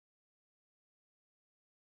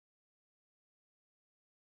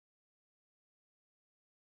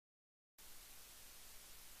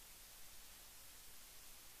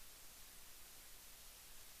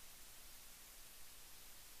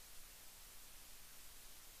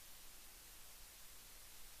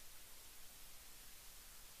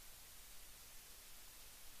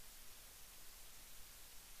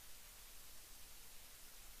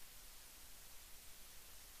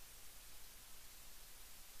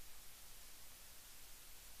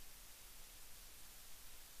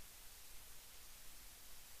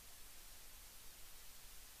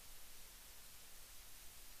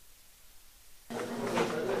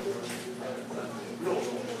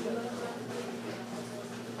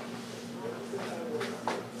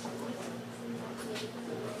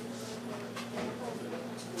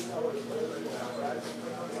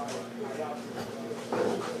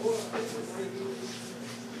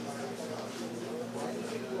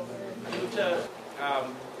better,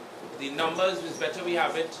 the numbers, it's better we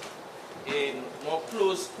have it in more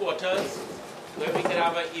close quarters, where we can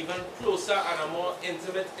have an even closer and a more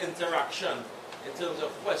intimate interaction in terms of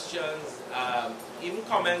questions, even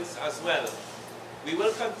comments as well. We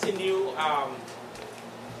will continue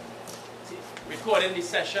recording the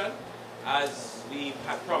session as we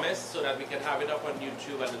had promised, so that we can have it up on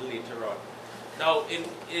YouTube a little later on. Now,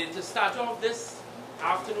 to start off this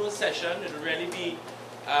afternoon session, it will really be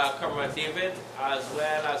Comrade David as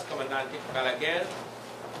well as Comandante Balaguer.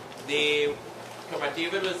 Comrade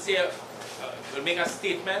David will say, will make a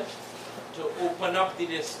statement to open up the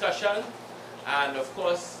discussion, and of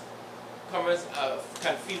course, comrades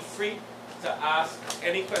can feel free to ask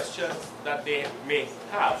any questions that they may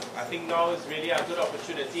have. I think now is really a good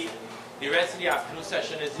opportunity. The rest of the afternoon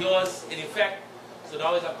session is yours, in effect, so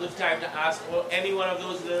now is a good time to ask any one of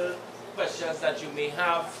those little questions that you may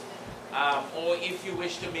have, or if you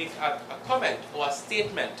wish to make a comment or a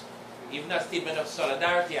statement, even a statement of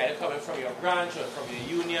solidarity, either coming from your branch or from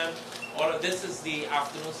your union. All of this is the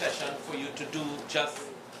afternoon session for you to do just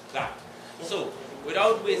that. So,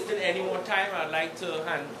 without wasting any more time, I'd like to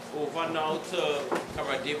hand over now to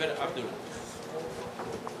Comrade David Abdul.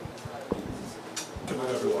 Good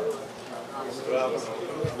morning, everyone.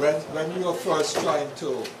 When we were first trying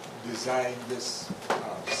to design this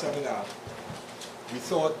seminar, we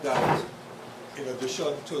thought that in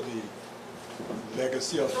addition to the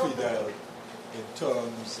legacy of Fidel in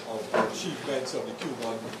terms of the achievements of the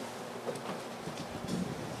Cuban,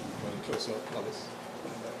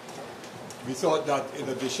 we thought that in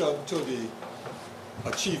addition to the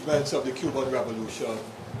achievements of the Cuban Revolution,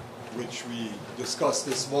 which we discussed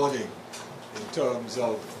this morning in terms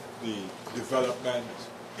of the development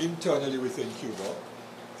internally within Cuba,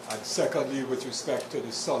 and secondly with respect to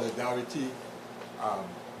the solidarity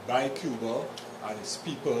by Cuba and its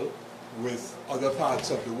people with other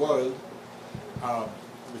parts of the world,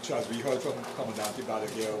 which, as we heard from Comandante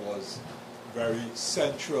Balaguer, was very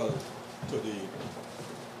central to the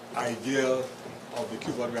idea of the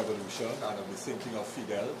Cuban Revolution and of the thinking of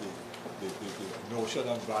Fidel, the notion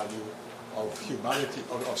and value of humanity,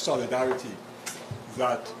 of solidarity,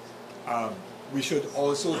 that we should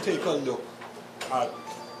also take a look at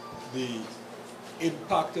the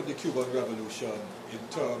impact of the Cuban Revolution in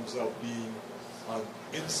terms of being an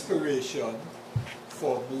inspiration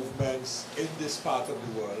for movements in this part of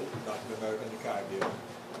the world, Latin America and the Caribbean,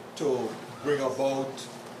 to bring about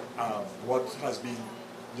what has been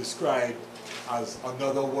described as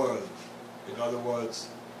another world. In other words,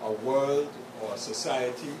 a world or a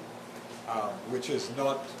society which is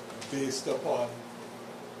not based upon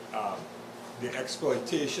the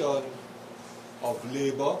exploitation of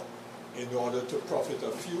labor in order to profit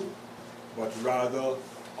a few, but rather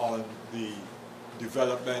on the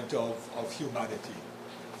development of humanity.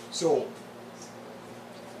 So,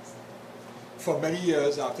 for many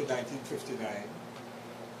years after 1959,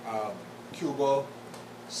 Cuba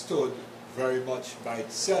stood very much by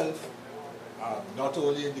itself, not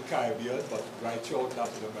only in the Caribbean, but right throughout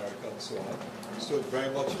Latin America and so on, stood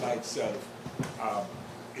very much by itself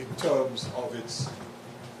in terms of its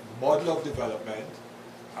model of development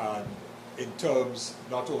and in terms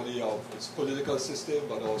not only of its political system,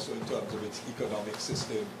 but also in terms of its economic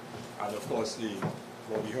system, and of course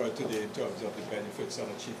what we heard today in terms of the benefits and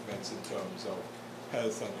achievements in terms of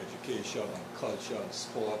health and education and culture and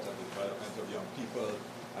sport and the development of young people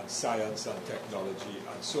and science and technology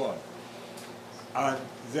and so on. And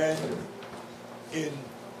then in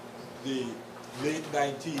the late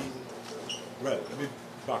let me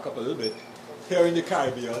back up a little bit. Here in the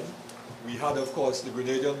Caribbean, we had, of course, the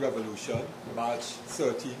Grenadian Revolution, March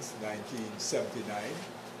 13th, 1979,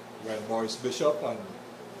 when Maurice Bishop and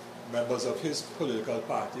members of his political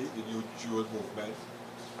party, the New Jewel Movement,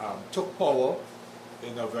 took power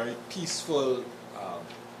in a very peaceful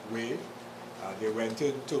way. They went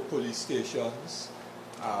into police stations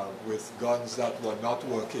with guns that were not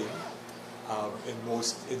working in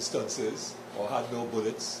most instances, or had no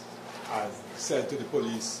bullets, and said to the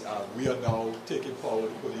police, we are now taking power.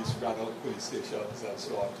 The police ran out of police stations and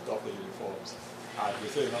so on, took off their uniforms. And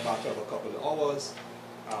within a matter of a couple of hours,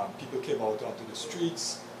 people came out onto the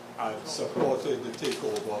streets and supported the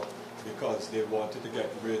takeover because they wanted to get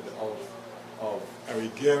rid of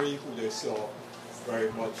Eric Gary, who they saw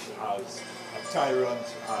very much as a tyrant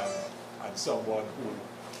and someone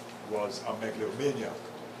who was a megalomaniac.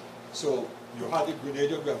 So you had the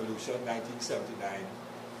Grenadian Revolution, 1979,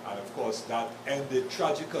 and of course that ended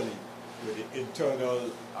tragically with the internal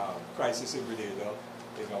crisis in Grenada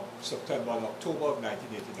in September and October of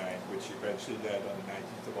 1989, which eventually led on the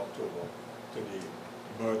 19th of October to the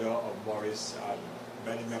murder of Morris and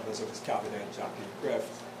many members of his cabinet, Jacqueline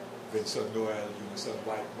Creft, Vincent Noel, Unison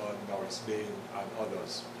Whiteman, Norris Bain, and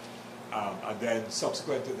others. And then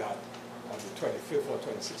subsequent to that, on the 25th or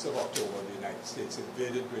 26th of October, the United States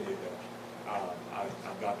invaded Grenada,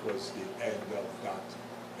 and that was the end of that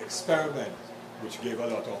experiment, which gave a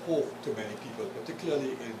lot of hope to many people,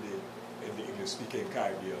 particularly in the English-speaking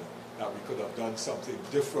Caribbean, that we could have done something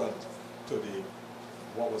different to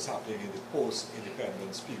what was happening in the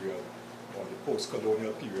post-independence period or the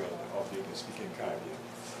post-colonial period of the English-speaking Caribbean.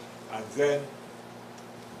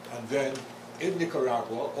 And then in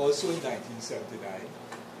Nicaragua, also in 1979,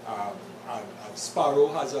 and Sparrow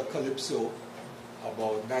has a calypso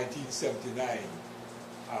about 1979.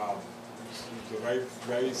 It's a very,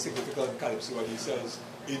 very significant calypso when he says,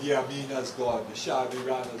 Idi Amin has gone, the Shah of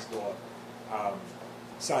Iran has gone,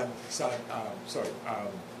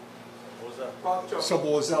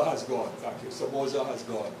 Somoza has gone, thank you, Somoza has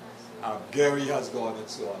gone, Gary has gone, and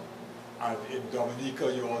so on. And in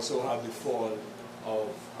Dominica, you also had the fall of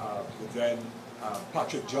the then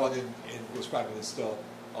Patrick John, who was Prime Minister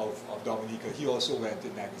of Dominica. He also went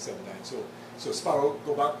in 1979. So Sparrow,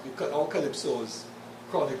 go back, our calypsos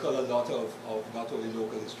chronicle a lot of not only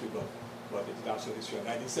local history but international history. And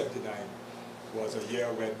 1979 was a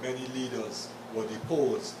year when many leaders were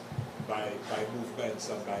deposed by movements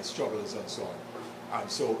and by struggles and so on.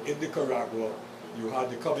 And so in Nicaragua, you had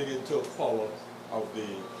the coming into power of the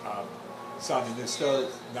Sandinista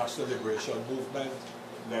National Liberation Movement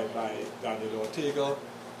led by Daniel Ortega.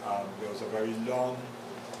 There was a very long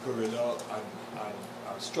guerrilla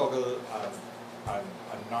and struggle and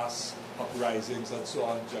mass uprisings and so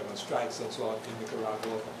on, general strikes and so on in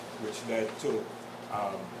Nicaragua, which led to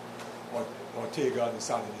Ortega and the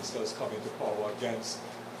Sandinistas coming to power against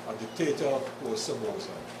a dictator who was Somoza.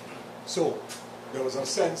 So there was a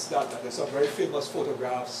sense that, and there's some very famous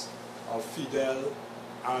photographs of Fidel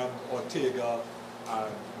and Ortega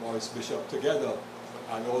and Maurice Bishop together,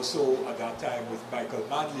 and also at that time with Michael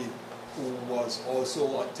Manley, who was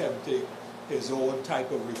also attempting his own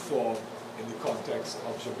type of reform in the context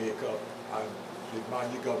of Jamaica, and the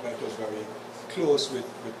Manley government was very close with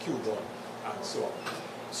Cuba and so on.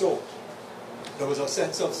 So there was a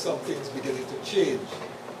sense of some things beginning to change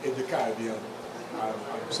in the Caribbean and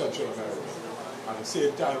Central America. At the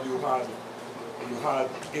same time, you had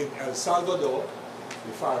in El Salvador,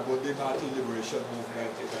 the Farabundi Marti Liberation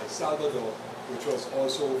Movement in El Salvador, which was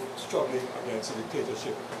also struggling against the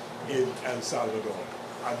dictatorship in El Salvador.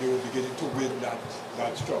 And they were beginning to win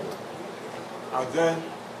that struggle. And then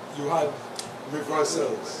you had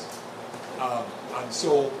reversals. And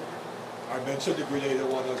so I mentioned the Grenada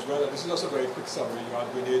one as well. And this is just a very quick summary. You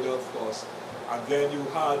had Grenada, of course. And then you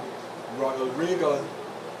had Ronald Reagan,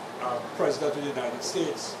 President of the United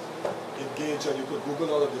States, engaged, and you could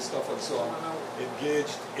Google all of this stuff and so on,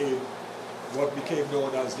 engaged in what became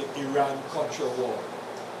known as the Iran-Contra War,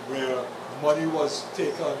 where money was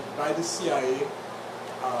taken by the CIA,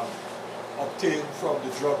 obtained from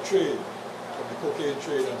the drug trade, from the cocaine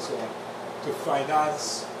trade and so on, to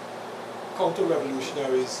finance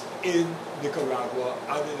counter-revolutionaries in Nicaragua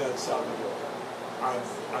and in El Salvador.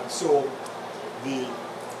 And so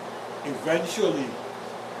eventually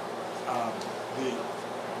the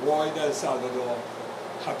war in El Salvador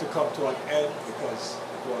had to come to an end because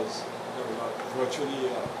it was virtually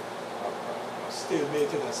a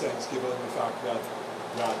stalemate in a sense, given the fact that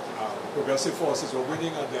progressive forces were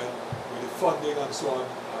winning, and then with the funding and so on,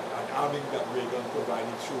 and arming that Reagan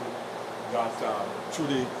provided through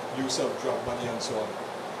the use of drug money and so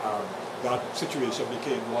on, that situation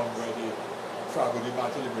became one where the Farabundi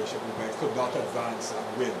Marti Liberation Movement could not advance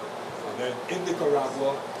and win. And then in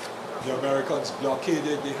Nicaragua, the Americans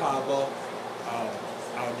blockaded the harbor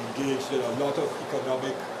and engaged in a lot of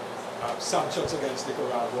economic sanctions against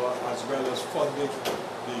Nicaragua, as well as funding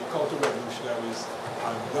the counter-revolutionaries,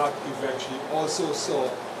 and that eventually also saw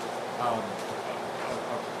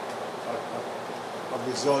a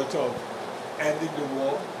result of ending the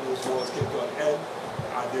war. Those wars came to an end,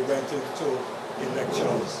 and they went into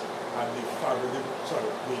elections, and the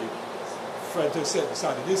Frente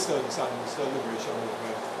Sandinista, the Sandinista Liberation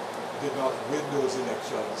Movement, did not win those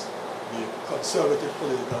elections. The conservative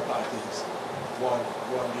political parties won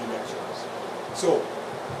the elections. So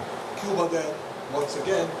Cuba then, once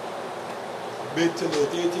again, mid to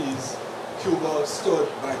late 80s, Cuba stood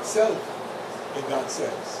by itself in that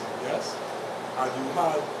sense, yes? And you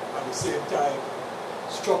had, at the same time,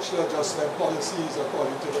 structural adjustment policies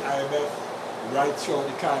according to the IMF right throughout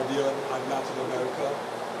the Caribbean and Latin America.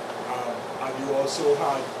 And you also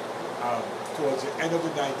had, towards the end of the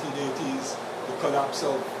 1980s, the collapse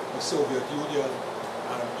of the Soviet Union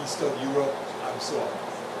and Eastern Europe and so on.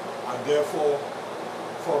 And therefore,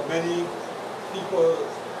 for many people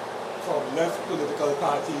from left political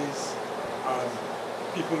parties and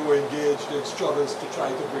people who are engaged in struggles to try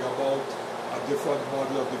to bring about a different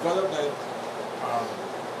model of development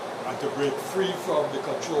and to break free from the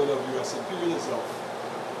control of US imperialism,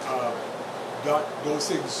 those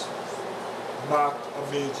things marked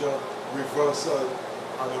a major reversal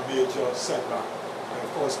and a major setback. And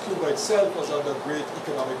of course, Cuba itself was under great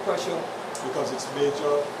economic pressure because its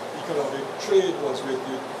major economic trade was with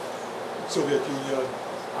the Soviet Union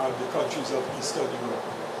and the countries of Eastern Europe.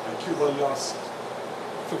 And Cuba lost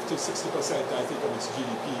 50–60%, I think, of its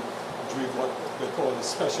GDP during what they call the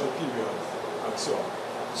special period and so on.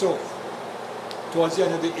 So, towards the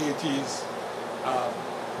end of the 80s,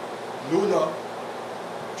 Lula,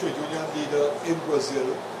 trade union leader in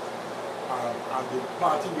Brazil, and the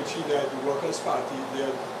party which he led, the Workers' Party, they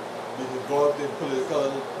had been involved in political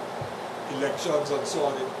elections and so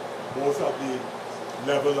on, both at the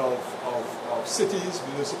level of cities,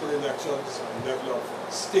 municipal elections, and the level of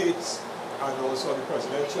states, and also at the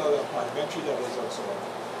presidential and parliamentary levels and so on.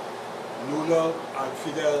 Lula and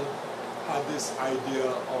Fidel had this idea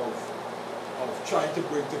of trying to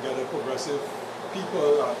bring together progressive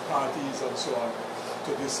people and parties and so on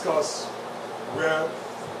to discuss where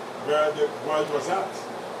the world was at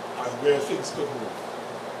and where things could move.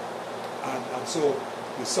 And so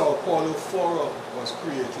the Sao Paulo Forum was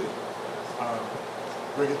created,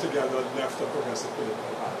 bringing together left and progressive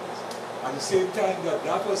political parties. At the same time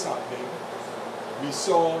that was happening, we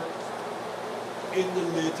saw in the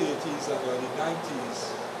late 80s and early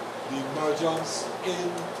 90s the emergence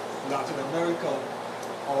in Latin America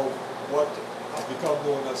of what have become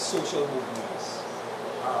known as social movements.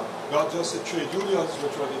 Not just the trade unions,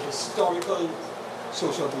 which were the historical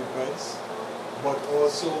social movements, but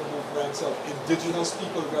also movements of indigenous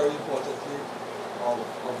people, very importantly,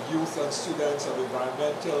 of youth and students, of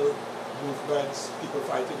environmental movements, people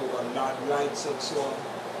fighting over land rights and so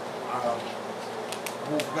on,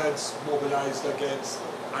 movements mobilized against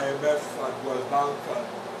IMF and World Bank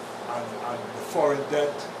and the foreign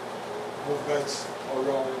debt, movements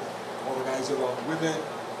organized around women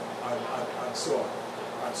and so on.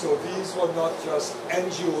 And so these were not just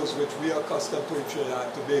NGOs which we are accustomed to in Trinidad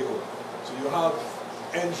and Tobago. So you have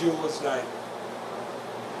NGOs like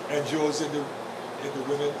NGOs in the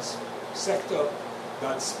women's sector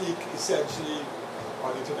that speak essentially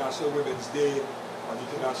on International Women's Day, on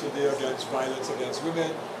International Day Against Violence Against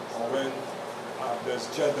Women, or when there's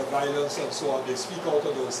gender violence and so on. They speak out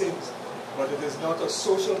on those things. But it is not a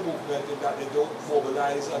social movement in that they don't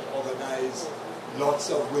mobilize and organize lots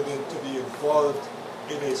of women to be involved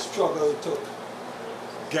in a struggle to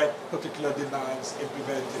get particular demands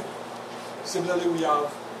implemented. Similarly, we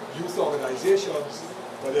have youth organizations,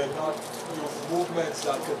 but they're not youth movements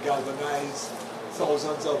that could galvanize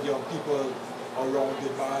thousands of young people around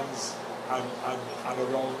demands and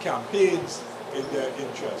around campaigns in their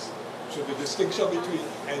interest. So the distinction between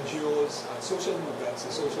NGOs and social movements,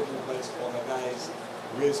 the social movements organize,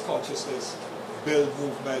 raise consciousness, build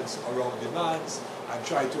movements around demands, and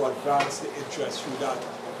try to advance the interest through that,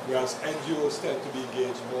 whereas NGOs tend to be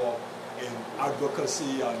engaged more in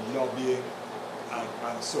advocacy and lobbying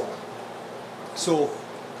and so on. So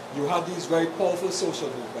you had these very powerful social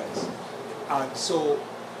movements. And so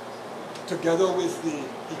together with the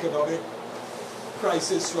economic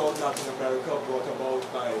crisis throughout Latin America brought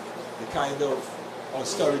about by the kind of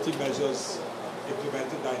austerity measures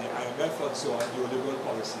implemented by the IMF and so on, neoliberal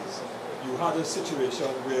policies, you had a situation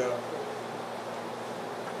where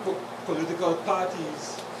political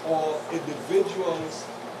parties or individuals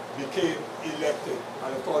became elected.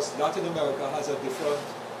 And of course, Latin America has a different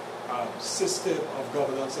system of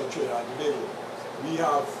governance than Trinidad and Tobago. We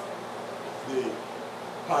have the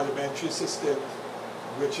parliamentary system,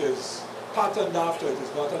 which is patterned after, it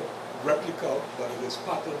is not a replica, but it is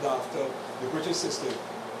patterned after the British system,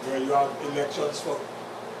 where you have elections for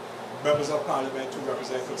members of parliament who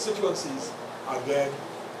represent constituencies, and then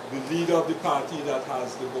the leader of the party that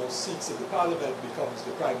has the most seats in the parliament becomes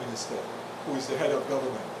the prime minister, who is the head of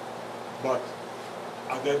government.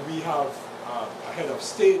 And then we have a head of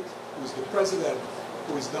state, who is the president,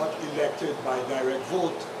 who is not elected by direct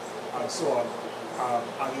vote, and so on,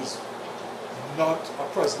 and is not a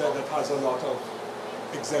president that has a lot of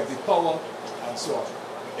executive power, and so on.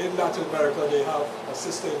 In Latin America, they have a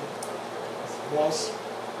system most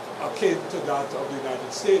akin to that of the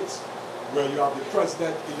United States, where you have the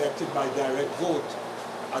president elected by direct vote,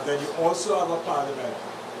 and then you also have a parliament,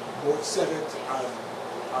 both Senate and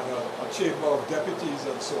a chamber of deputies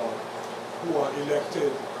and so on, who are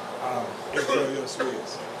elected in various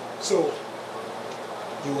ways. So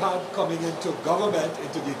you had coming into government,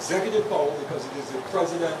 into the executive power, because it is the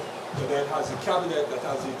president that then has the cabinet that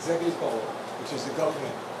has the executive power, which is the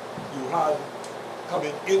government. You had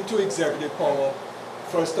coming into executive power,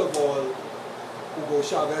 first of all, Hugo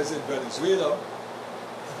Chavez in Venezuela,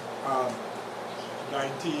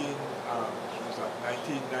 1990,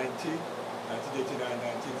 1989,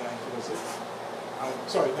 1990 was it?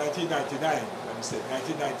 Sorry, 1999, let me say,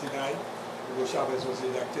 1999, Hugo Chavez was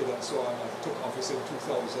elected and so on, and took office in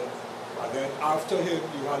 2000. And then after him,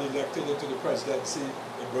 you had elected into the presidency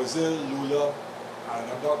in Brazil, Lula,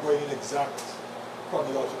 and I'm not going in exact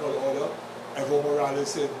chronological order, Evo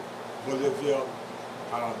Morales in Bolivia,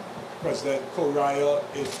 President Correa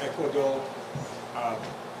in Ecuador,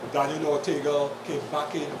 Daniel Ortega came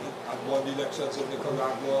back in and won the elections in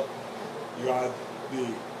Nicaragua. You had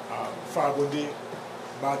the Farbundi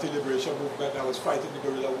Multi-Liberation Movement that was fighting the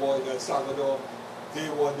guerrilla war in El Salvador. They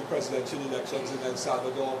won the presidential elections in El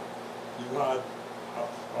Salvador. You had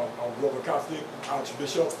a Roman Catholic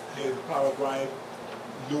Archbishop in Paraguay,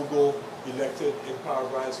 Lugo, elected in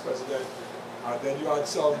Paraguay as president. And then you had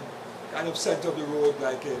some kind of center of the road,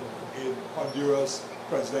 like in Honduras,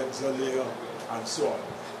 President Zelaya, and so on.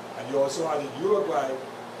 And you also had in Uruguay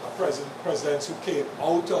presidents who came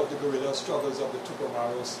out of the guerrilla struggles of the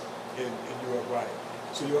Tupamaros in Uruguay.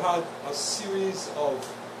 So you had a series of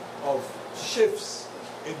shifts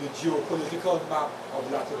in the geopolitical map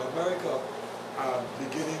of Latin America,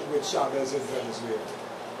 beginning with Chavez in Venezuela.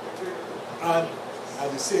 And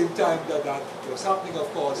at the same time that was happening,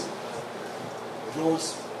 of course,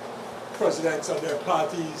 those presidents and their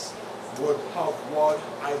parties would have won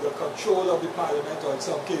either control of the parliament, or in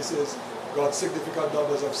some cases got significant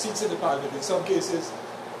numbers of seats in the parliament. In some cases,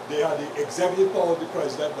 they had the executive power of the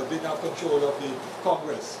president, but didn't have control of the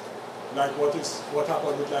Congress, like what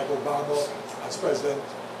happened with like Obama as president,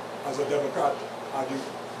 as a Democrat, and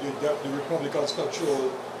the Republicans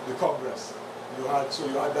control the Congress. You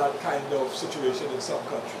had that kind of situation in some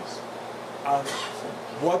countries. And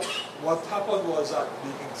what happened was that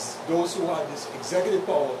those who had this executive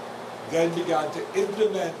power then began to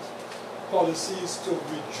implement policies to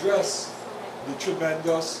redress the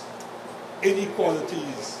tremendous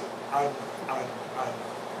inequalities and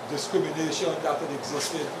discrimination that had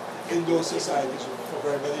existed in those societies for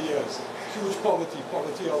very many years. Huge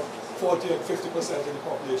poverty of 40 and 50% of the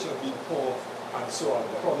population being poor, and so on.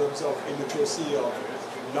 The problems of illiteracy, of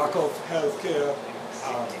lack of health care,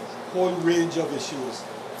 whole range of issues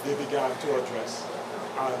they began to address.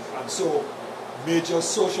 And so major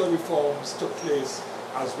social reforms took place,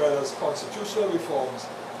 as well as constitutional reforms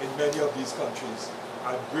in many of these countries.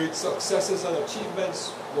 And great successes and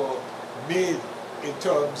achievements were made in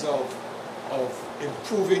terms of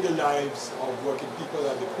improving the lives of working people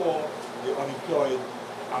and the poor, the unemployed,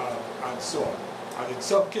 and so on. And in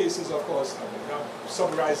some cases, of course, I'm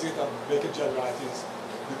summarizing it and making generalities,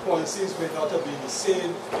 the policies may not have been the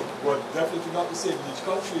same, were definitely not the same in each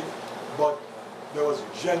country, but there was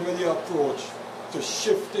generally an approach to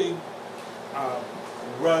shifting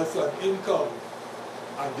wealth and income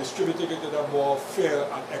and distributing it in a more fair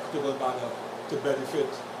and equitable manner to benefit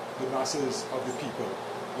the masses of the people.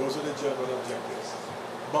 Those are the general objectives.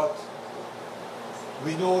 But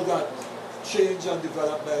we know that change and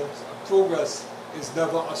development and progress is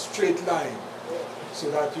never a straight line, so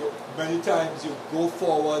that many times you go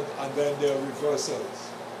forward and then there are reversals.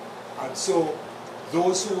 And so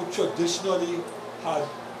those who traditionally had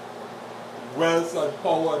wealth and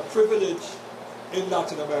power and privilege in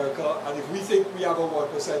Latin America, and if we think we have a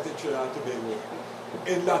 1% in Trinidad and Tobago,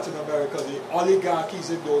 in Latin America, the oligarchies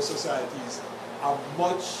in those societies are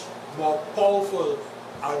much more powerful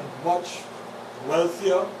and much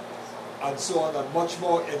wealthier and so on, and much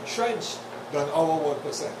more entrenched than our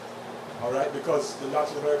 1%. All right, because the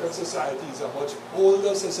Latin American societies are much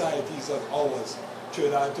older societies than ours.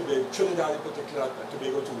 Trinidad and Tobago, Trinidad in particular, and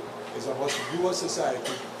Tobago too, is a much newer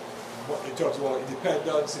society in terms of our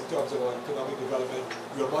independence, in terms of our economic development.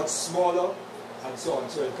 We are much smaller, and so on.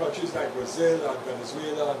 So in countries like Brazil and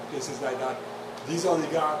Venezuela and places like that, these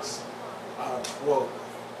oligarchs were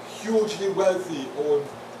hugely wealthy, own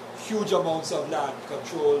huge amounts of land,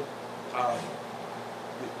 control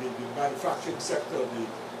the manufacturing sector,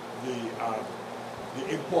 the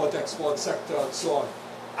import-export sector, and so on.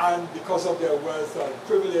 And because of their wealth and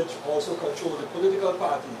privilege, also control the political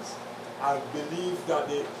parties, and believe that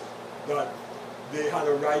they had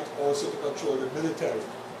a right also to control the military,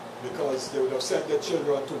 because they would have sent their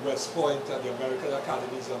children to West Point and the American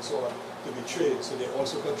academies and so on to be trained, so they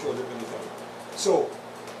also control the military. So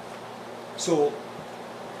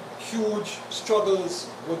huge struggles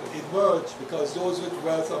would emerge because those with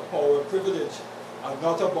wealth and power and privilege are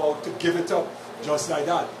not about to give it up just like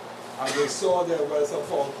that. And they saw their wealth and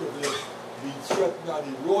power and privilege being threatened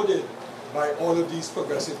and eroded by all of these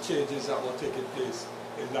progressive changes that were taking place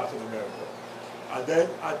in Latin America. And then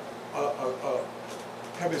at a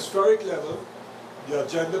hemispheric level, the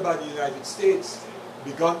agenda by the United States,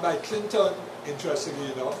 begun by Clinton,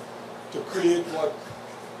 interestingly enough, to create what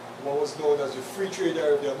was known as the Free Trade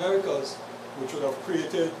Area of the Americas, which would have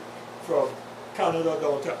created from Canada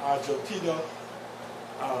down to Argentina,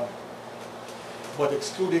 but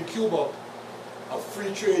excluding Cuba, a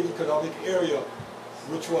free trade economic area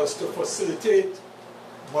which was to facilitate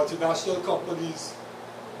multinational companies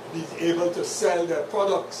being able to sell their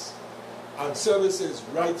products and services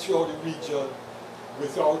right throughout the region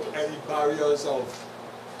without any barriers of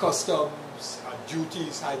customs and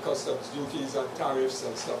duties, high customs duties and tariffs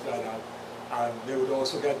and stuff like that. And they would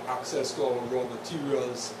also get access to our raw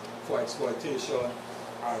materials for exploitation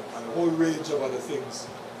and a whole range of other things,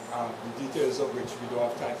 the details of which we don't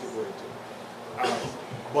have time to go into.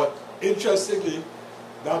 But interestingly,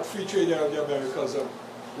 that free trade area of the Americas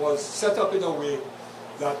was set up in a way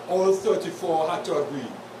that all 34 had to agree.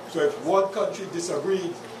 So if one country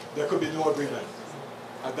disagreed, there could be no agreement.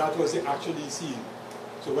 And that was the actual seal.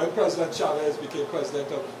 So when President Chavez became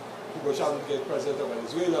president of, Hugo Chavez became president of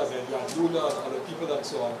Venezuela, and then you had Lula and other people and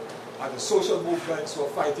so on, and the social movements were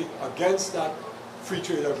fighting against that free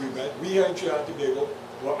trade agreement. We here in Trinidad and Tobago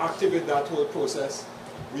were active in that whole process.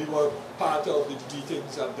 We were part of the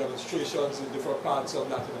meetings and demonstrations in different parts of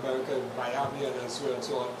Latin America, in Miami and elsewhere and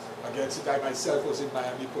so on, against it. I myself was in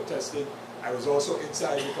Miami protesting. I was also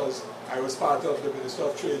inside because I was part of the Minister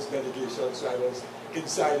of Trade's delegation, so I was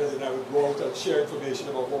inside and then I would go out and share information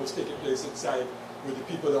about what was taking place inside with the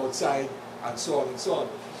people outside and so on and so on.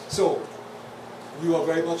 So we were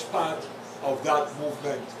very much part of that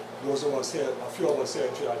movement. Those of us here, a few of us here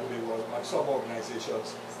in Trinidad and Tobago, and some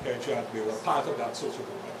organizations here in Trinidad and Tobago were part of that social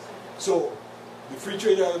movement. So the free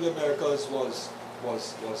trade area of the Americas was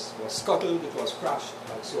scuttled, it was crashed,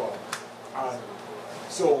 and so on. And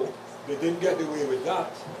so they didn't get away with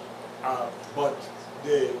that, but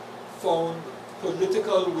they found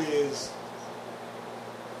political ways,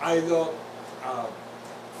 either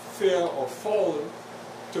fair or foul,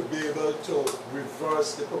 to be able to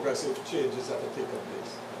reverse the progressive changes that had taken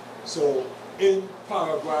place. So in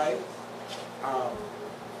Paraguay,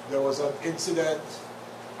 there was an incident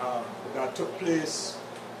that took place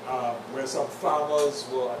where some farmers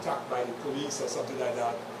were attacked by the police or something like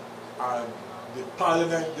that, and the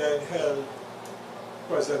parliament then held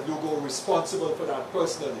President Lugo responsible for that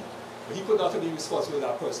personally. But he could not be responsible for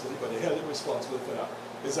that personally, but they held him responsible for that.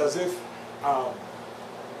 It's as if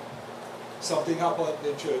something happened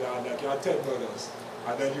in Trinidad, like you had 10 murders,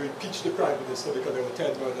 and then you impeach the Prime Minister because there were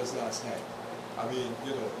 10 murders last night. I mean,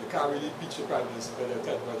 you know, you can't really impeach the Prime Minister because there were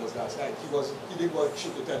 10 murders last night. He didn't want to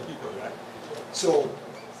shoot the 10 people, right? So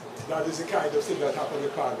that is the kind of thing that happened in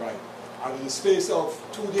Paraguay. And in the space of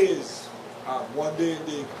 2 days, one day in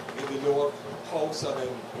the lower house and then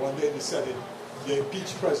one day in the Senate, they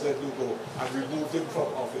impeached President Lugo and removed him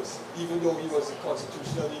from office, even though he was the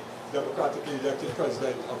constitutionally, democratically elected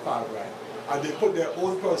president of Paraguay. And they put their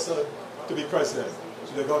own person to be president.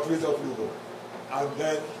 So they got rid of Lugo. And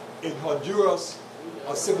then in Honduras,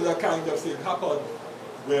 a similar kind of thing happened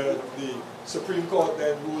where the Supreme Court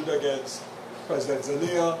then ruled against President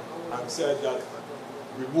Zelaya and said that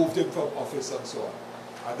removed him from office and so on.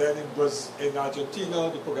 And then in Argentina,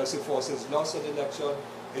 the progressive forces lost an election.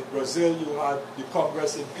 In Brazil, you had the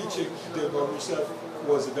Congress impeaching Dilma Rousseff,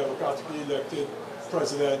 who was the democratically elected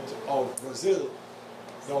president of Brazil.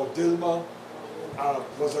 Now, Dilma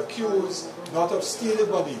was accused not of stealing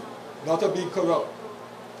money, not of being corrupt,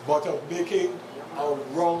 but of making a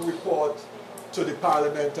wrong report to the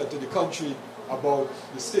parliament and to the country about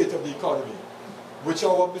the state of the economy, which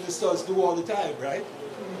our ministers do all the time, right?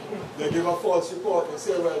 They give a false report. They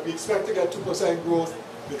say, well, we expect to get 2% growth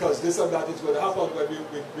because this and that is going to happen when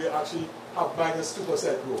we actually have minus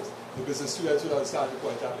 2% growth. The business students will understand the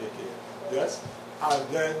point I'm making. Yes? And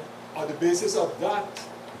then on the basis of that,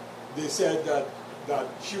 they said that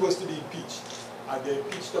she was to be impeached. And they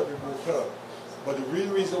impeached and removed her. But the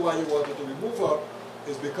real reason why they wanted to remove her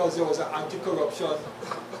is because there was an anti-corruption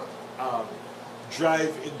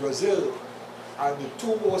drive in Brazil, and the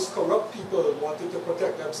two most corrupt people wanted to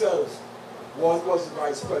protect themselves. One was the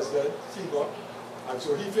vice president, Tima, and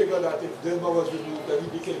so he figured that if Dilma was removed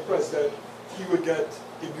and he became president, he would get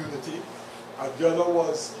immunity. And the other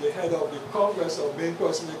was the head of the Congress, or main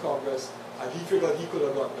person in Congress, and he figured he could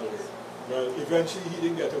have gotten away. Well, eventually he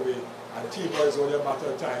didn't get away, Antigua is only a matter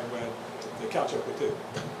of time when they catch up with him.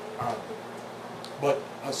 But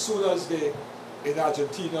as soon as in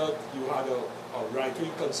Argentina, you had a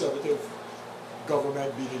right-wing conservative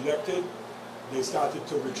government being elected, they started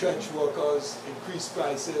to retrench workers, increase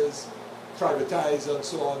prices, privatize and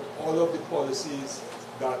so on, all of the policies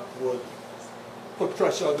that would put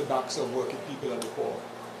pressure on the backs of working people and the poor.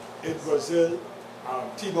 In Brazil,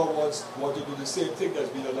 Timor want to do the same thing. There's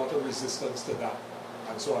been a lot of resistance to that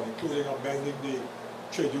and so on, including amending the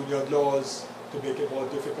trade union laws to make it more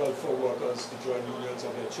difficult for workers to join unions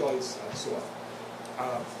of their choice and so on.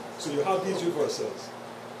 So you have these reversals.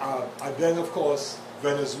 And then, of course,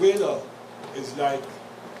 Venezuela is like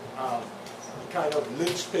a kind of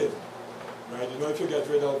linchpin, right? You know, if you get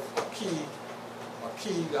rid of a key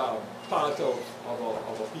part of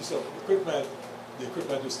a piece of equipment, the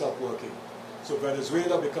equipment will stop working. So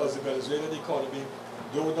Venezuela, because the Venezuelan economy,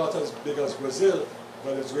 though not as big as Brazil,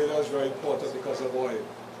 Venezuela is very important because of oil.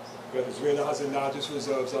 Venezuela has the largest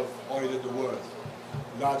reserves of oil in the world,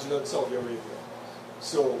 larger than Saudi Arabia.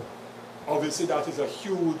 So obviously that is a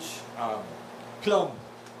huge plum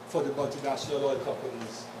for the multinational oil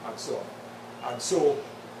companies and so on. And so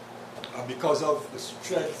because of the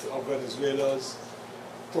strength of Venezuela's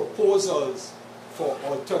proposals for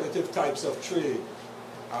alternative types of trade,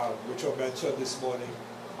 which were mentioned this morning,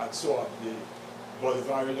 and so on, the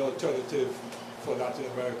Bolivarian alternative for Latin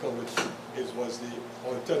America, which was the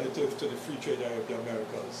alternative to the free trade area of the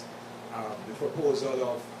Americas. The proposal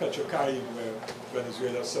of Petrocaribe, where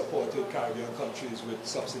Venezuela supported Caribbean countries with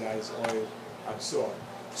subsidized oil and so on.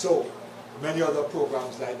 So many other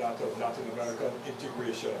programs like that of Latin American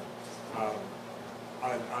integration.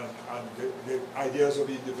 And the ideas were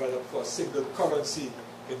being developed for a single currency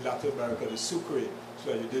in Latin America, the sucre,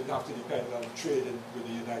 so that you didn't have to depend on trading with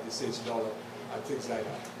the United States dollar and things like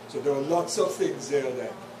that. So there were lots of things there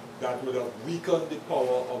then that would have weakened the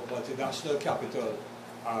power of multinational capital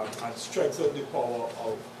and strengthened the power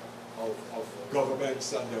of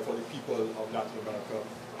governments and therefore the people of Latin America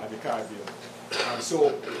and the Caribbean. And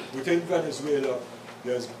so within Venezuela,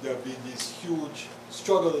 there have been these huge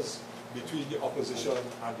struggles between the opposition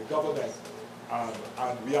and the government.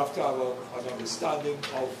 And we have to have an understanding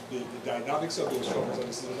of the dynamics of those struggles. And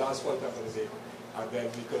this is the last point I'm going to make. And then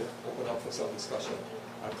we could open up for some discussion.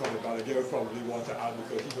 And Colin Balaguer will probably want to add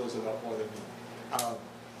because he knows a lot more than me.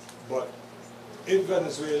 But in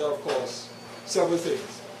Venezuela, of course, several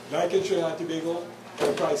things. Like in Trinidad and Tobago,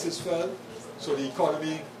 oil prices fell, so the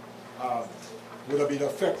economy would have been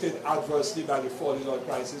affected adversely by the fall in oil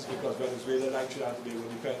prices because Venezuela, like Trinidad and Tobago,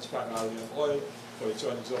 depends primarily on oil for its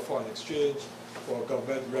earnings of foreign exchange, for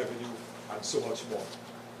government revenue, and so much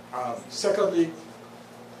more. Secondly,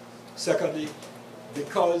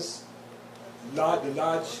 because the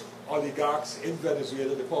large oligarchs in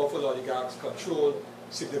Venezuela, the powerful oligarchs, control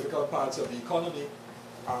significant parts of the economy,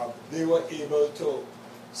 they were able to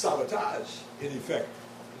sabotage, in effect.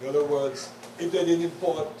 In other words, if they didn't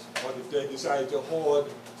import or if they decided to hoard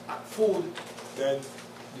food, then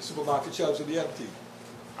the supermarket shelves will be empty.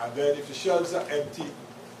 And then if the shelves are empty,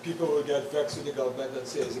 people will get vexed with the government and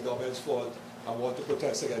say it's the government's fault and want to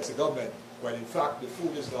protest against the government, when in fact the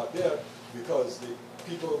food is not there because the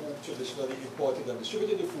people who traditionally imported and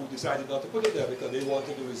distributed the food decided not to put it there because they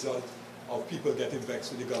wanted the result of people getting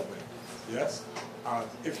vexed with the government. Yes?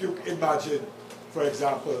 If you imagine, for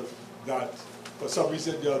example, that for some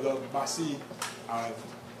reason the other, Massey and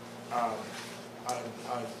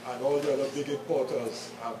all the other big importers,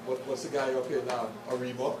 what's the guy up here now?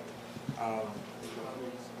 Arima,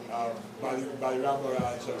 Balram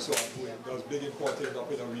Orange and so on, who does big importing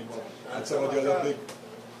up in Arima, and some of the other big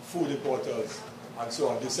food importers and so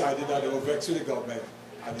on, decided that they were vexed with the government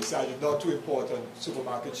and decided not to import on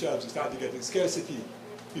supermarket shelves. They started getting scarcity.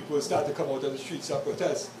 People started to come out on the streets and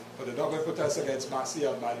protest, but they're not going to protest against Massey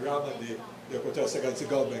and Balram, and they protest against the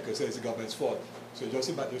government because it's the government's fault. So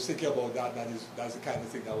just thinking about that, that's the kind of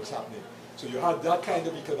thing that was happening. So you had that kind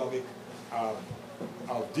of economic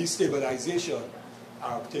of destabilization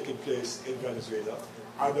taking place in Venezuela.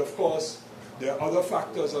 And of course, there are other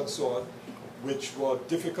factors and so on which were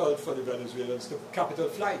difficult for the Venezuelans to capital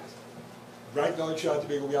flight. Right now in Trinidad and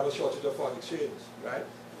Tobago, we have a shortage of foreign exchange, right?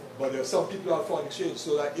 But there are some people who have foreign exchange.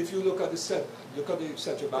 So that if you look at the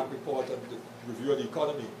central bank report and the review of the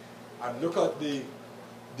economy, and look at the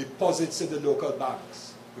deposits in the local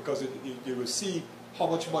banks, because you will see how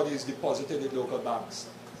much money is deposited in local banks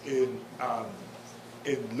in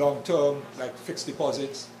long-term, like fixed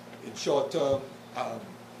deposits, in short-term,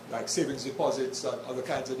 like savings deposits and other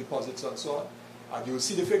kinds of deposits and so on. And you will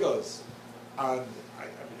see the figures. And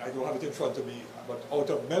I don't have it in front of me, but out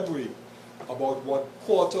of memory, about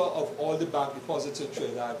 1/4 of all the bank deposits in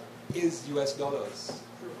Trinidad is US dollars,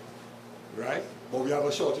 right? But we have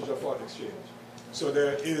a shortage of foreign exchange. So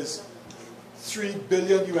there is $3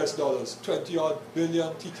 billion US dollars, 20-odd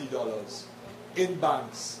billion TT dollars in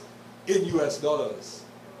banks in US dollars,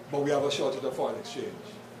 but we have a shortage of foreign exchange.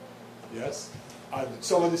 Yes? And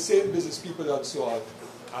some of the same business people and so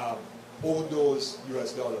on own those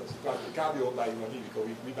US dollars. It can't be owned by money because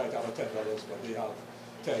we might have a $10, but they have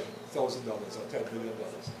 $10,000 or $10 billion.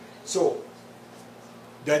 So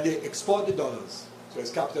then they export the dollars. So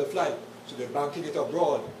it's capital flight. So they're banking it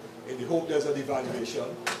abroad in the hope there's a devaluation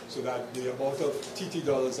so that the amount of TT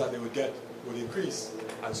dollars that they would get would increase.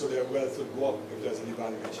 And so their wealth would go up if there's a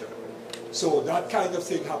devaluation. So that kind of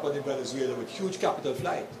thing happened in Venezuela with huge capital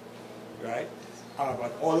flight, right?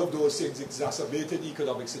 And all of those things exacerbated the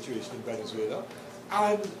economic situation in Venezuela.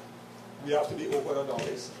 And we have to be open and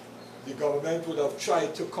honest. The government would have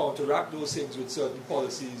tried to counteract those things with certain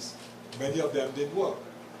policies. Many of them didn't work,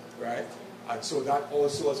 right? And so that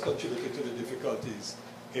also has contributed to the difficulties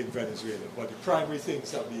in Venezuela. But the primary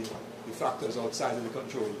things have been the factors outside of the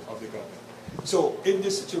control of the government. So in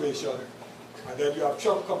this situation, and then you have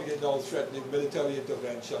Trump coming in now threatening military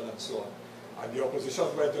intervention and so on. And the opposition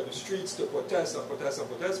went on the streets to protest and protest and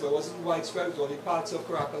protest, but it wasn't widespread. It was only parts of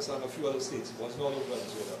Caracas and a few other states. It wasn't all over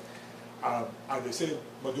Venezuela. And they say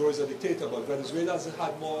Maduro is a dictator, but Venezuela has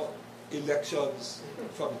had more elections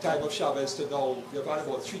from the time of Chavez to now. We have had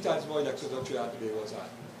about 3 times more elections than Trinidad today was had,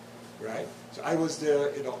 right? So I was there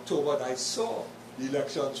in October and I saw the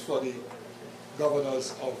elections for the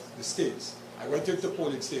governors of the states. I went into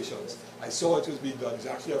polling stations. I saw it was being done. It's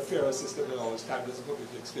actually a fairer system than ours. Time doesn't permit me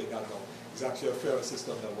to explain that now. It's actually a fairer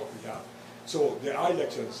system than what we have. So there are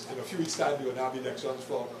elections. In a few weeks' time, we will have elections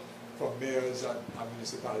for mayors and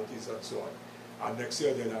municipalities and so on. And next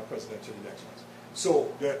year, they'll have presidential elections.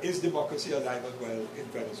 So there is democracy alive and well in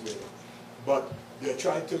Venezuela. But they're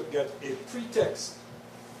trying to get a pretext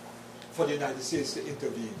for the United States to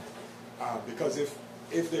intervene. Because if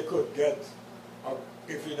they could get,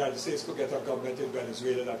 if the United States could get a government in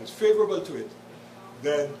Venezuela that is favorable to it,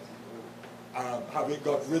 then having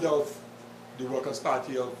got rid of the Workers'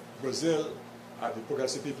 Party of Brazil and the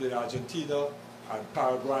Progressive People in Argentina and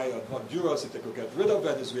Paraguay and Honduras, if they could get rid of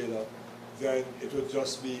Venezuela, then it would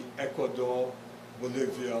just be Ecuador,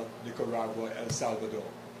 Bolivia, Nicaragua, El Salvador.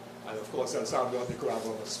 And of course, El Salvador and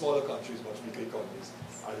Nicaragua are smaller countries, much weaker economies.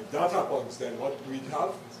 And if that happens, then what we'd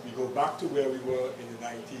have, we go back to where we were in the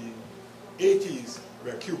 1980s,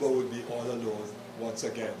 where Cuba would be all alone once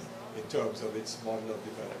again in terms of its model of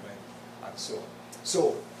development and so on.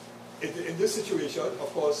 So, in this situation,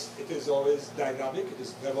 of course, it is always dynamic. It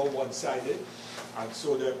is never one-sided. And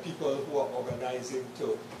so there are people who are organizing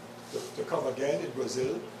to come again in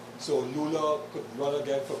Brazil. So Lula could run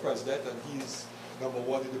again for president, and he's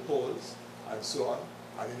 #1 in the polls, and so on.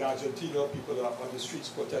 And in Argentina, people are on the streets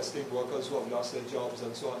protesting, workers who have lost their jobs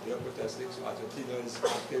and so on, they're protesting, so Argentina is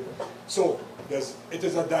active. So it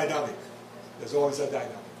is a dynamic. There's always a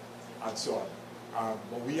dynamic, and so on.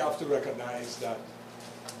 But we have to recognize that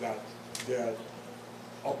there are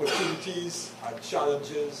opportunities and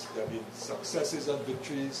challenges, there have been successes and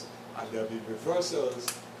victories, and there have been reversals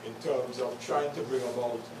in terms of trying to bring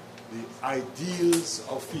about the ideals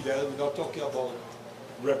of Fidel. We're not talking about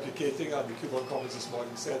replicating, and the Cuban Communists this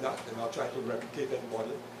morning said that. They're not trying to replicate any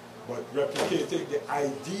model, but replicating the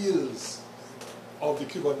ideals of the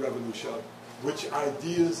Cuban Revolution, which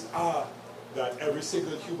ideals are that every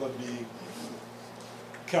single human being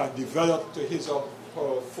can develop to his or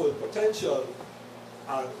her full potential,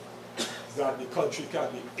 and that the country can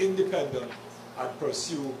be independent and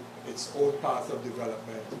pursue its own path of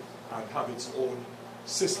development and have its own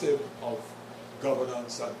system of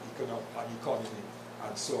governance and economy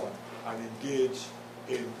and so on, and engage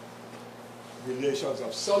in relations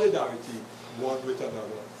of solidarity one with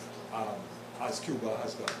another, as Cuba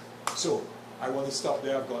has done. So I want to stop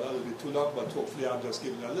there. I've gone a little bit too long, but hopefully I'm just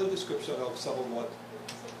giving a little description of some of what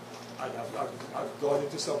I've gone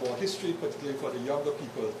into some more history, particularly for the younger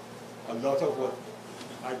people. A lot of what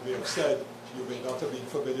I may have said you may not have been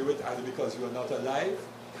familiar with, either because you were not alive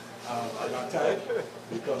at that time,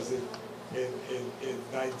 because in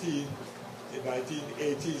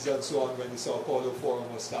 1980s and so on, when the Sao Paulo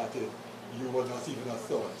Forum was started, you were not even a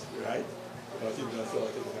thought, right? Not even a thought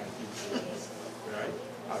in the 1980s, right?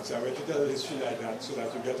 And so I went to tell history like that so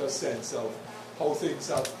that you get a sense of how things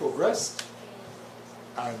have progressed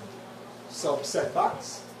and some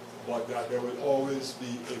setbacks, but that there will always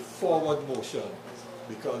be a forward motion,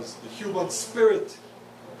 because the human spirit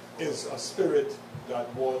is a spirit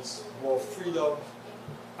that wants more freedom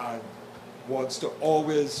and wants to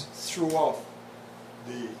always throw off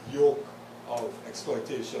the yoke of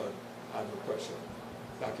exploitation and oppression.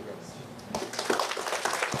 Thank you very much.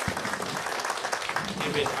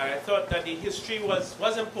 David, I thought that the history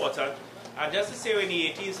was important. And just to say, in the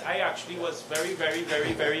 80s, I actually was very, very,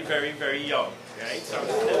 very, very, very, very young. Right? So,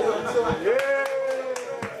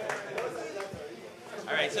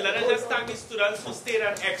 all right, so let us just thank the students who stayed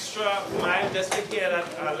an extra mile just to hear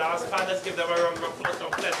that last part. Let's give them a round of applause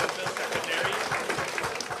from Pleasantville Secondary.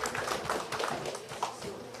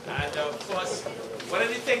 And of course, one of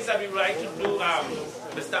the things that we would like to do,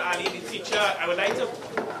 Mr. Ali, the teacher, I would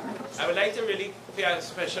like to really pay a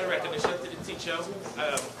special recognition to the teacher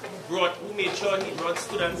who made sure he brought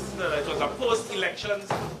students. It was a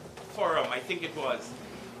post-elections forum, I think it was.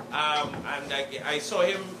 And I saw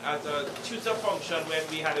him at a tutor function when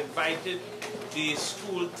we had invited the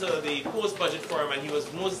school to the post-budget forum, and he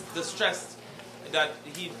was most distressed that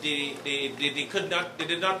they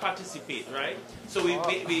did not participate, right? So we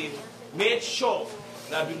made sure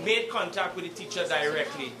that we made contact with the teacher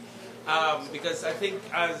directly, because I think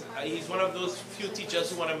he's one of those few teachers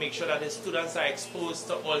who want to make sure that his students are exposed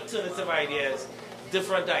to alternative ideas,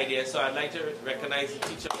 different ideas. So I'd like to recognize the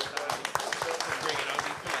teacher for bringing out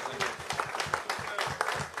these classes.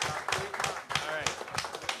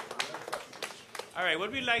 All right.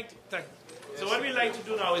 What we like to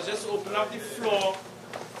do now is just open up the floor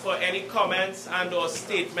for any comments and or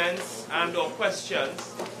statements and or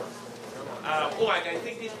questions. I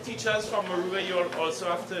think the teachers from Maruva, you also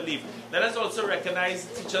have to leave. Let us also recognize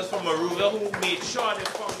the teachers from Maruva who made sure they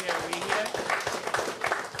found their way here.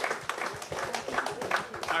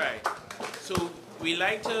 All right. So we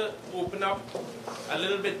like to open up a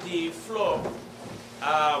little bit the floor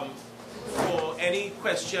for any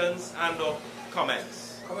questions and or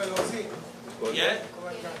comments. Yeah?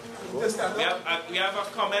 We have a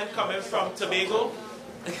comment coming from Tobago.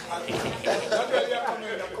 Not really a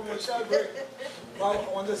comment, a commercial break. But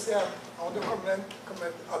I want to say, I want to comment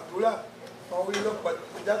Abdullah, how we look, but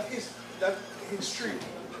that history,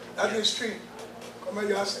 come on,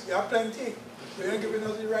 you have plenty. You ain't giving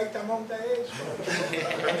us the right amount of age.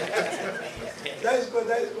 That is good,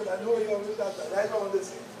 I know you always have that. That's what I want to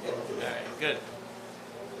say. All right, good.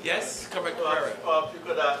 Yes, Comrade Perry. If you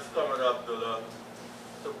could ask Comrade Abdullah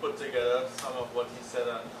to put together some of what he said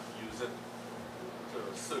and use it to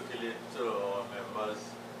circulate to our members,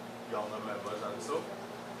 younger members and so,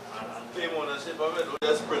 and claim ownership of it. We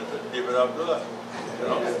just print David Abdullah, you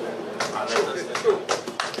know, and let us know.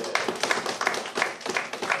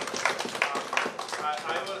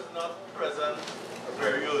 I was not present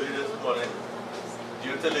very early this morning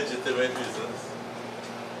due to legitimate reasons,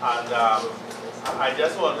 and I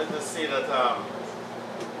just wanted to say that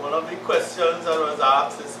one of the questions that was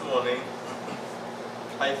asked this morning,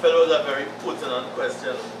 I felt was a very pertinent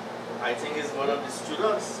question. I think it's one of the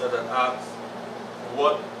students that asked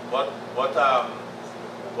what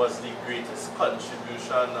was the greatest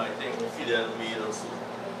contribution I think Fidel made also.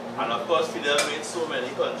 And of course Fidel made so many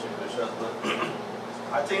contributions, but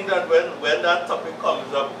I think that when that topic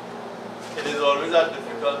comes up, it is always a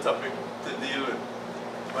difficult topic to deal with.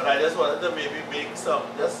 But I just wanted to maybe make just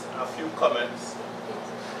a few comments.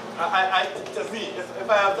 To me, if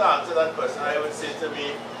I have to answer that question, I would say to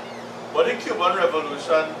me, what the Cuban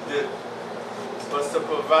Revolution did was to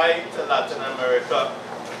provide to Latin America,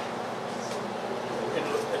 in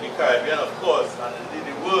the Caribbean of course, and indeed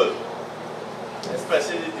the world,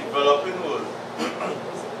 especially the developing world,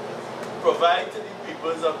 provide to the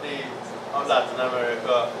peoples of Latin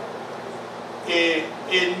America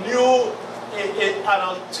an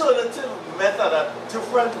alternative method, a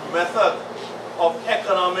different method of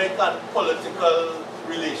economic and political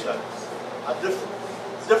relations.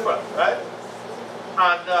 Different, right?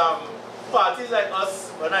 And parties like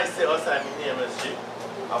us, when I say us, I mean the MSG.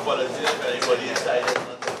 Apologies if anybody inside is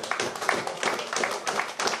not there.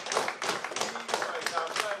 For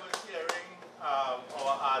example, I was hearing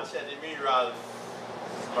our arch enemy Ralph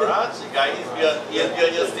Marach, the guy he's been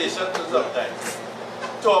on your station too sometimes,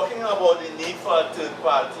 talking about the need for a third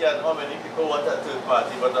party and how many people want a third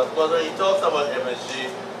party. But of course, when he talks about MSG,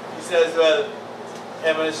 he says, well,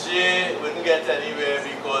 MSG wouldn't get anywhere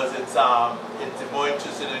because it's more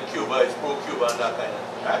interested in Cuba, it's pro-Cuba and that kind of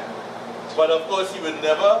thing, right? But of course, he would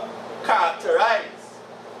never characterize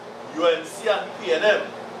UNC and PNM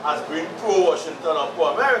as being pro-Washington or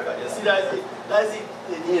pro-America. You see, that's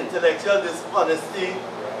the intellectual dishonesty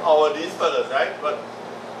of these fellas, right? But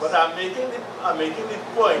I'm making the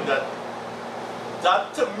point that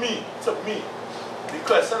to me, the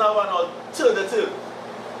question of an alternative.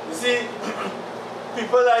 You see,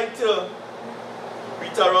 people like to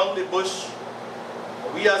beat around the bush.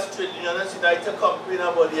 We as trade unionists unite to complain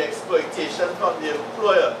about the exploitation from the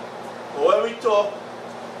employer. But when we talk,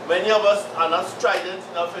 many of us are not strident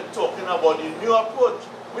enough in talking about the new approach,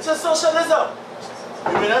 which is socialism.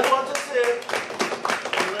 You may not want to say,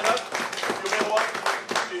 you may want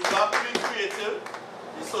to be creative.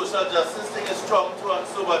 The social justice thing is strong too and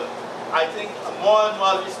so, but I think more and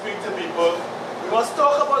more as we speak to people, we must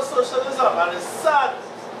talk about socialism, and it's sad.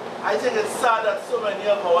 I think it's sad that so many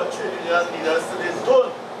of our trade union leaders today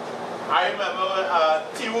don't. I remember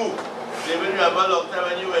TU. David, remember a long time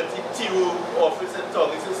when you went to TU office in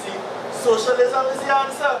Tonga to see socialism is the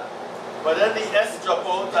answer. But then the S drop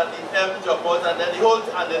out and the M drop out and then the whole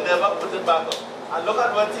and they never put it back up. And look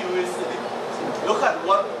at what TU is today. Look at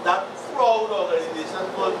what that proud organization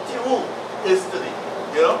called TU is today.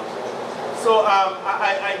 You know? So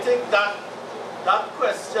I think that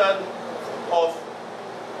question of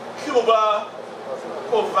Cuba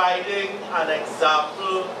providing an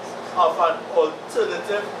example of an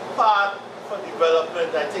alternative path for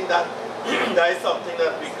development, I think that that is something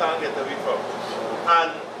that we can't get away from.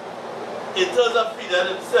 And in terms of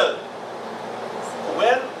Fidel himself,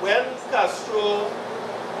 when Castro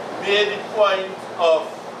made the point of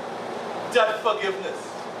debt forgiveness,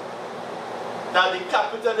 that the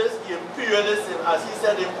capitalists, the imperialists, as he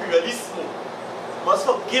said, imperialismo, must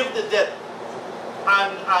forgive the debt.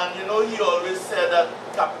 And you know, he always said that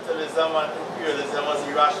capitalism and imperialism was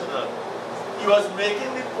irrational. He was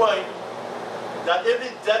making the point that if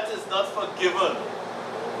the debt is not forgiven,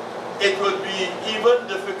 it would be even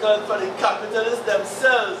difficult for the capitalists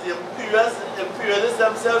themselves, the imperialists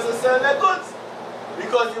themselves to sell their goods.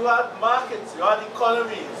 Because you had markets, you had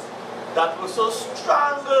economies that were so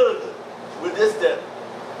strangled with this debt,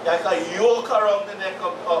 like a yoke around the neck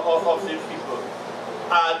of the people.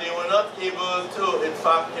 And they were not able to, in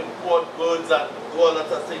fact, import goods and do a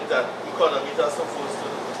lot of things that economies are supposed to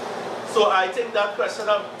do. So I think that question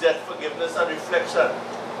of debt forgiveness and reflection,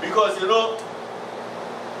 because you know,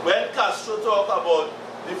 when Castro talked about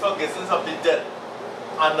the forgiveness of the debt,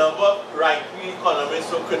 a number of right-wing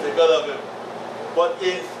economists were critical of him. But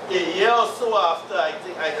a year or so after, I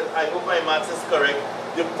think, I hope my math is correct,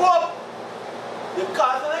 the Pope, the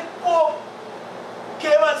Catholic Pope,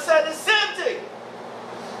 came and said the same thing.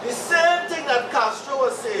 The same thing that Castro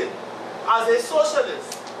was saying. As a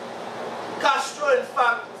socialist, Castro, in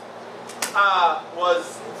fact,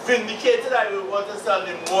 was vindicated, I would want to say, on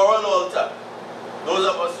the moral altar. Those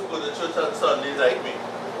of us who go to church on Sundays like me,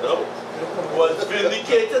 you know, was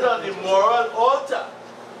vindicated on the moral altar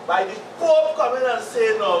by the Pope coming and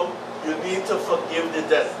saying, no, you need to forgive the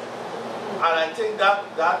debt. And I think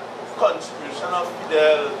that contribution of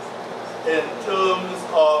Fidel in terms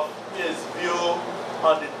of his view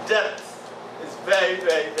on the debt is very,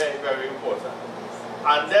 very, very, very important.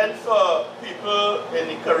 And then for people in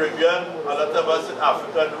the Caribbean, a lot of us with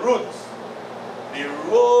African roots, the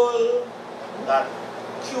role that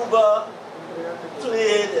Cuba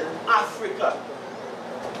played in Africa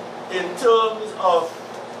in terms of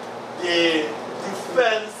the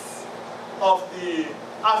defense of the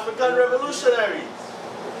African revolutionaries,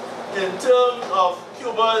 in terms of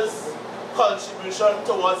Cuba's contribution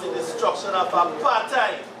towards the destruction of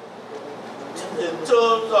apartheid, in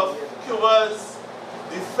terms of Cuba's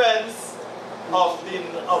defense of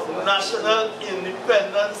national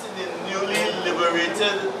independence in the newly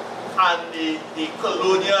liberated and the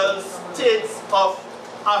colonial states of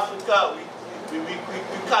Africa. We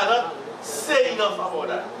cannot say enough about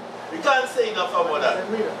that. We can't say enough about that.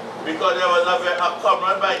 Because there was a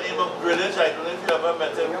comrade by the name of Greenwich, I don't know if you ever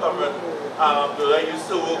met him, comrade. I used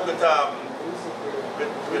to work with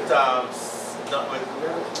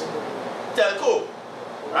Telco,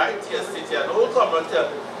 right? TSTT, an old comrade,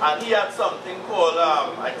 and he had something called,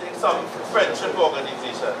 I think, some friendship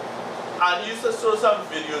organization. And he used to show some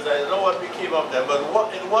videos. I don't know what became of them, but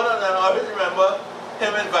in one of them, I always remember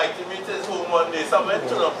him inviting me to his home one day, somewhere in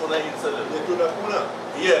Tunapuna incident. In Tunapuna?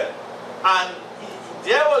 Yeah. And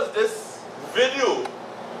there was this video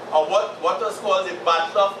of what was called the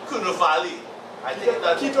Battle of Kunuvali. I think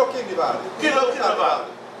that Kito Kinivali.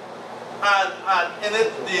 And in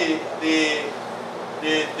it,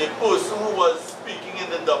 the person who was speaking in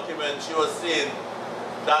the document, she was saying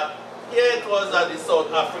that here it was that the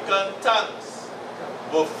South African tanks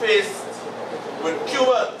were faced with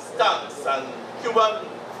Cuban tanks and Cuban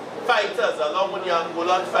fighters along with the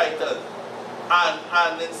Angolan fighters.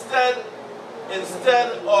 And instead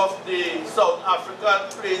of the South African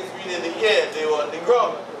planes being in the air, they were on the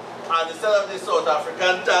ground. And instead of the South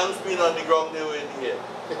African tanks being on the ground, they were in the air.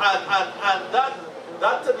 And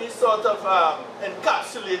that to me sort of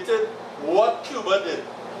encapsulated what Cuba did.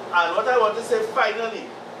 And what I want to say finally,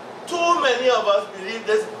 too many of us believe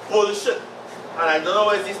this bullshit. And I don't know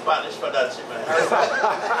what is the Spanish for that, man.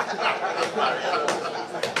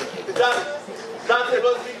 that it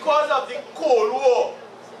was because of the Cold War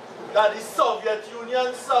that the Soviet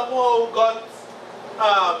Union somehow got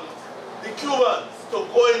the Cubans to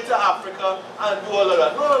go into Africa and do all of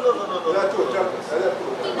that. No.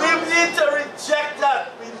 We need to reject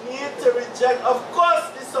that. We need to reject. Of course,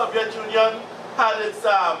 the Soviet Union had its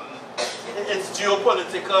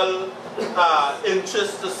geopolitical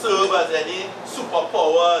interest to serve as any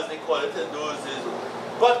superpower, as they call it in those days.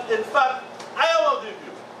 But in fact, I am of the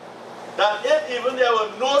view that if even there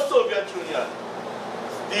were no Soviet Union,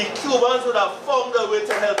 the Cubans would have found a way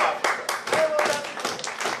to help Africa.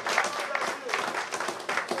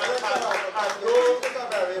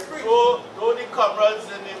 Though the comrades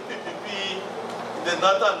in the PPP did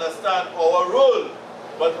not understand our role,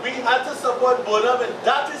 but we had to support Bonham in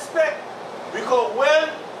that respect, because when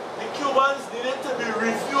the Cubans needed to be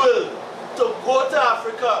refueled to go to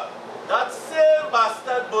Africa, that same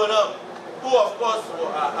bastard Bonham, who of course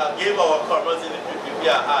gave our comrades in the PPP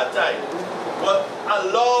a hard time, but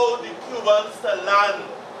allowed the Cubans to land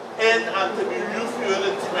in and to be refueled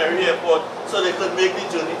in Timeri Airport so they could make the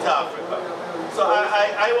journey to Africa. So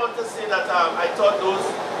I want to say that I thought those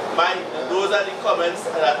are the comments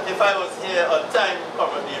that if I was here on time,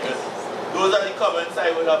 Comrade Davis, those are the comments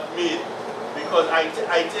I would have made, because I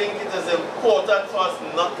think it is important for us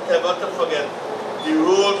not ever to forget the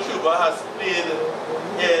role Cuba has played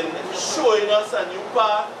in showing us a new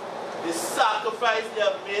path, the sacrifice they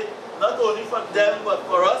have made, not only for them but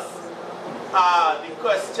for us. The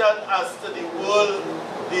question as to the world,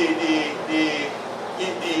 the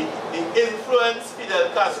influence Fidel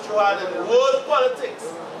Castro had in world politics,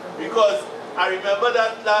 because I remember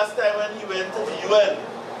that last time when he went to the UN,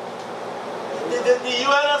 the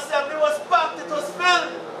UN Assembly was packed, it was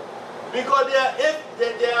filled, because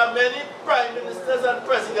there are many prime ministers and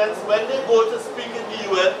presidents, when they go to speak in the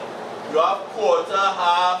UN, you have quarter,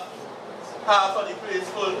 half of the place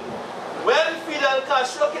full. When Fidel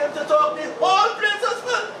Castro came to talk, the whole place was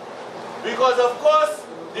full, because of course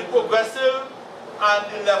the progressive and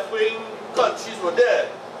the left-wing countries were there,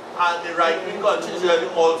 and the right-wing countries really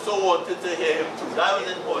also wanted to hear him too. That was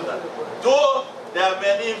important. Though there are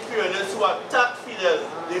many imperialists who attacked Fidel,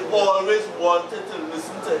 they always wanted to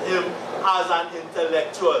listen to him as an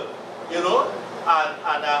intellectual, you know,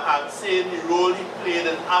 and saying the role he played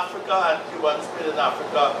in Africa and Cubans played in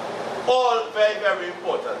Africa, all very, very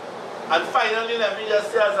important. And finally, let me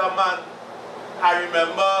just say, as a man, I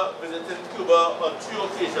remember visiting Cuba on 2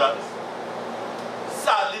 occasions.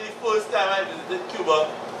 Sadly, the first time I visited Cuba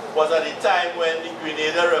was at the time when the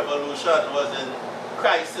Grenada Revolution was in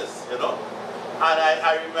crisis, you know. And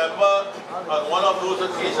I remember on one of those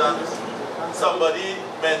occasions, somebody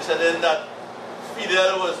mentioning that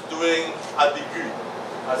Fidel was doing a degree.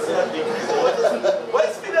 I said, a degree? What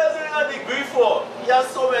is Fidel doing a degree for? He has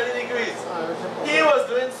so many degrees. He was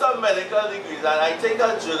doing some medical degrees, and I think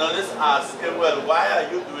a journalist asked him, well, why are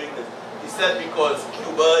you doing this? He said, because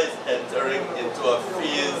Cuba is entering into a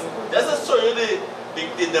phase. Just to show you the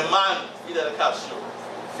demand, Fidel Castro.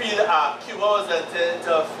 Cuba was entering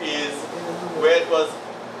into a phase where it was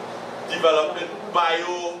developing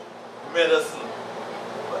biomedicine.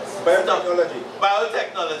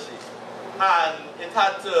 Biotechnology. And it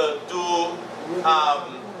had to do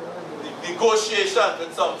the negotiation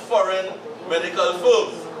with some foreign medical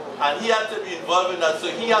firms. And he had to be involved in that, so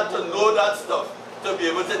he had to know that stuff to be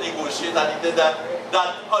able to negotiate, and he did that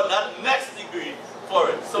on that next degree for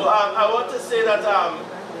it. So I want to say that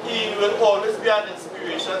he will always be an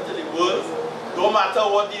inspiration to the world, no matter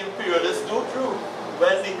what the imperialists do.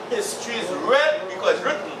 When the history is read, because it's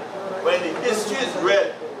written, when the history is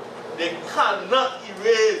read, they cannot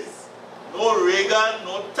erase. No Reagan,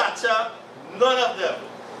 no Thatcher, none of them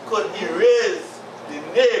could erase the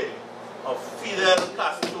name of Fidel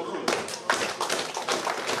Castro.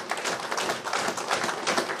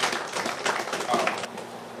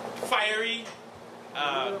 Fiery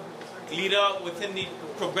leader within the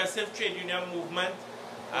progressive trade union movement.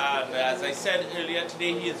 And as I said earlier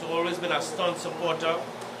today, he has always been a staunch supporter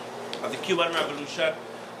of the Cuban Revolution,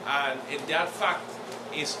 and in that fact,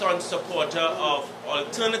 a staunch supporter of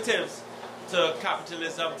alternatives to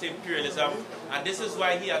capitalism, to imperialism, and this is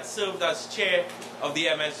why he had served as chair of the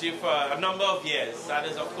MSG for a number of years. That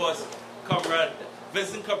is, of course, Comrade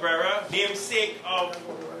Vincent Cabrera, namesake of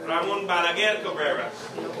Ramon Balaguer Cabrera.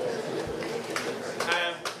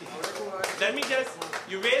 Let me just,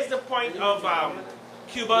 you raised the point of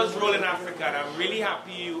Cuba's role in Africa, and I'm really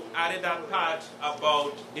happy you added that part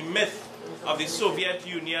about the myth of the Soviet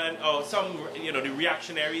Union, or some, you know, the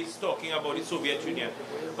reactionaries talking about the Soviet Union.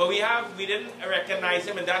 But we didn't recognize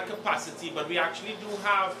him in that capacity, but we actually do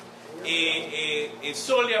have a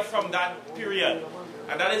soldier from that period,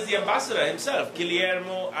 and that is the ambassador himself,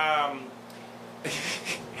 Guillermo.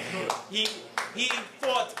 He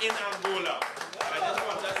fought in Angola. I just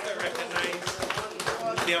want us to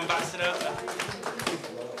recognize the ambassador.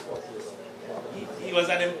 He was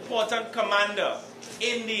an important commander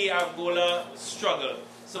in the Angola struggle.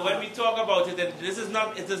 So when we talk about it, and it is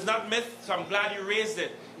not myth, so I'm glad you raised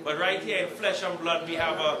it. But right here in flesh and blood, we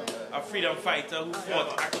have a freedom fighter who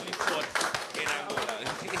actually fought in Angola.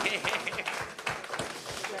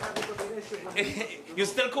 You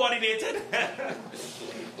still coordinated?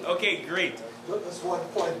 Okay, great. There's one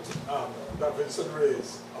point that Vincent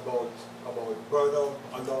raised about Burnham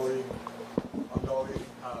allowing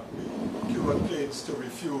the Cuban planes to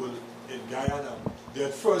refuel in Guyana. They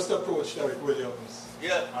had first approached Eric Williams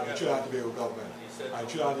and the Trinidad and Tobago government. And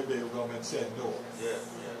Trinidad and Tobago government said no.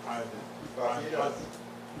 And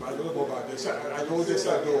I don't know about this. I know they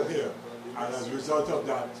said no here. And as a result of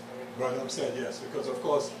that, Burnham said yes. Because of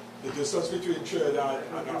course, the distance between Trinidad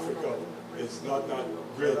and Africa is not that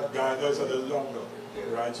great. Guyana is a little longer.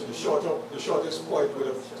 Right? So the shortest point would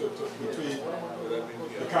have between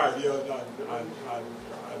the Caribbean and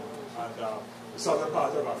the southern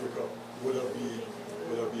part of Africa would have been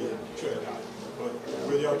Trinidad. But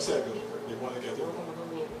William said no, they want to get it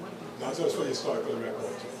wrong. That's just for historical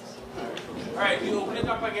record. All right, you open it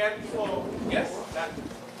up again for yes.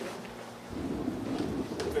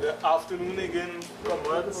 Good afternoon again,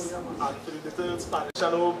 comrades, and for the little Spanish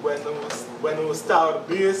channel when we start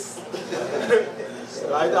base.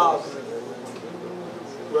 Right out.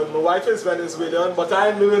 Well, my wife is Venezuelan, but I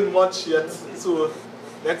ain't learned much yet, so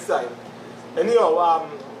next time. Anyhow,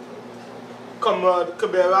 Comrade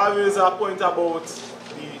Cabrera raised a point about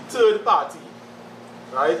the third party,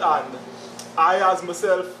 right? And I, as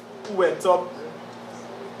myself, who went up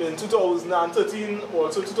in 2013,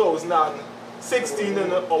 also 2016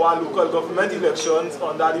 in our local government elections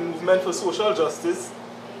under the movement for social justice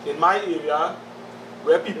in my area,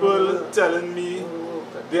 where people telling me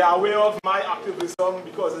they are aware of my activism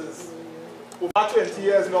because it's over 20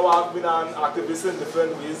 years now I've been an activist in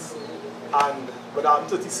different ways, but I'm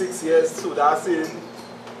 36 years, so that's saying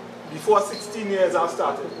before 16 years I've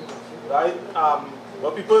started, right?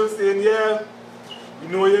 But people saying, yeah, you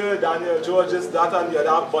know, yeah, Daniel George is that and the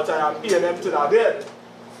other, but I am PNM to that dead,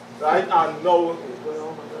 right? And now,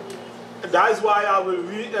 that is why I will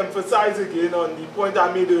re-emphasize again on the point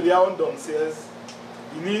I made earlier on downstairs,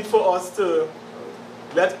 the need for us to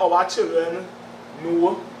let our children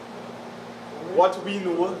know what we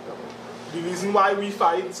know, the reason why we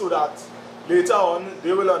fight, so that later on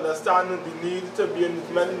they will understand the need to be in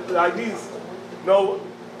movement like this. Now,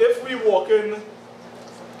 if we walk in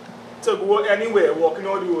to go anywhere, walking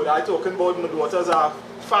on the road, I'm talking about my daughters are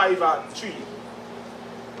 5 and 3.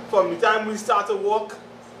 From the time we start to walk,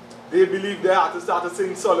 they believe they have to start to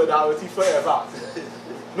sing Solidarity Forever.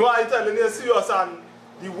 No, I'm telling you serious, and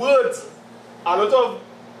the words, a lot of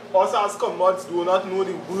us as comrades do not know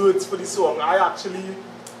the words for the song.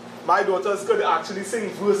 My daughters could actually sing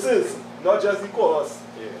verses, not just the chorus,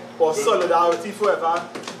 or Solidarity Forever,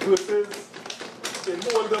 verses in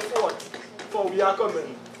Hold the Fort, for we are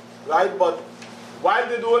coming, right? But while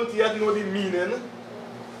they don't yet know the meaning,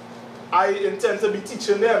 I intend to be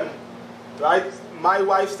teaching them, right? My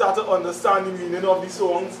wife started to understand the meaning of the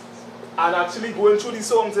songs, and actually going through the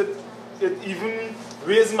songs, it even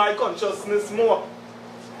raised my consciousness more.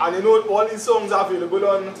 And you know, all these songs are available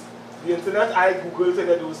on the internet. I googled to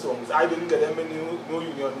get those songs. I didn't get them in no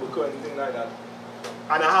union book or anything like that.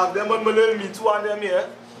 And I have them on my little Me Too and them here.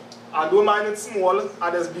 I don't mind it small,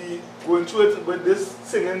 I just be going through it with this,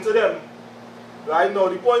 singing to them. Right now,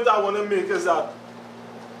 the point I want to make is that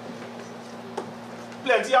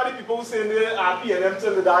plenty of the people who say they are PNM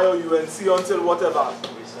till they die or UNC until whatever,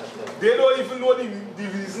 they don't even know the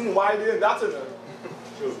reason why they're in that.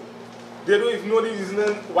 They don't even know the reason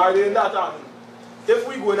why they're in that. And if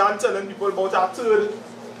we go in and telling people about our third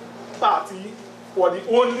party, or the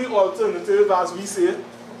only alternative, as we say,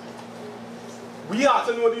 we have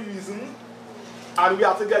to know the reason, and we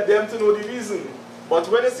have to get them to know the reason. But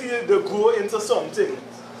when you see they grow into something,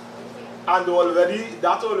 and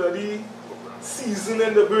that already seasoned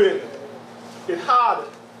in the brain, it's hard.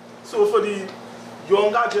 So for the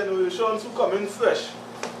younger generations who come in fresh,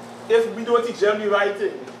 if we don't teach them the right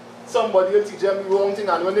thing, somebody will teach them the wrong thing,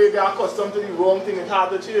 and when they get accustomed to the wrong thing, it's hard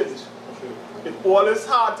to change. It's always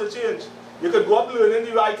hard to change. You could go up learning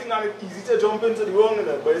the right thing and it's easy to jump into the wrong,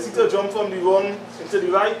 but it's easy to jump from the wrong into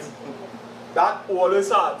the right. That always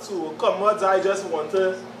hard. So comrades, I just want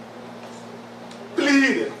to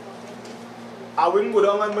plead. I wouldn't go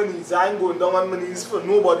down on my knees. I ain't going down on my knees for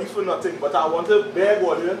nobody, for nothing. But I want to beg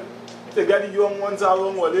all you to get the young ones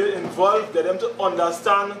around all you involved, get them to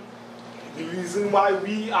understand the reason why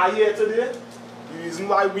we are here today, the reason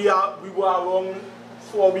why we were around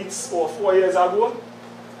 4 weeks or 4 years ago,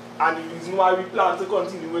 and the reason why we plan to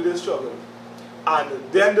continue with this struggle. And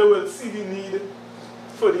then they will see the need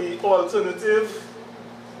for the alternative.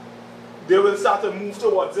 They will start to move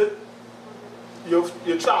towards it.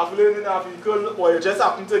 You're traveling in a vehicle, or you just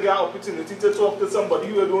happen to get an opportunity to talk to somebody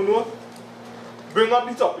you don't know. Bring up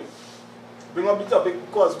the topic. Bring up the topic,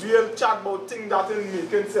 because we'll chat about things that ain't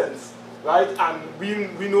making sense. Right? And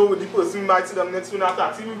we know with the person we might see them next week in a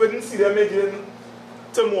taxi, we wouldn't see them again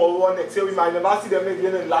tomorrow or next year. We might never see them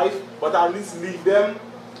again in life, but at least leave them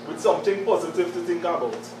with something positive to think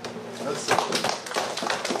about. That's it.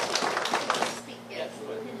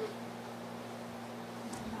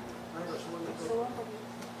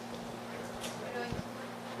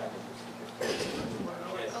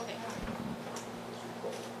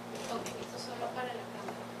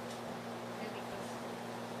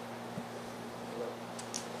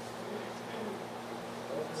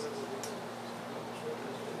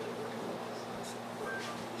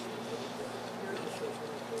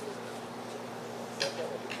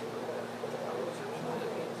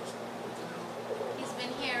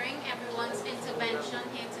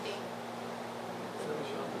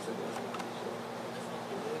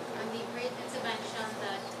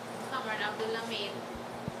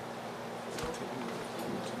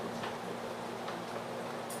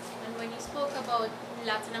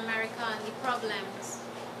 Latin America and the problems.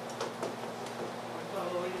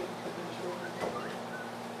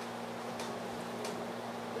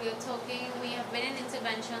 We have been in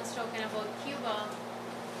interventions talking about Cuba,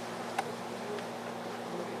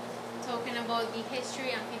 talking about the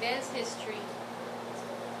history and Fidel's history.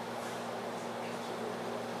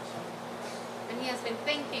 And he has been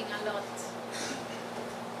thinking a lot.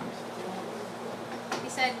 He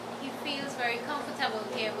said he feels very comfortable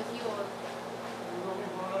here with you all.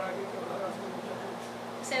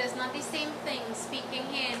 He said it's not the same thing speaking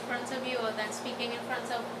here in front of you than speaking in front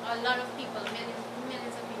of a lot of people,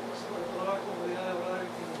 millions of people.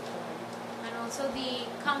 And also the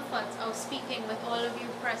comfort of speaking with all of you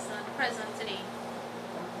present today,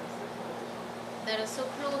 that are so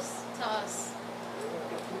close to us,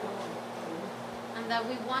 and that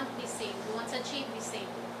we want the same, we want to achieve the same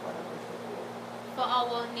for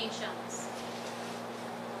our nations.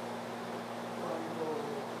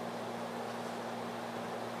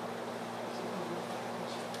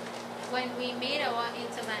 When we made our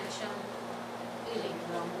intervention,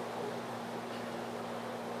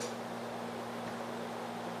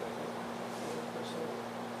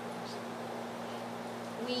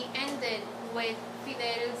 we ended with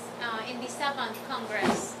Fidel's in the 7th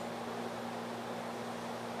Congress.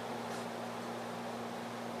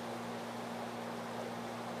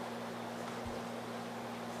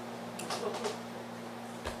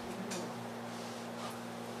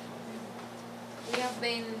 We have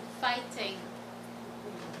been fighting,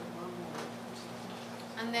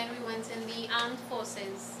 and then we went in the armed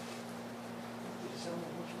forces.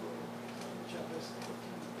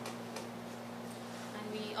 And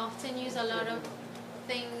we often use a lot of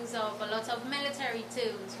things, a lot of military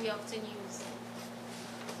tools we often use.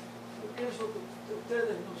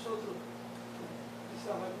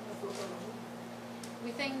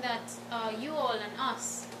 We think that you all and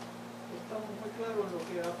us,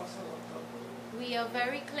 we are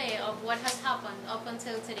very clear of what has happened up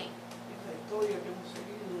until today.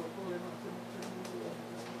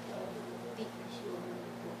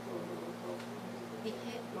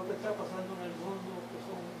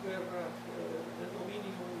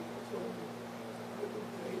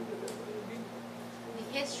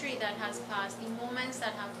 The history that has passed, the moments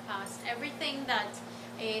that have passed, everything that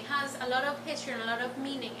has a lot of history and a lot of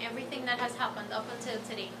meaning, everything that has happened up until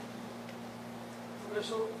today.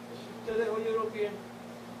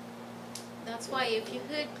 That's why if you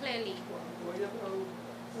heard clearly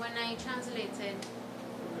when I translated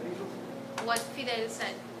what Fidel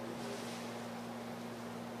said,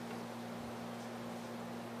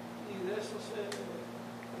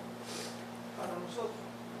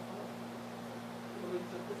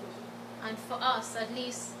 and for us at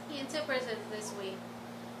least, he interpreted it this way.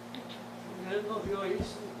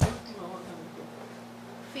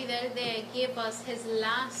 Fidel there gave us his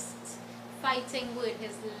last fighting word,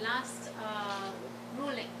 his last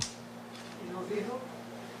ruling. Y nos dijo,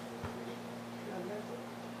 realmente,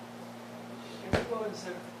 que Cuba va a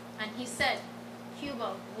vencer. And he said,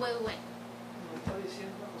 Cuba will win. Nos está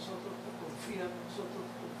diciendo a nosotros que confían en nosotros,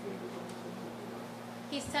 confían en nosotros.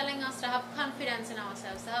 He's telling us to have confidence in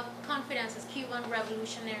ourselves, to have confidence as Cuban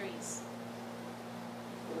revolutionaries.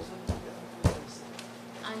 Por eso nos quedamos en vencer.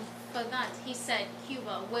 And for that, he said,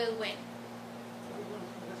 Cuba will win. Pero bueno,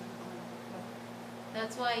 gracias por comentar.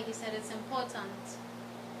 That's why he said it's important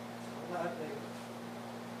Hablar de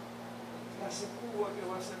qué hace Cuba, qué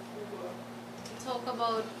va a hacer Cuba, to talk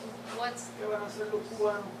about qué van a hacer los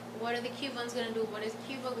cubanos, what are the Cubans going to do, what is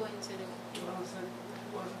Cuba going to do, qué van a hacer los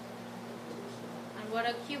cubanos. and what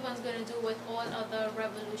are Cubans going to do with all other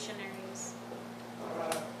revolutionaries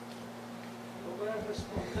Para lograr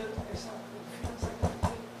responder esa confianza que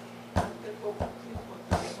tiene ante el poco tiempo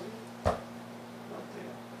ante la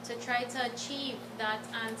plantea. to try to achieve that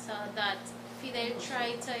answer that Fidel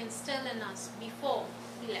tried to instill in us before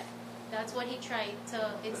he left. That's what he tried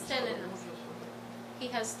to instill in us. He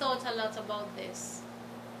has thought a lot about this.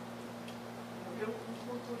 Había un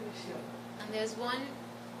punto inicial. And there's one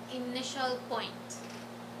initial point.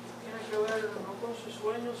 Tiene que ver no con sus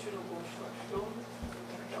sueños, sino con su acción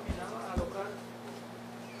que caminaba a lograr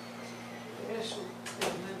eso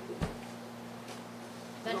realmente.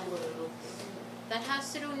 That, that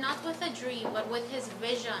has to do not with a dream, but with his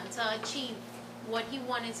vision to achieve what he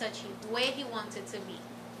wanted to achieve, where he wanted to be.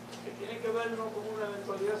 Que tiene que ver no con una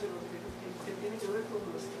eventualidad, sino que tiene que ver con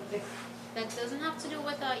la estrategia. That doesn't have to do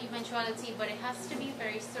with an eventuality, but it has to be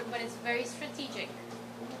but it's very strategic.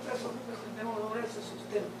 Eso que pretendemos lograr se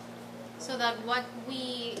sustenta. So that what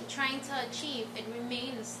we trying to achieve, it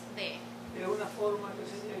remains there. De una forma que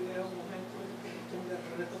se llegue a un momento en que no tenga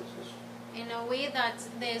retroceso. In a way that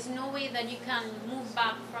there's no way that you can move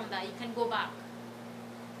back from that, you can go back.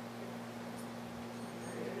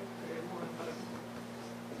 Creemos en para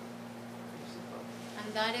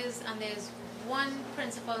principal. And there's one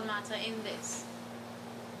principal matter in this.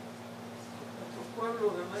 Nuestros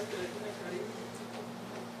pueblos de América Latina y Caribe,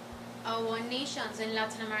 Our nations in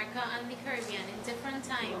Latin America and the Caribbean in different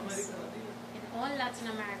toda times, América Latina, in all Latin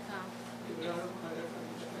America, libraron una guerra de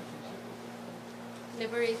independencia.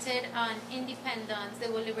 liberated an independence. They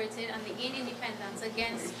were liberated and they gained independence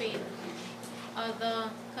against Spain. Other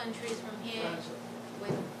countries from here,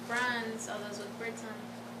 with France, others with Britain.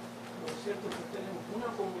 Lo cierto es que tenemos una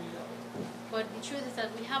comunidad, But the truth is that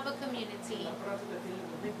we have a community la práctica tiene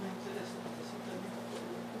los mismos intereses, necesita el mismo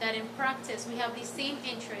pueblo. that in practice we have the same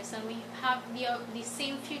interests and we have the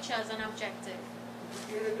same future as an objective.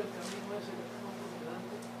 Quiere que el camino ese que estamos por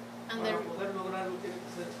delante, And, para the, poder lograrlo, tiene que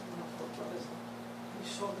ser una fortaleza muy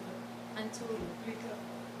sólida, and, que to, implica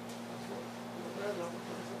lograr la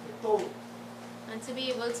fortaleza de todo. and to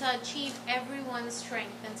be able to achieve everyone's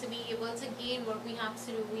strength and to be able to gain what we have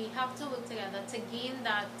to do, we have to work together to gain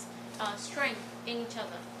that strength in each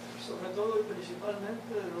other. Sobre todo y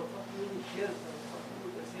principalmente de los partidos de izquierda, los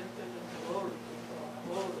partidos que sienten el dolor del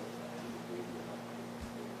trabajador, de la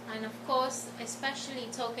gente. And of course, especially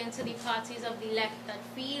talking to the parties of the left that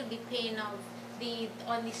feel the pain of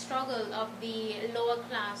the struggle of the lower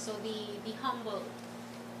class or the humble,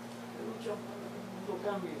 Que luchan para que el mundo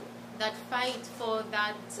cambie, that fight for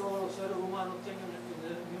that, todos los seres humanos tengan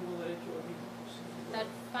el mismo derecho a la misma posibilidad. that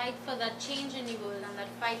fight for that change in the world and that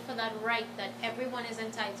fight for that right that everyone is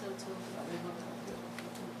entitled to, La misma cantidad de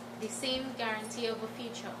futuro. the same guarantee of a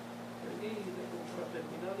future, Feliz de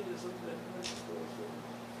confraternidad y de solidaridad con todos los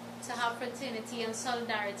demás. to have fraternity and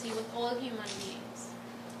solidarity with all human beings.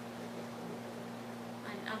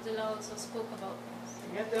 And Abdullah also spoke about this.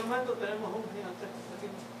 En este momento tenemos un gigantesco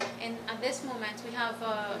peligro. And at this moment, we have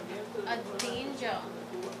a danger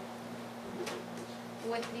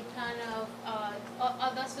with the plan of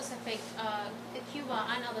other specific, Cuba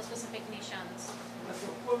and other specific nations.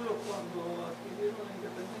 Nuestros pueblos cuando adquirieron la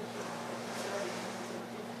independencia,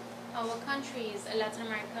 Our countries, Latin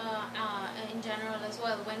America in general as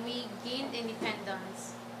well, when we gained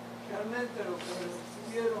independence, realmente lo que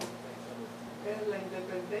recibieron es la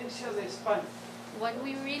independencia de España. what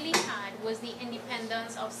we really had was the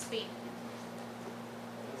independence of Spain.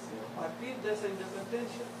 A partir de esa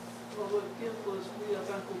independencia, todo el tiempo de su vida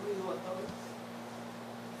transcurrido hasta ahora.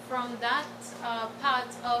 From that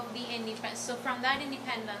part of the independence, so from that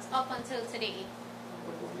independence up until today,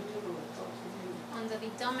 Bajo el dominio de los Estados Unidos, under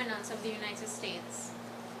the dominance of the United States,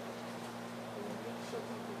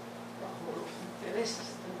 bajo los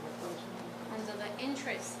intereses de los Estados Unidos. under the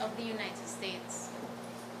interests of the United States.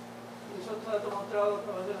 Y eso está demostrado a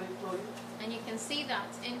través de la historia, And you can see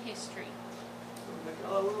that in history, donde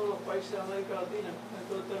cada uno de los países de América Latina, en un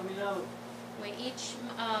momento determinado, where each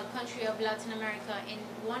country of Latin America, in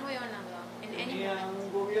one way or another, in any tenía moment,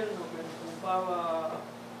 un gobierno que ocupaba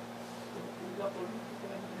la política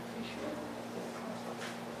de beneficio.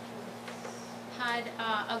 had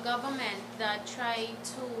a government that tried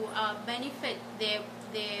to benefit their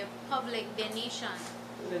public, their nation,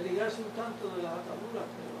 Desligarse un tanto de las ataduras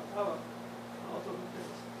que le ataban a otros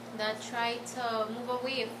intereses. that tried to move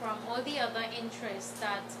away from all the other interests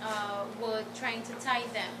that were trying to tie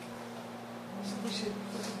them. Fue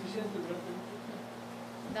suficiente durante mucho tiempo.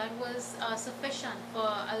 That was sufficient for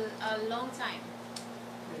a long time,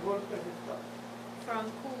 De golpes de Estado, from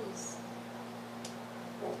coups,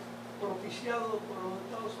 propiciado por los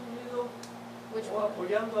Estados Unidos which, o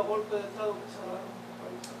apoyando a golpes de Estado que se daban en el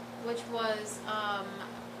país. which was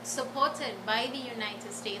supported by the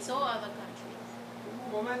United States or other countries. Hubo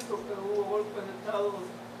un momento que hubo golpes de Estado de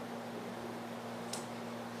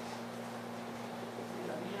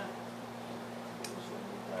tiranía, incluso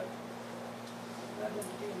militar, en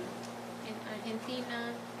Argentina, In Argentina,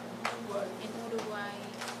 en Uruguay, in Uruguay,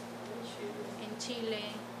 en Chile, in Chile,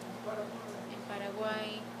 en Paraguay, in Paraguay,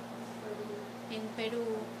 en in Perú,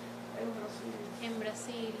 Peru, en Brasil, in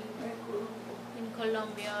Brazil, en Colombia. in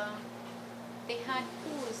Colombia. They had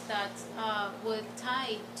coups that were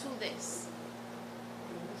tied to this.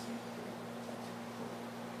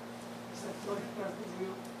 Esa historia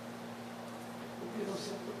transcurrió, hubieron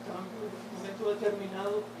ciertos cambios, en un momento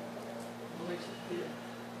determinado no existía.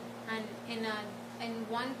 And in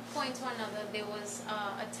one point or another, there was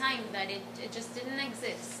a time that it just didn't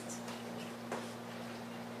exist.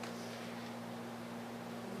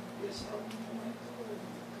 Empieza un momento en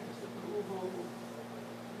que se produjo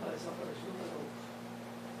la desaparición de la voz.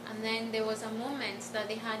 And then there was a moment that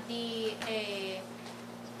they had the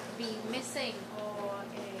missing or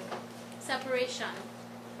separation.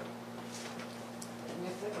 En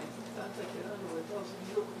este instante que eran los Estados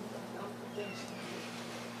Unidos como una gran potencia.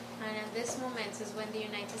 And at this moment is when the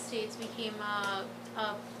United States became a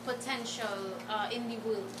potential in the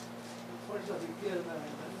world. Fuerzas de izquierda en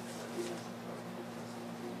Argentina,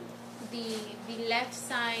 The left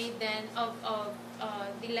side then of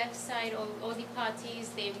the left side of all the parties,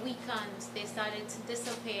 they weakened, they started to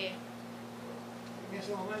disappear. en ese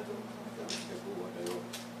momento únicamente Cuba quedó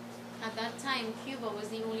At that time, Cuba was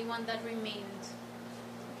the only one that remained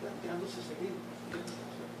planteándose seguir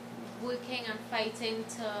working and fighting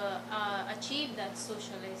to achieve that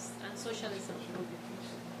socialism.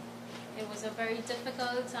 It was a very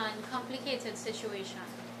difficult and complicated situation.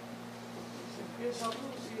 Se empieza a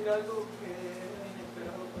producir algo que era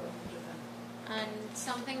inesperado para mucha gente. And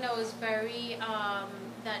something that was very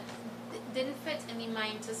that didn't fit in the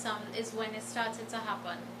mind to some is when it started to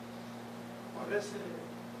happen. Aparece el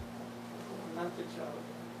comandante Chávez.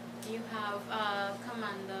 You have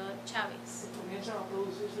Commander Chavez, Comienzan a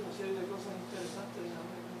producirse una serie de cosas interesantes en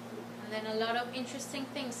América del Sur. and then a lot of interesting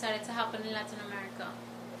things started to happen in Latin America.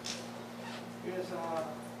 Empieza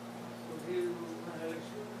a surgir unas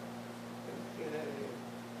elecciones que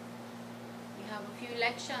You have a few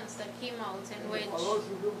elections that came out in en which Ecuador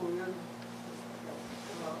surgió un gobierno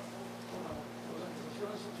con las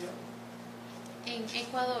organizaciones sociales. in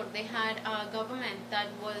Ecuador they had a government that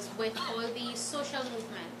was with all the social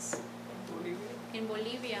movements. En Bolivia In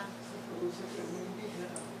Bolivia, se produce que un indígena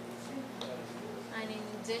an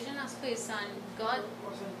indigenous person got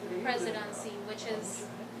cosa increíble presidency, which para is mucha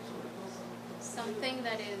gente, sobre todo para los something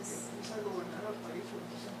that que is empieza a gobernar al país en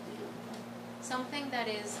ese sentido. something that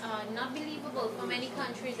is not believable for many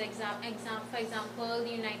countries. For example,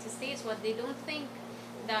 the United States, what they don't think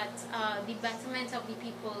that the betterment of the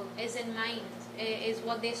people is in mind, is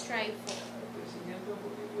what they strive for. El crecimiento en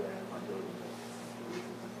Bolivia es el mayor de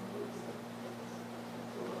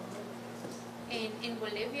In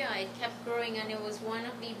Bolivia, it kept growing and it was one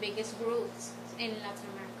of the biggest growths in Latin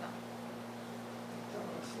America. Está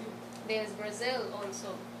Brasil, There's Brazil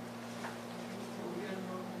also. el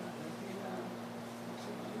gobierno en Argentina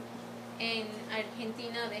nacionalista. In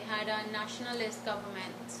Argentina, they had a nationalist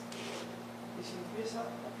government. Y se empieza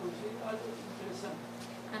a producir algo interesante.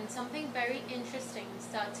 And something very interesting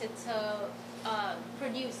started to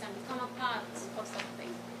produce and become a part of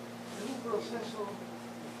something, Es un proceso en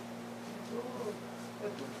todos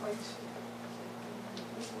estos países,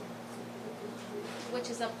 which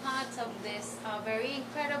is a part of this very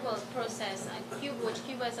incredible process, which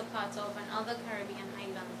Cuba is a part of, and other Caribbean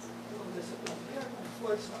islands, donde se plantea con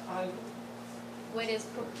fuerza algo where it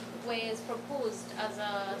is proposed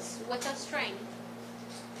as with a strength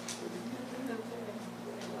que evidentemente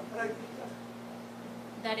en la práctica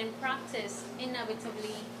that in practice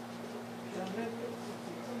inevitably realmente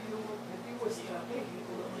constituye un objetivo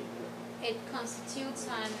estratégico de América Latina. it constitutes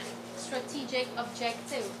an strategic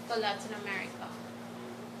objective for Latin America.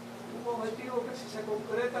 Un objetivo que si se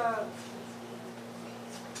concreta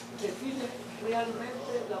define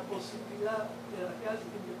realmente la posibilidad de la real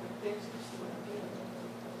independencia y soberanía.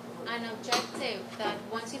 An objective that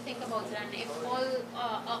once you think about it, and if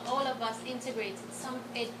all of us integrate,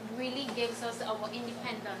 it really gives us our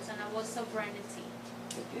independence and our sovereignty.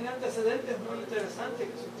 Tiene antecedentes muy interesantes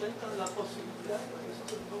que sustentan la posibilidad de que eso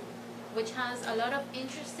se logre. Which has a lot of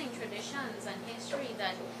interesting traditions and history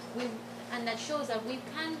that shows that we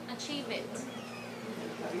can achieve it.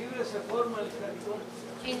 Caribe se forma el CARICOM.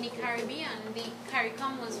 In the Caribbean, the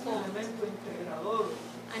CARICOM was Un formed, elemento integrador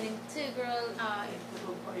an integral entre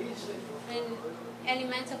los países. an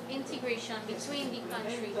element of integration between the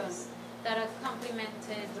countries that are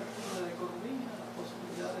complemented De la economía, la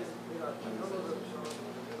posibilidad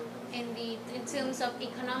in terms of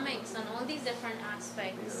economics and all these different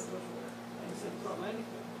aspects en Centroamérica.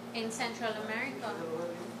 in Central America.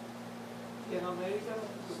 Y en América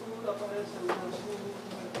del Sur aparece UNASUR,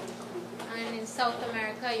 And in South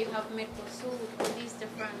America, you have Mercosur, all these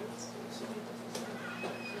different,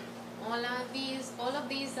 all of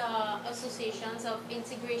these associations of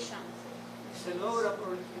integration, se logra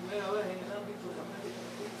por primera vez en el ámbito de América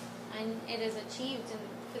Latina. and it is achieved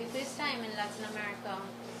for the first time in Latin America.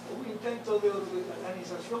 Un intento de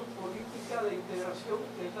organización política de integración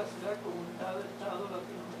que es la ciudad comunidad de Estado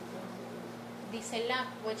latinoamericano. The CELAC,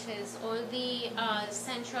 which is all the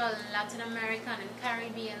Central and Latin American and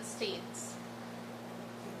Caribbean states,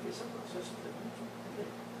 Empieza un proceso de mucho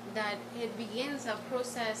interés. that it begins a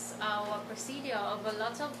process, a procedure of a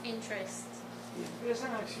lot of interest. Y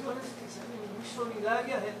empiezan acciones que se ven muy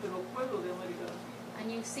solidarias entre los pueblos de América Latina.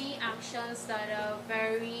 And you see actions that are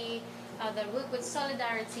very, that work with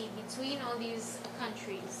solidarity between all these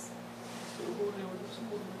countries.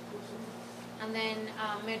 And then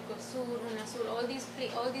Mercosur, UNASUR, all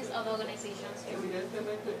these other organizations.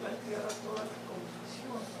 Evidentemente están creadas todas las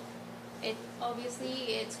condiciones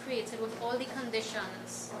It's created with all the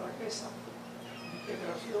conditions para que esa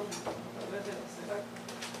integración a través de la CELAC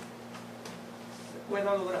se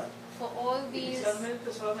pueda lograr. for all these,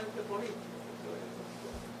 Inicialmente solamente político.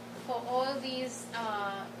 for all this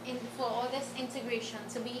integration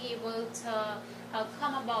to be able to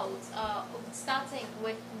come about, starting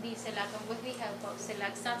with the CELAC and with the help of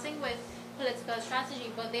CELAC, starting with political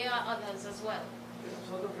strategy, but there are others as well. Que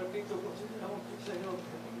nosotros, repito, consideramos que ese es el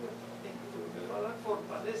objetivo estratégico que va a dar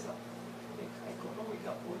fortaleza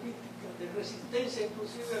económica, política, de resistencia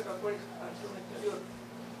inclusive a cualquier acción exterior.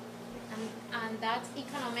 And that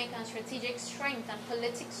economic and strategic strength and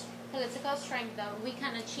political strength that we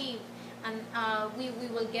can achieve, and we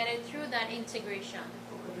will get it through that integration.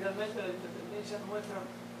 Porque realmente la independencia nuestra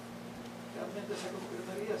realmente se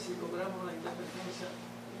concretaría si logramos la independencia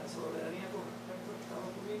y la soberanía con respecto a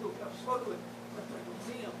Estados Unidos, que absorbe nuestra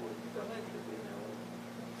economía políticamente.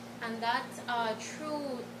 And that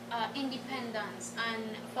true independence,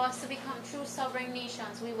 and for us to become true sovereign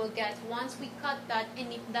nations, we will get once we cut that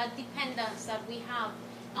dependence that we have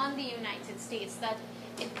on the United States, that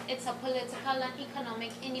it's a political and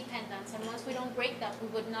economic independence, and once we don't break that, we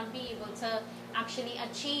would not be able to actually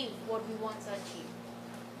achieve what we want to achieve.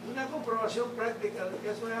 Una comprobación práctica de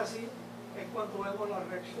que eso es así es cuando vemos la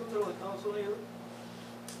reacción de los Estados Unidos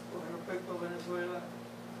con respecto a Venezuela,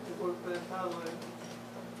 el golpe de Estado en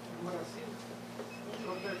Brasil, el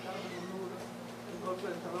golpe de Estado en Honduras, el golpe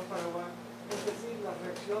de Estado en Paraguay, es decir, las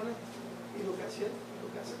reacciones y lo que hace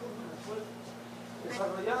con Venezuela,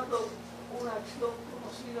 desarrollando una acción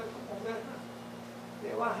conocida como guerra de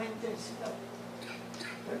baja intensidad.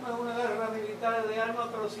 No es una guerra militar de armas,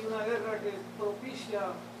 pero sí una guerra que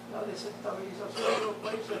propicia la desestabilización de los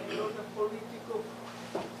países en el orden político,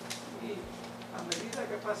 y a medida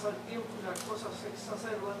que pasa el tiempo y las cosas se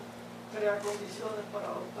exacerban, crea condiciones para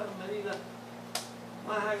adoptar medidas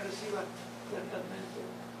más agresivas que realmente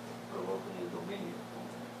provoquen el dominio,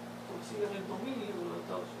 consiguen el dominio de los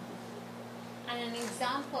Estados Unidos. And an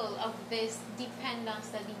example of this dependence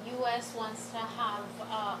that the U.S. wants to have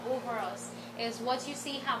over us is what you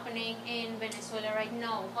see happening in Venezuela right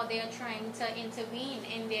now, how they are trying to intervene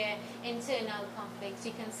in their internal conflicts.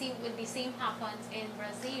 You can see what the same happens in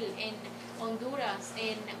Brazil, in Honduras,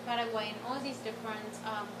 in Paraguay, in all these different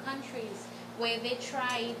countries, where they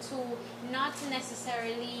try to not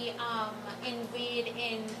necessarily invade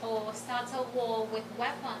in or start a war with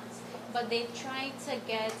weapons, but they try to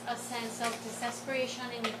get a sense of desperation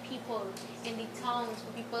in the people, in the towns,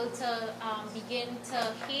 for people to begin to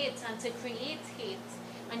hate and to create hate.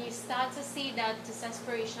 And you start to see that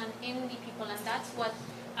desperation in the people, and that's what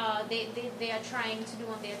they are trying to do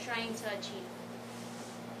and they are trying to achieve.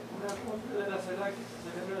 Una cumbre de la CELAC que se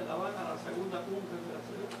celebra en La Habana, la segunda cumbre de la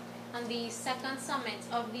CELAC. On the second summit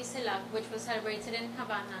of the CELAC, which was celebrated in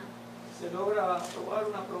Havana, Se logra aprobar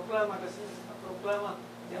una proclama que es la proclama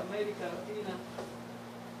de América Latina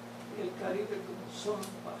y el Caribe como zona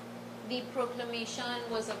de paz. the proclamation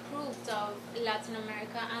was approved of Latin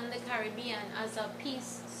America and the Caribbean as a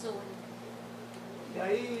peace zone. Y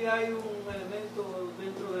ahí hay un elemento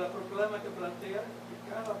dentro de la proclama que plantea que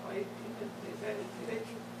cada país tiene el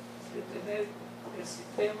derecho de tener el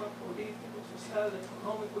sistema político, social,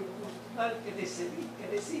 económico y cultural que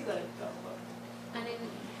decida el campo. And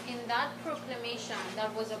in that proclamation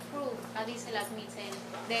that was approved at the CELAC meeting,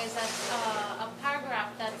 there's a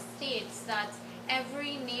paragraph that states that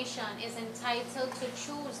every nation is entitled to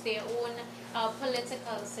choose their own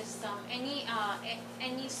political system, any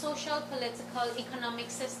social, political, economic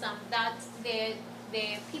system that their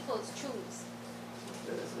peoples choose.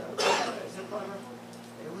 Ese párrafo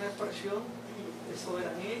es una expresión de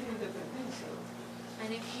soberanía y de independencia.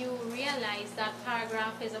 And if you realize that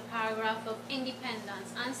paragraph is a paragraph of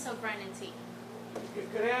independence and sovereignty, Que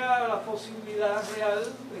crea la posibilidad real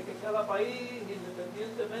de que cada país,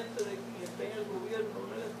 independientemente de quién esté en el gobierno o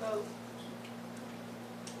en el Estado,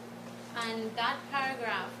 and that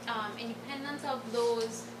paragraph, independent of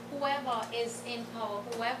those, whoever is in power,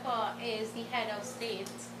 whoever is the head of state,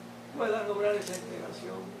 pueda lograr esa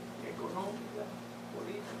integración económica,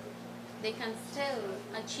 política. they can still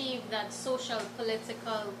achieve that social,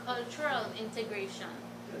 political, cultural integration.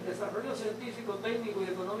 El desarrollo científico, técnico y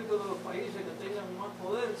económico de los países que tengan más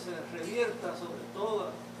poder se revierta sobre todas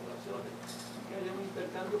las poblaciones, que haya un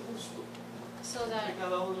intercambio justo So entre that,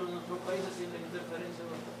 cada uno de nuestros países sin la interferencia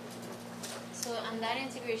de otros. and that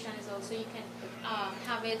integration is also, you can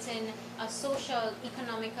have it in a social,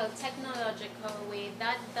 economical, technological way.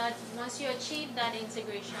 That once you achieve that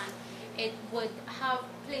integration, it would have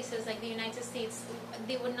places like the United States,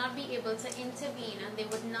 they would not be able to intervene and they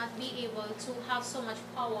would not be able to have so much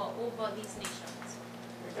power over these nations.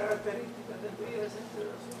 ¿Qué características tendría esa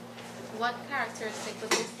integración? What characteristic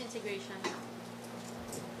would this integration have?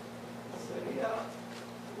 Sería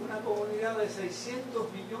una comunidad de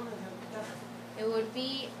 600 millones de habitantes. It would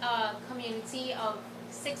be a community of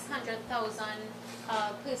 600,000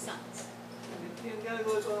 persons. Quien entiende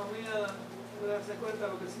algo de economía puede darse cuenta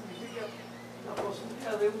de lo que significa la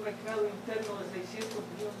posibilidad de un mercado interno de 600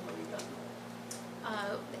 millones de habitantes.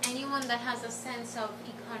 Anyone that has a sense of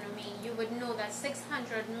economy, you would know that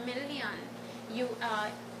 600 million,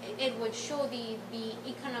 it would show the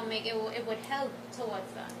economic, it would help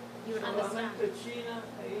towards that. You would understand. Solamente China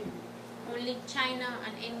e India. Only China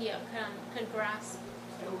and India could grasp.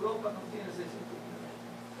 Europa no tiene 600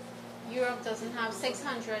 millones. Europe doesn't have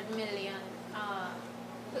 600 million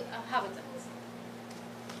inhabitants.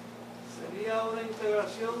 Sería una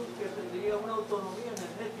integración que tendría una autonomía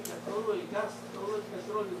energética, todo el gas, todo el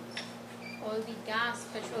petróleo All the gas,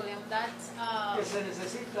 petroleum, que se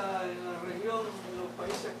necesita en la región, en los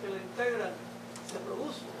países que la integran, se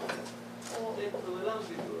produce dentro del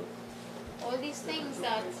ámbito. all these things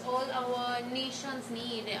that all our nations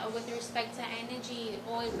need with respect to energy,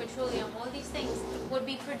 oil, petroleum, all these things would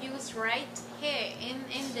be produced right here in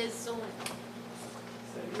this zone.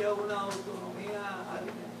 Sería una autonomía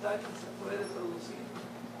alimentaria, se puede producir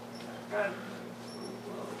carne,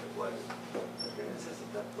 productos pecuarios, que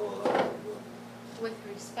necesita toda la región. With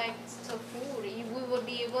respect to food, we would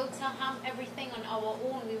be able to have everything on our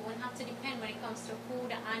own. We wouldn't have to depend when it comes to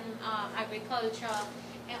food and agriculture,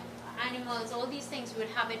 animals, all these things. We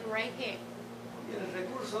would have it right here. Y el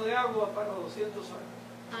recurso de agua para 200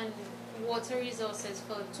 años, And water resources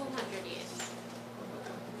for 200 years. con la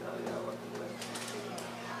cantidad de agua que puede existir.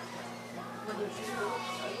 Es decir, algo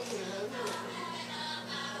que realmente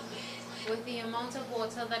With the amount of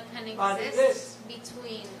water that can Validez. exist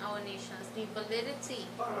between our nations, the validity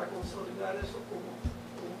para consolidar eso como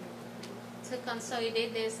to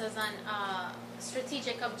consolidate this as an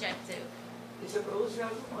strategic objective. y se produce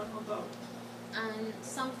algo más notable. And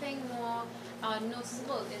something more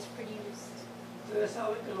noticeable is produced. Ustedes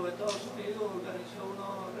saben que los Estados Unidos organizó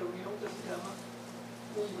una reunión que se llama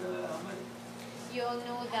Cumbre de las Américas. You all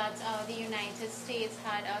know that the United States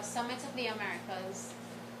had a Summit of the Americas,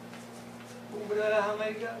 Cumbre de las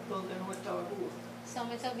Américas donde no estaba Cuba.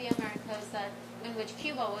 Summit of the Americas in which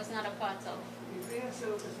Cuba was not a part of. Y fíjense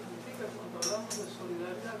lo que significa cuando hablamos de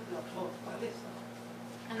solidaridad, la fortaleza.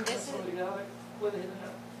 And La this is solidaridad puede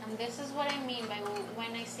generar. And this is what I mean by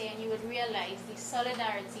when I say, and you would realize the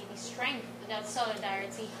solidarity, the strength that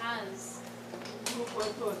solidarity has. un grupo de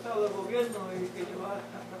estos estados de gobierno y que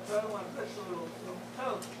arrastraron al resto de los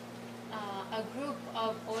estados. A group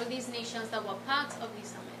of all these nations that were part of the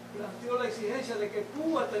summit. Planteó la exigencia de que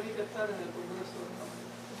Cuba tenía que estar en el Congreso de la Unión.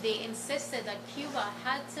 They insisted that Cuba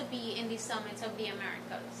had to be in the summit of the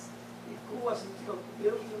Americas. Y Cuba sintió que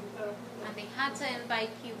tuvieron que invitar a Cuba. And they had to invite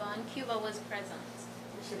Cuba, and Cuba was present.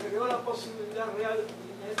 Y se creó la posibilidad real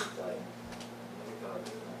y inédita en América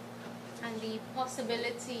Latina. And the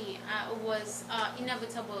possibility was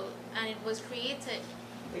inevitable, and it was created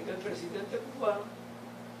De que el presidente cubano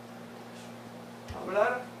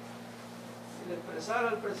hablara y le expresara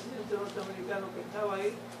al presidente norteamericano que estaba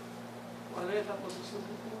ahí cuál es la posición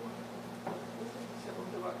de Cuba, hacia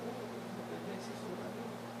dónde va Cuba, independencia y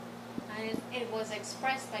soberanía. and it was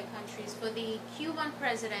expressed by countries for the Cuban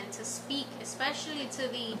president to speak, especially to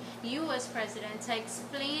the U.S. president, to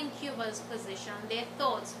explain Cuba's position, their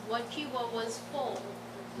thoughts, what Cuba was for.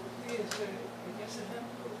 Y en ese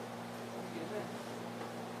ejemplo viene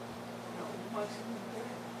un máximo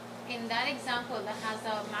interés. In that example that has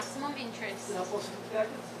a maximum interest, La posibilidad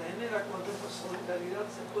que se genera cuando esa solidaridad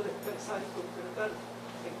se puede expresar y concretar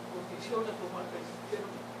en condiciones como las que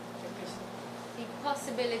existieron en ese momento. the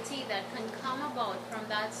possibility that can come about from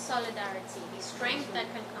that solidarity, the strength that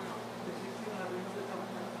can come out. Existe una reunión de esta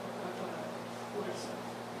mañana con tanta fuerza,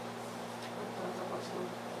 con tanta pasión.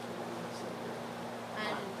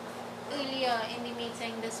 And earlier in the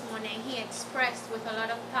meeting this morning, he expressed with a lot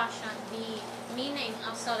of passion the meaning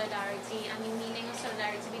of solidarity and the meaning of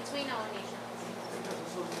solidarity between our nations.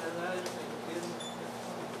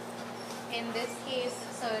 In this case,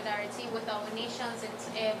 solidarity with our nations, it's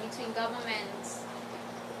between governments.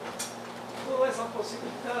 Todas esas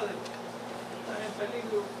posibilidades están en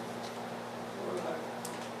peligro por la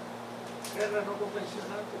guerra no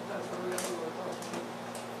convencional que está desarrollando los Estados Unidos.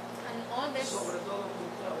 And all this, Sobre todo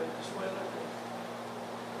contra Venezuela, que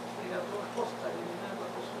llega a toda costa a eliminar la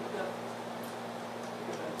posibilidad de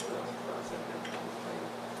que Venezuela se pueda hacer dentro de un país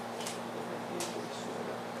independiente y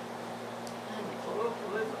soberano. Con todos los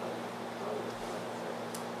problemas de la dificultad.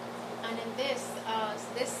 and in this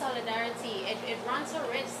solidarity, it runs a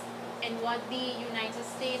risk in what the United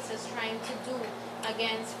States is trying to do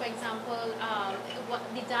against, for example, what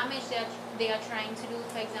the damage that they are trying to do,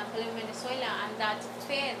 for example, in Venezuela, and that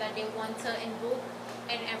fear that they want to invoke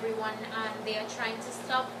in everyone, and they are trying to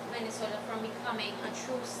stop Venezuela from becoming a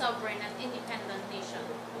true sovereign and independent nation.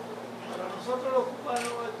 Para nosotros los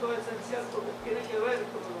cubanos esto es esencial porque tiene que ver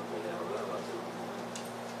con lo que le hablaba hace un momento.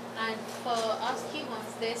 And for us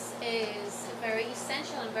Cubans, this is very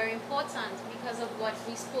essential and very important because of what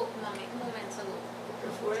we spoke moments ago.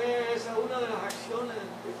 Porque fue esa una de las acciones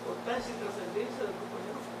de importancia y trascendencia del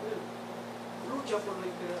compañero Fidel. Lucha por la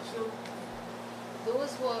integración. That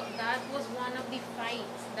was one of the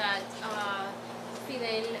fights that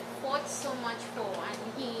Fidel fought so much for, and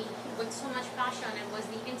he with so much passion. It was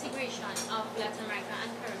the integration of Latin America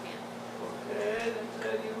and Caribbean. Porque él,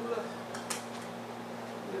 entre él y Lula,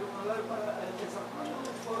 pudieron hablar para el desarrollo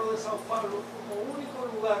del foro de Sao Paulo como único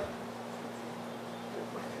lugar,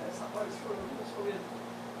 después que desapareció la Unión Soviética,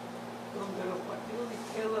 donde los partidos de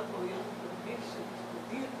izquierda podían reunirse y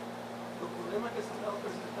discutir los problemas que se estaban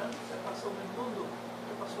presentando, se pasó en el mundo,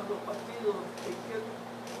 se pasó en los partidos de izquierda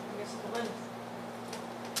en ese momento.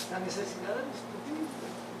 La necesidad de discutir,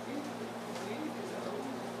 que se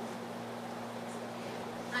reúne.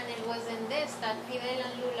 And it was in this that Fidel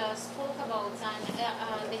and Lula spoke about, and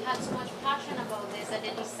they had so much passion about this that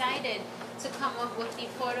they decided to come up with the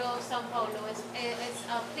Foro Sao Paulo. It's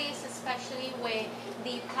a place especially where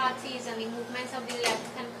the parties and the movements of the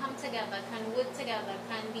left can come together, can work together,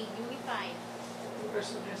 can be unified. Por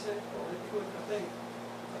eso en ese objetivo estratégico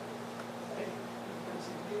es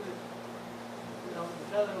imprescindible la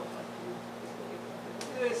unidad de los partidos.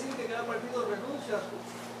 Quiere decir que cada partido renuncia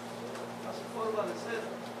a su forma de ser.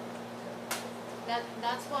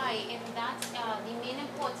 That's why in that the main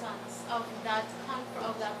importance of that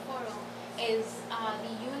forum is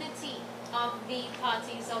the unity of the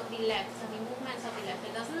parties of the left and the movements of the left.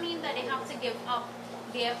 It doesn't mean that they have to give up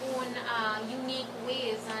their own unique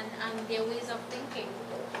ways and their ways of thinking.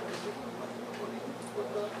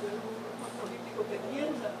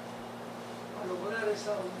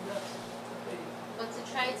 But to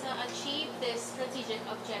try to achieve this strategic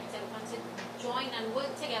objective and to join and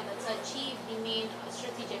work together to achieve the main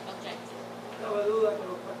strategic objective. Cabe duda que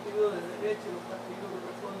los partidos de derecha y los partidos que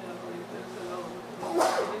responden a los intereses de los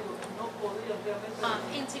Estados Unidos no podían realmente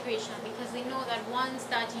integration, because we know that once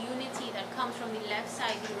that unity that comes from the left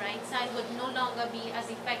side, the right side would no longer be as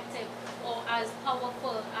effective or as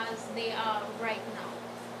powerful as they are right now.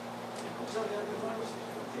 cosas de hermanos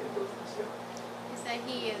información. He said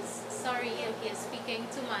he is sorry and he is speaking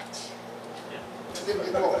too much. So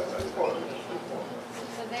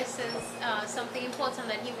this is something important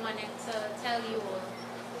that he wanted to tell you all.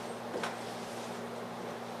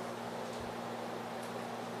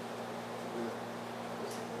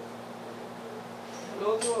 El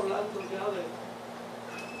otro hablando ya de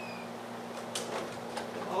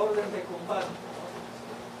la orden de combate.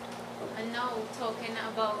 And now talking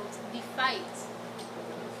about the fight,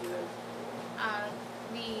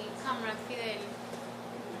 the Comrade Fidel,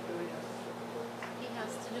 he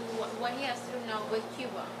has to do what he has to do now with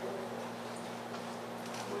Cuba.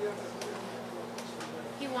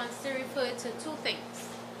 He wants to refer to two things.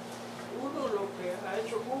 Uno, lo que ha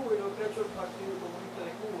hecho Cuba y lo que ha hecho el Partido Comunista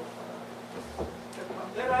de Cuba para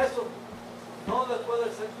responder a eso, no después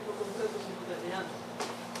del séptimo congreso, sino desde antes.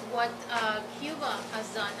 What Cuba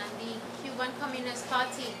has done and the Cuban Communist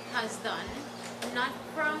Party has done, not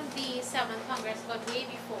from the 7th Congress, but way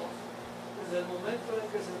before. Desde el momento en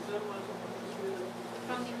que se enferma el comandante Fidel.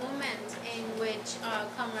 From the moment in which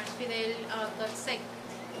Comrade Fidel got sick,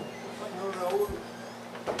 Compañero Raúl,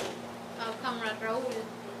 Comrade Raúl,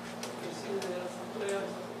 presidente de la Asamblea,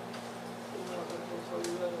 tuvo la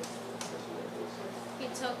responsabilidad de su elección. he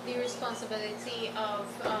took the responsibility of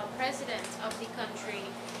president of the country,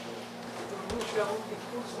 Pronuncia un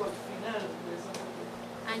discurso al final de esa reunión,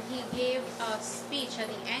 and he gave a speech at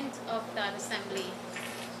the end of that assembly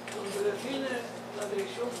donde define la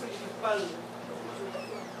dirección principal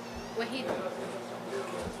where he de la Asamblea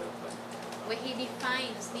de la where he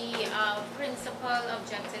defines the principal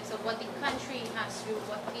objectives of what the country has to do,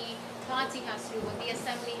 what the party has to do, what the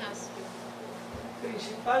assembly has to do.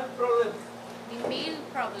 principal problema The main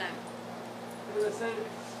problem, debe ser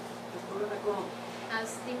el problema económico.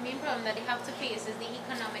 as the main problem that they have to face is the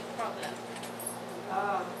economic problem,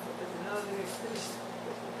 Determinadas directrices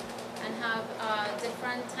and have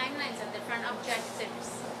different timelines and different objectives.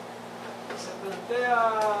 se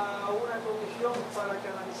plantea una comisión para que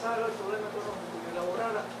analizara el problema económico y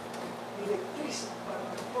elaborara directrices para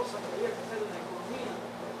las cosas que había que hacer en la economía.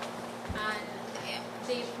 And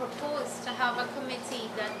they propose to have a committee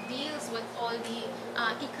that deals with all the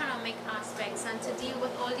economic aspects and to deal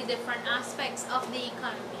with all the different aspects of the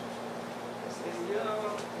economy. Sería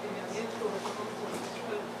lineamientos económicos y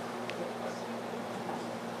sociales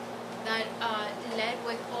That led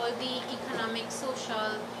with all the economic,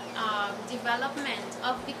 social development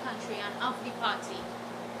of the country and of the party.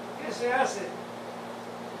 ¿Qué se hace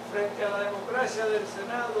frente a la democracia del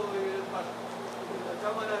Senado y de la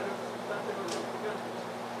Cámara de Representantes norteamericanos?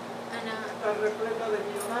 And Está repleta de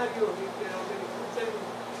millonarios y que los discuten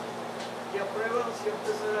y aprueban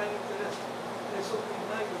siempre será en interés de esos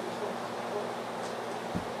millonarios que son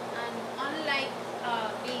And unlike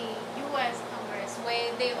the U.S. Congress,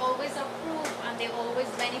 where they always approve and they always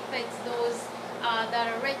benefit those that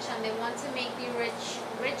are rich, and they want to make the rich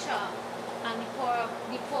richer and the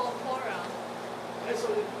poor poorer. esos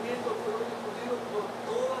lineamientos fueron discutidos por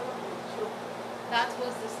toda la población, That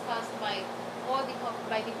was discussed by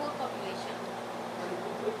the whole population.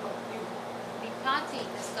 por el partido, The party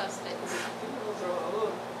discussed it. los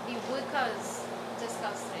trabajadores, The workers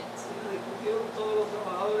discussed it. y lo discutieron todos los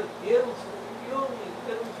trabajadores, dieron su opinión y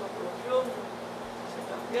dieron su aprobación, se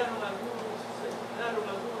cambiaron algunos, se eliminaron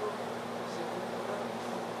algunos, se controlaron.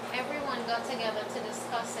 Everyone got together to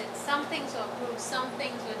discuss it. Some things were approved, some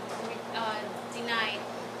things were denied.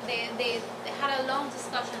 They had a long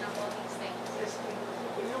discussion of all these things. En mi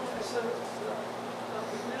opinión, esa es la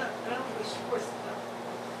primera gran respuesta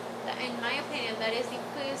In my opinion, that is the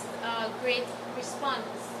first great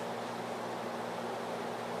response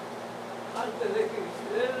antes de que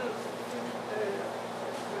Fidel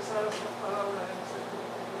expresara esas palabras en ese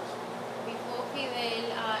congreso. before Fidel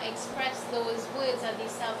expressed those words at the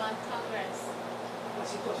 7th Congress. La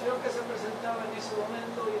situación que se presentaba en ese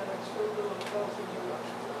momento y la reacción de los Estados Unidos.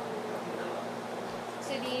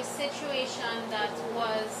 To the situation that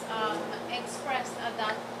was expressed at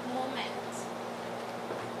that moment.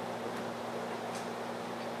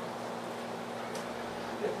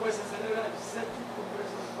 Después se celebra el séptimo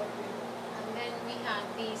congreso del partido, And then we had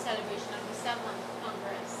the celebration of the 7th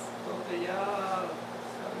Congress, donde ya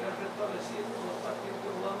se había restablecido los partidos de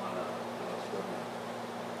Obama la relación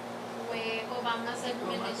where Obama's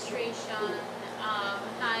administration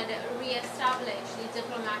had re-established the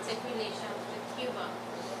diplomatic relations with Cuba.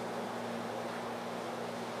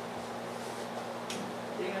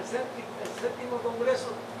 y en el séptimo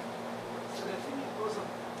congreso se definen cosas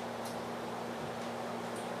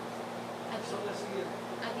que son las siguientes.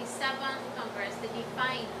 At the 7th Congress, they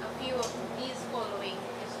defined a few of these following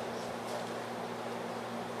issues.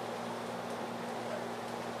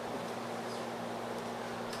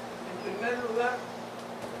 primer lugar,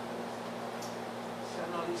 se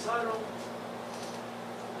analizó la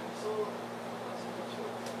situación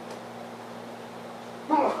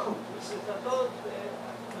y se trató de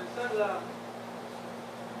aumentar la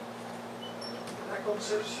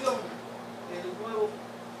concepción de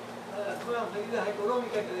las nuevas medidas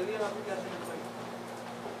económicas que debían aplicarse en el país.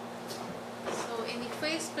 So in the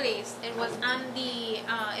first place, it was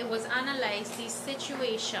analyzed the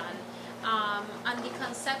situation and the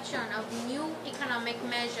conception of new economic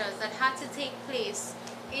measures that had to take place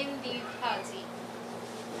in the party.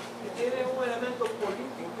 Que tiene un elemento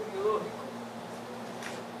político ideológico,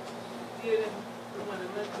 tiene un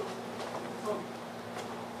elemento económico.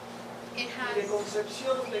 It De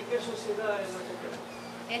concepción de qué sociedad es la que queremos.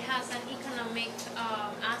 It has an economic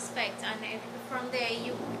aspect, and from there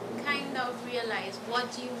you kind of realize what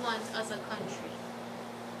do you want as a country,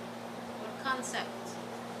 what concept,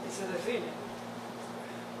 Y se define.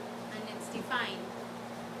 and it's defined.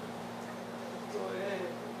 Esto es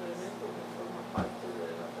un elemento que forma parte de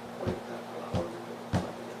la respuesta a la orden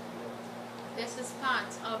democrática. This is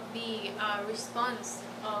part of the response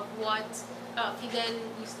of what Fidel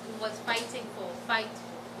was fighting for.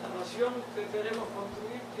 La nación que queremos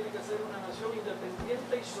construir tiene que ser una nación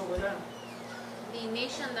independiente y soberana. The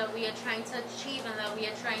nation that we are trying to achieve and that we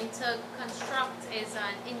are trying to construct is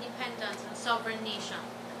an independent and sovereign nation.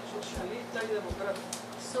 Socialista y democrática.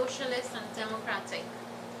 Socialist and democratic.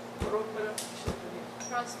 Próspera y sostenible.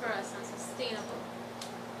 Prosperous and sustainable.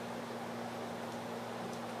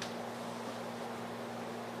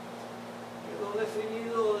 Quedó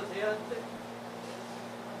definido desde antes.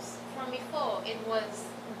 From before, it was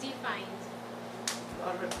defined.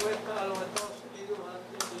 La respuesta a los Estados Unidos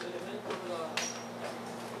ante el elemento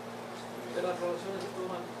de las relaciones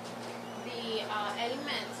diplomáticas. The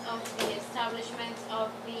element of the establishment of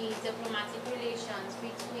the diplomatic relations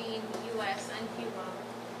between U.S. and Cuba.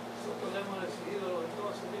 Nosotros le hemos exigido a los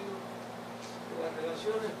Estados Unidos que las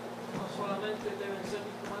relaciones no solamente deben ser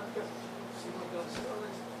diplomáticas, sino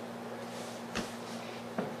relaciones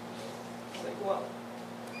adecuadas.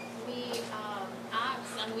 We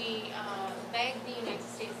asked and we begged the United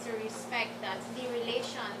States to respect that the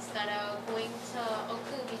relations that are going to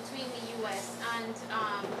occur between the U.S. and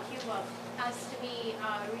Cuba has to be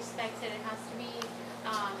respected. It has to be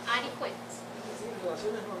adequate. Es decir,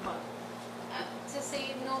 relaciones normales. To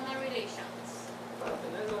say normal relations. Para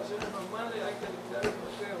tener relaciones normales hay que eliminar el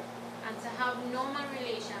bloqueo. And to have normal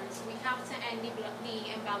relations, we have to end the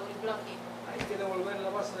embargo blockade. Hay que devolver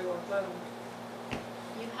la base de Guantánamo.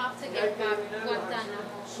 You have to Y hay get que back eliminar las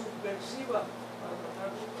Guantanamo. acciones subversivas para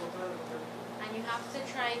tratar de encontrar el gobierno. And you have to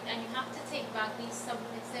try, and you have to take back these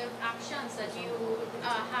subversive actions that you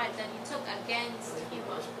had, that you took against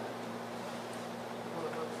Cuba.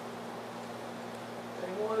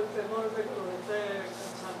 Tengo el temor de que los esté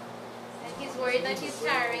cansando. And he's worried that he's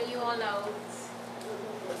tiring you all out.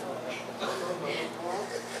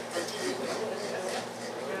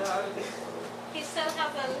 He still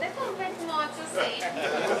has a little bit more to say.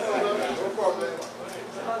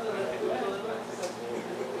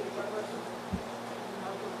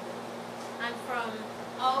 And from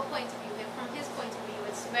our point of view, and from his point of view,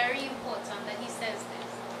 it's very important that he says this.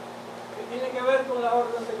 Que tiene que ver con la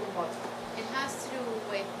orden de combate. It has to do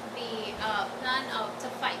with the plan out to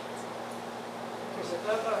fight. Que se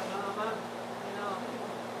trata de nada más y nada menos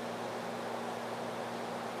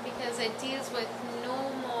Because it deals with no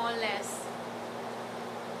more or less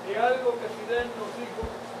de algo que Fidel nos dijo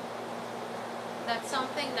that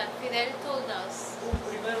something that Fidel told us un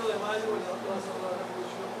 1 de mayo en la Plaza de la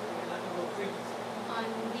Revolución en el año 2000.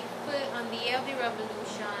 on the year of the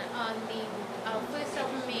revolution, on the 1st of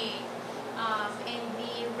May, in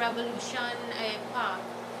the Revolution Park.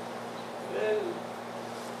 Fidel,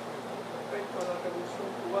 respecto a la Revolución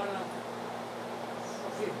Cubana,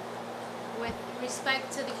 así. With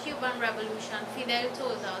respect to the Cuban Revolution, Fidel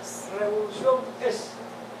told us, Revolución es.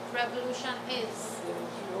 revolution is,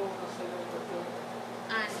 Denunció una serie de cuestiones.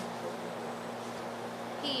 and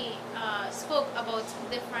he spoke about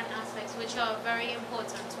different aspects which are very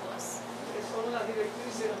important to us, Son las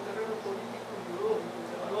directrices en el terreno político, ideológico y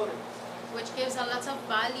de valores. which gives a lot of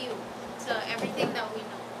value to everything that we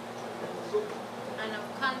know De nosotros, and of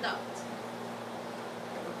conduct.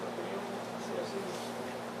 en nuestra opinión, así ha sido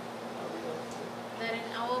la vida de usted. That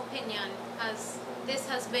in our opinion this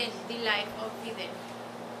has been the life of Fidel.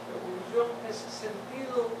 Revolución es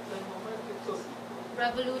sentido del momento histórico.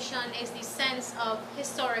 Revolution is the sense of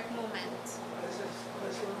historic moment.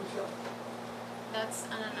 Parece anunciado. That's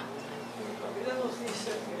an announcement. La vida nos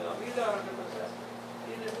dice que la vida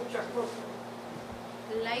tiene muchas cosas,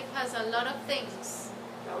 Life has a lot of things,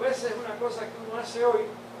 Que a veces una cosa que uno hace hoy,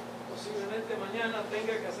 posiblemente mañana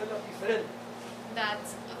tenga que hacerla diferente. That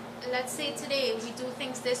let's say today we do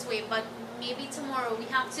things this way, but maybe tomorrow we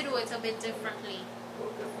have to do it a bit differently.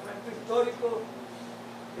 Porque el momento histórico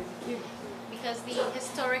es distinto. Because the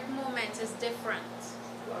historic moment is different.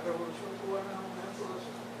 La revolución cubana es un ejemplo de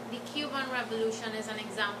eso. The Cuban Revolution is an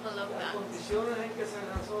example of Las that. condiciones en que se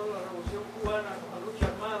lanzó la revolución cubana, la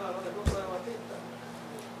lucha armada, la derrota de Batista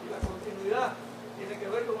y la continuidad tiene que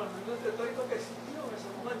ver con el movimiento histórico que existió en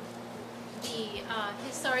ese momento. The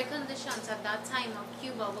historic conditions at that time of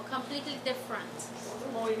Cuba were completely different.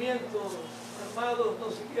 Otros movimientos armados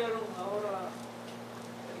no siguieron ahora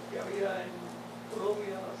el que había en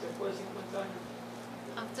Colombia después de 50 años.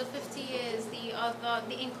 After 50 years,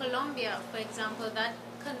 in Colombia, for example, that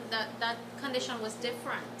condition was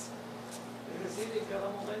different. Es decir, en cada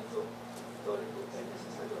momento histórico es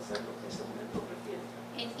necesario hacer lo que ese momento requiere.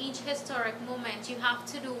 In each historic moment, you have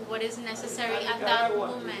to do what is necessary at that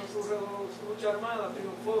moment. Su lucha armada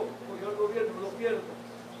triunfó, cogió el gobierno, lo pierde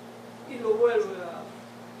y lo vuelve a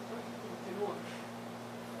continuar.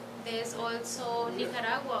 There's also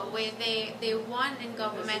Nicaragua, where they won in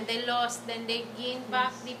government, they lost, then they gained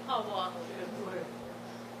back the power.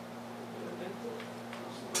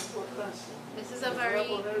 This is a very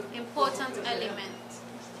important element.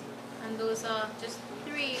 And those are just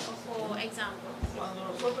 3 or 4 examples. Cuando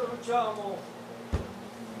nosotros luchábamos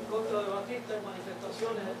en contra de Batista en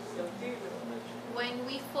manifestaciones estudiantiles, When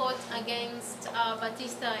we fought against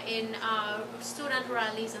Batista in student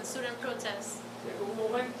rallies and student protests, llegó un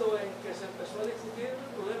momento en que se empezó a discutir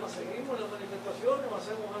el problema, seguimos las manifestaciones o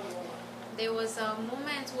hacemos algo más. there was a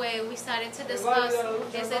moment where we started to discuss,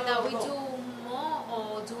 is it that we do more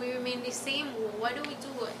or do we remain the same? What do we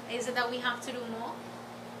do? Is it that we have to do more?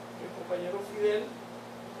 El compañero Fidel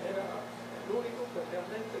era el único que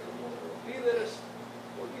realmente, como los líderes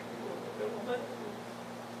políticos de aquel momento,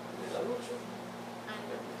 de la lucha,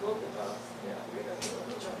 explicó que había que hacer la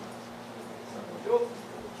lucha armada. Desarrolló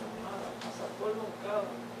la lucha armada, asaltó el Moncada,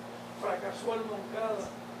 fracasó el Moncada,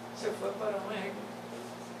 se fue para México.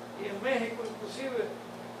 Y en México inclusive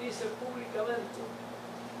dice públicamente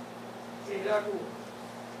que irá a Cuba.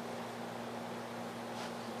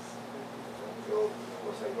 Yo,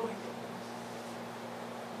 cosa ilógica.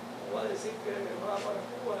 No va a decir que va para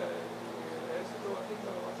Cuba y el ejército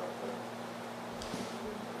Batista lo va a tratar.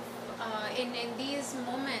 In these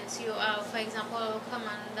moments, for example,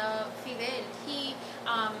 Commander Fidel, he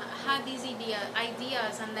had these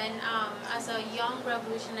ideas, and then as a young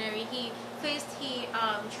revolutionary, he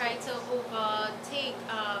tried to overtake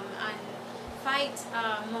and fight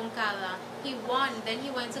Moncada. He won. Then he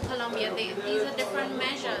went to Colombia. These are different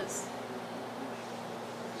measures.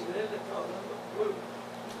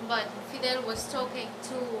 But Fidel was talking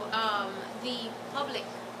to the public.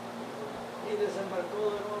 Y desembarcó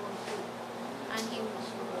de nuevo en Cuba.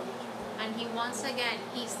 And he once again,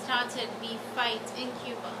 he started the fight in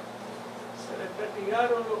Cuba. Se les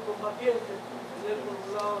perdigaron los combatientes, Fidel por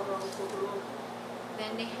un lado, Raúl por el otro.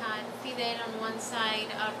 Then they had Fidel on one side,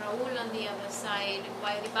 Raúl on the other side,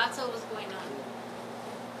 while the battle was going on.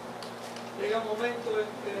 Llega un momento en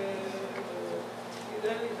que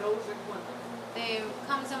Fidel y Raúl se encuentran. There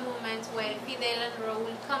comes a moment where Fidel and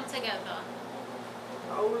Raúl come together.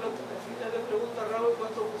 Fidel le pregunta a Raúl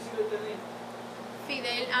cuántos fusiles tenía.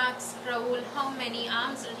 Fidel asks Raúl how many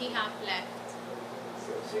arms did he have left.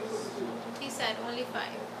 5 fusiles. He said only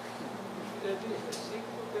 5. Fidel dice, 5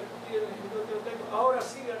 que tienes y 2 que yo tengo. Ahora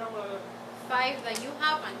sí ganamos la guerra. 5 that you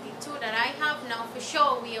have and the 2 that I have, now for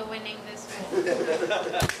sure we are winning this war.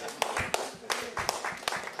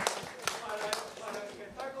 Para el que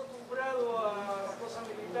está acostumbrado a la cosa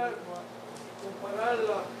militar, comparar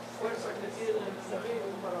las fuerzas que tiene el enemigo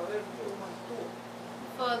para ver cómo actúa.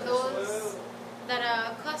 For those that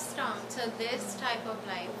are accustomed to this type of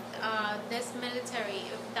life, this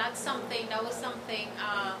military, that was something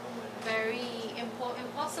very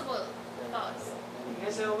impossible for us. En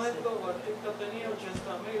ese momento, Batista tenía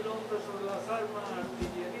 80,000 hombres sobre las armas,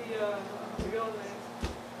 artillería, aviones,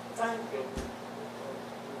 tanques,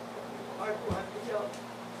 barcos artillados.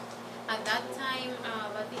 At that time,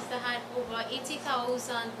 Batista had over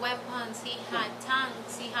 80,000 weapons. He had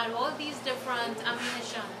tanks. He had all these different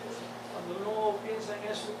ammunition. Cuando uno piensa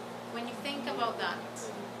en eso, When you think about that,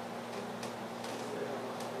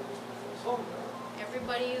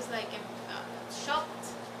 everybody is like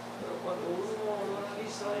shocked. pero cuando uno lo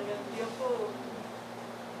analiza en el tiempo,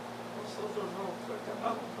 nosotros no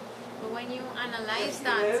percatamos. But when you analyze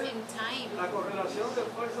that in time, La correlación de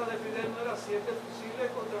fuerza de Fidel no era 7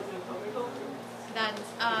 fusiles contra 80,000 hombres. that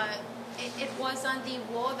it wasn't the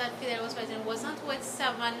war that Fidel was fighting. It wasn't with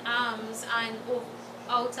 7 arms and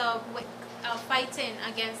out of fighting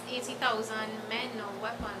against 80,000 men or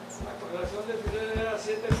weapons. La correlación de Fidel era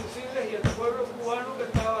 7 fusiles y el pueblo cubano que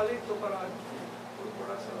estaba listo para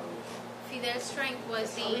incorporarse a la lucha. Fidel's strength was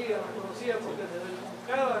Sabía, la conocía porque desde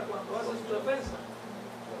Moncada, cuando hace su defensa,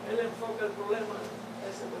 él enfoca el problema a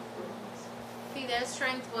ese problema. Fidel's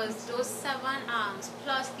strength was those 7 arms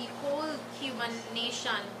plus the whole Cuban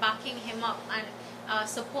nation backing him up and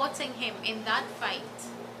supporting him in that fight.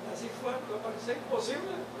 Así fue, me parecía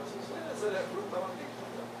imposible, pero si suena, se derrota Batista.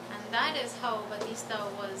 And that is how Batista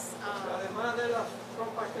was. Además de las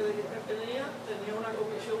tropas que tenía una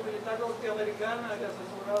comisión militar norteamericana que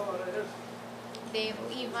asesoraba al ejército. They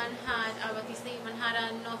even had Batista even had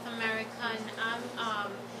a North American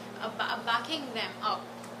backing them up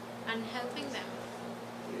and helping them.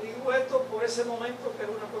 Y digo esto por ese momento que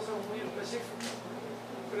era una cosa muy específica,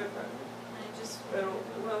 concreta. Pero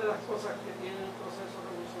una de las cosas que tiene el proceso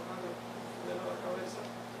revolucionario de la cabeza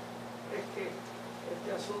es que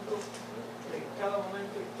este asunto de cada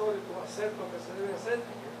momento histórico hacer lo que se debe hacer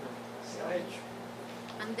se ha hecho.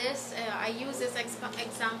 And this, I use this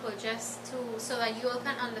example just so that you all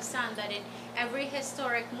can understand that in every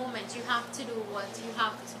historic moment you have to do what you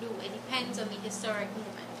have to do. It depends on the historic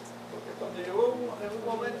moment. Porque cuando llegó en un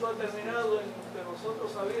momento determinado en que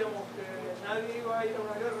nosotros sabíamos que nadie iba a ir a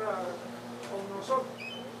una guerra con nosotros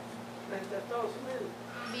frente a Estados Unidos.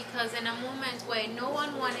 Because in a moment where no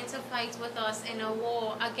one wanted to fight with us in a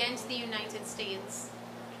war against the United States,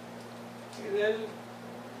 Fidel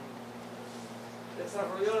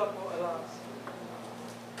desarrolló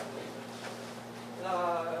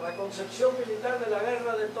la concepción militar de la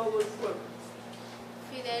guerra de todo el pueblo.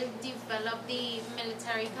 Fidel developed the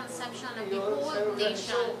military conception of Y the se whole organizó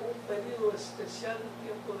nation. un periodo especial en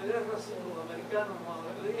tiempo de guerra si los americanos nos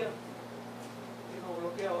agredían y nos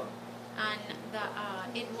bloqueaban. And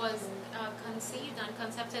it was conceived and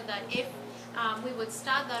concepted that if we would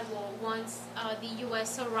start that war once the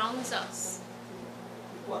U.S. surrounds us,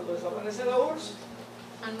 Cuando desaparece la URSS,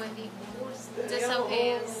 and when the URSS teníamos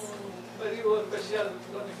disappears, un periodo especial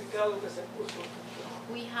planificado que se puso.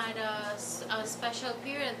 we had a special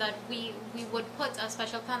period that we would put a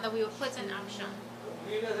special plan that we would put in action. Con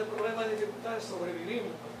miles de problemas y dificultades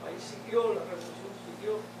sobrevivimos. El país siguió, la revolución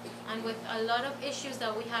siguió. And with a lot of issues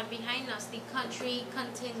that we had behind us, the country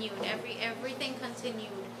continued. Everything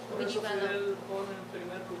continued. Por We eso developed. Fidel pone en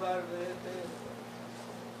primer lugar de este.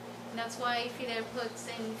 That's why Fidel puts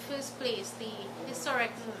in first place the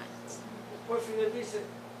historic moment. Después Fidel dice,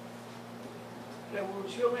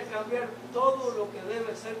 revolución es cambiar todo lo que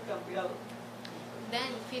debe ser cambiado.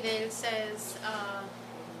 Then Fidel says,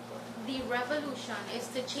 the revolution is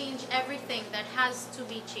to change everything that has to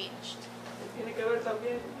be changed. Tiene que ver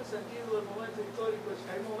también en el sentido del momento histórico. Es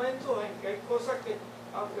que hay momentos en que hay cosas que,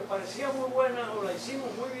 aunque parecían muy buenas o la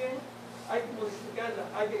hicimos muy bien, hay que modificarlas,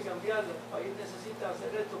 hay que cambiarlas. El país necesita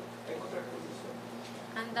hacer esto en otras condiciones.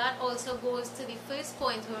 And that also goes to the first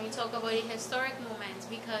point when we talk about a historic moment,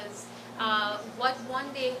 because what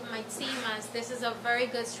one day might seem as this is a very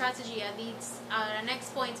good strategy, at the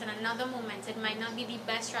next point in another moment it might not be the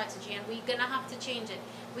best strategy, and we're gonna have to change it.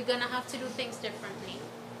 We're gonna have to do things differently.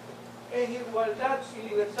 Es igualdad y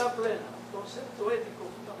libertad plena, concepto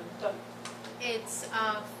ético fundamental. It's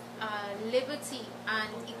liberty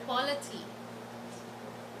and equality.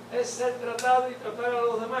 Es ser tratado y tratar a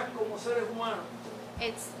los demás como seres humanos.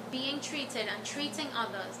 It's being treated and treating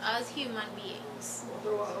others as human beings.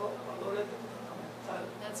 Otro valor ético fundamental.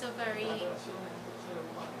 That's a Las very relaciones entre seres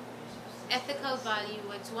humanos. ethical value.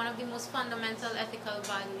 It's one of the most fundamental ethical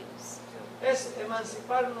values. Es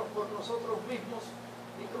emanciparnos por nosotros mismos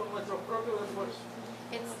y con nuestros propios esfuerzos.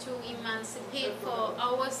 It's to emancipate for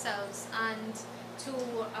ourselves and to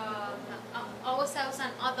ourselves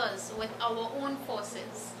and others with our own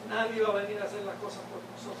forces. Nadie va a venir a hacer las cosas por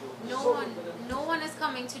nosotros. Nosotros tenemos. No one is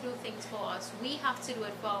coming to do things for us. We have to do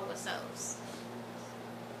it for ourselves.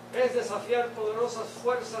 Es desafiar poderosas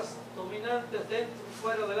fuerzas dominantes dentro y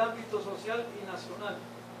fuera del ámbito social y nacional.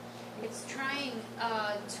 It's trying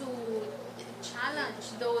to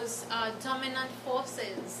challenge those dominant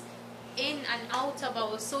forces in and out of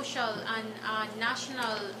our social and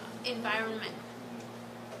national environment.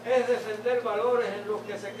 Es defender valores en los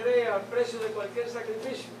que se crea al precio de cualquier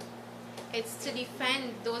sacrificio. It's to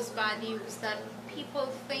defend those values that people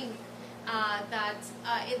think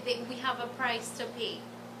we have a price to pay.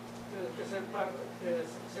 Que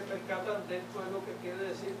se percatan dentro de lo que quiere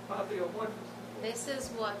decir patria o muerte. This is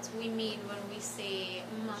what we mean when we say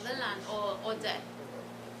motherland or death.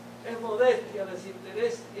 Es modestia,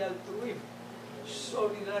 desinterés y altruismo.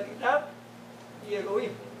 solidaridad y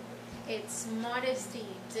egoísmo. It's modesty,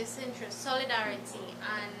 disinterest, solidarity,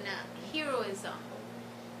 and heroism.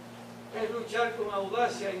 Es luchar con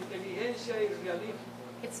audacia, inteligencia y realismo.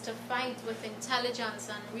 It's to fight with intelligence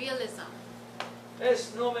and realism.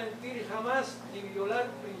 Es no mentir jamás ni violar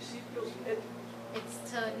principios éticos.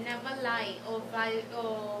 It's to never lie or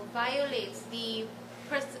violate the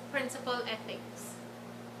principal ethics.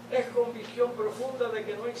 Es convicción profunda de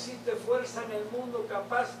que no existe fuerza en el mundo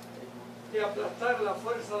capaz de aplastar la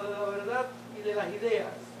fuerza de la verdad y de las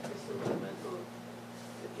ideas. Es un elemento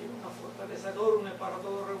que tiene una fortaleza enorme para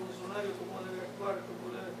todo revolucionario, como debe actuar,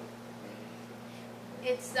 como debe.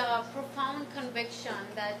 It's a profound conviction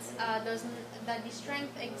that that the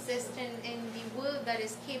strength exists in the will that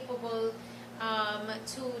is capable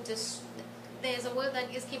there's a will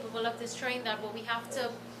that is capable of destroying that, but we have to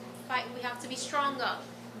fight. We have to be stronger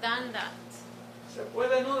than that. Se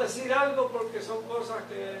puede no decir algo porque son cosas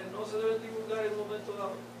que no se deben divulgar en un momento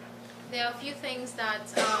dado. There are a few things that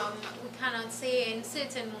we cannot say in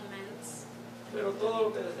certain moments, Pero todo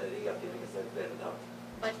lo que se diga tiene que ser verdad.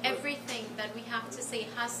 but everything that we have to say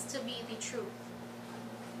has to be the truth.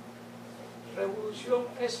 Revolución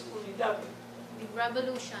es unidad, The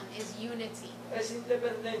revolution is unity. es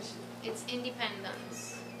independencia, It's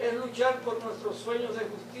independence. es luchar por nuestros sueños de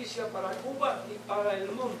justicia para Cuba y para el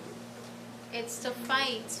mundo. It's to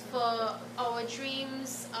fight for our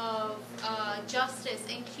dreams of justice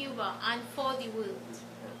in Cuba and for the world.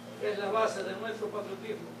 Es la base de nuestro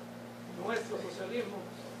patriotismo, nuestro socialismo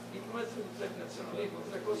y nuestro internacionalismo,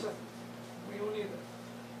 tres cosas muy unidas.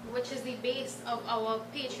 Which is the base of our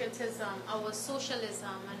patriotism, our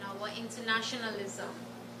socialism, and our internationalism.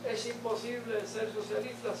 Es imposible ser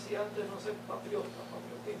socialista si antes no ser patriota,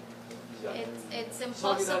 patriotismo. It's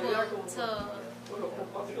impossible con los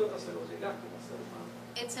compatriotas se los dirá como ser humano.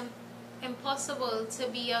 it's impossible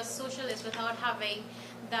to be a socialist without having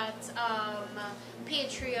that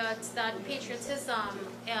patriotism,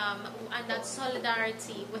 and that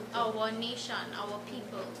solidarity with our nation, our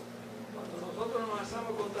people. Cuando nosotros nos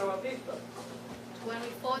hacemos contra Batista, When we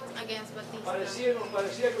fought against Batista, nos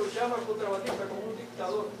parecía que luchábamos contra Batista como un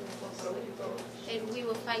dictador, contra un dictador. we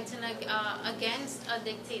were fighting against a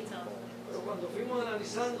dictator. Pero cuando fuimos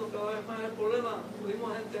analizando cada vez más el problema,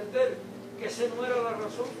 pudimos entender que esa no era la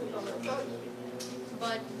razón fundamental.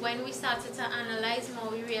 But when we started to analyze more,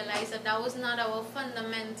 we realized that that was not our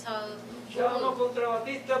fundamental Luchábamos goal. contra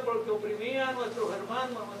Batista porque oprimía a nuestros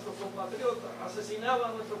hermanos, a nuestros compatriotas, asesinaba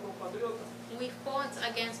a nuestros compatriotas. We fought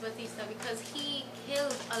against Batista because he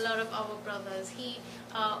killed a lot of our brothers. He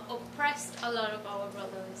oppressed a lot of our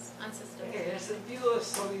brothers and sisters. En el sentido de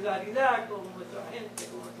solidaridad con nuestra gente,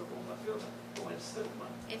 con nuestros compatriotas, con el ser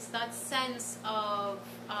humano. It's that sense of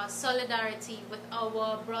solidarity with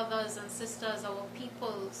our brothers and sisters, our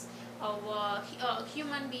peoples, our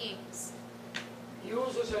human beings. Y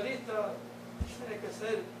un socialista tiene que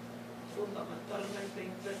ser fundamentalmente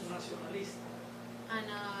internacionalista. And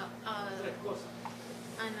Tres cosas.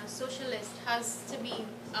 a socialist has to be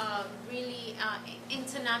really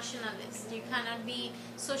internationalist. You cannot be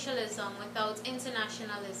socialism without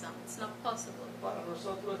internationalism. It's not possible. Para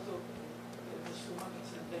nosotros esto es de suma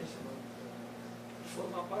trascendencia.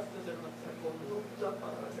 Forma parte de nuestra conducta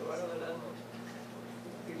para llevar adelante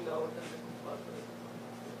cumplir la orden de combate.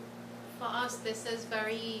 For us, this is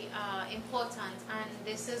very important, and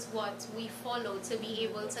this is what we follow to be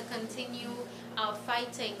able to continue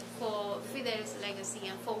fighting for Fidel's legacy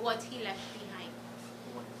and for what he left behind.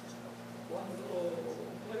 Cuando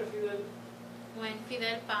muere Fidel, When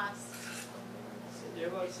Fidel passed, se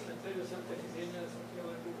lleva al cementerio Santa Cecilia de Santiago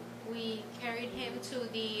de Cuba. we carried him to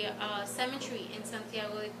the cemetery in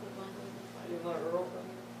Santiago de Cuba. Hay una roca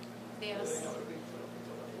que There's deben haber visto la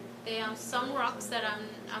fotografía. There are some rocks that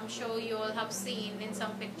I'm sure you all have seen in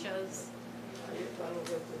some pictures. Ahí están los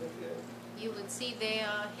restos de Fidel. You would see there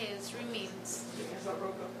his remains. Y en esa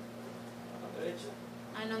roca, a la derecha,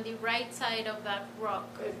 And on the right side of that rock,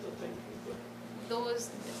 esto está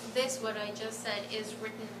inscrito. this what I just said is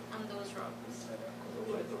written on those rocks.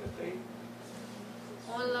 Todo esto que está ahí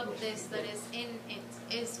All of this that is in it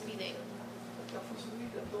is Fidel. está por su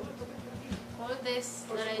vida, todo esto que está aquí. All this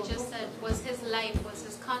that I just said was his life, was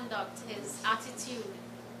his conduct, his attitude.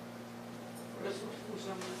 Por eso,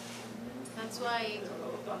 excúsame, That's why, he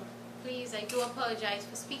hablado tanto. please, I do apologize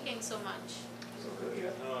for speaking so much. Eso quería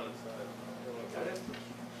explicar esto.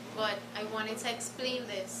 But I wanted to explain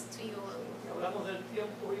this to you all. Que hablamos del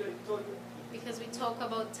tiempo y la historia. Because we talk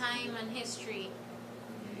about time and history.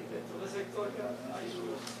 Y dentro de esa historia hay,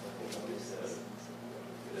 como dice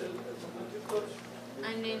el momento histórico.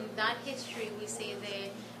 And in that history, we say there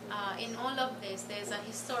in all of this, there's a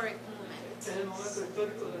historic moment. Este es el momento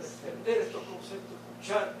histórico de defender estos conceptos,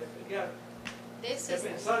 escuchar, de pelear, This de is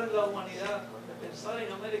pensar en la humanidad, de pensar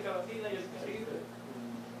en América Latina y el Caribe,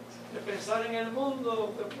 de pensar en el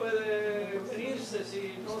mundo que puede venirse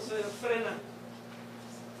si no se frena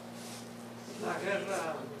la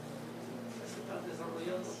guerra que se está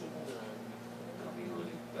desarrollando camino del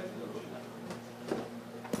imperio romano.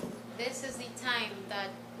 This is the time that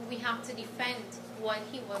we have to defend what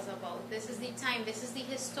he was about. This is the time, this is the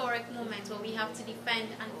historic moment where we have to defend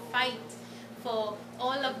and fight for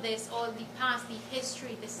all of this, all the past, the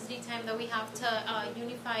history. This is the time that we have to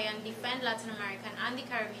unify and defend Latin America and the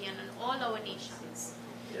Caribbean and all our nations.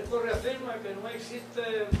 Y esto reafirma que no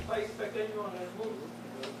existe país pequeño en el mundo.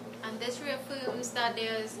 And this reaffirms that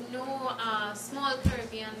there is no small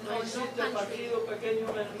Caribbean No or no existe country. partido pequeño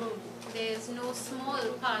en el mundo There is no small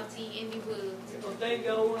party in the world que no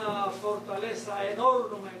tenga una fortaleza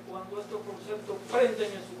enorme cuando estos conceptos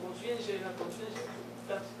prenden en su conciencia y en la conciencia de su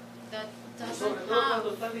militancia. that Y sobre doesn't todo cuando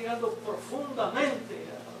have. están ligando profundamente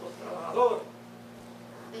a los trabajadores.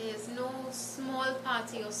 There is no small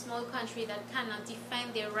party or small country that cannot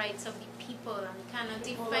defend their rights of the people and cannot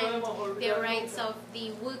defend the rights of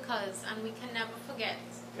the workers, and we can never forget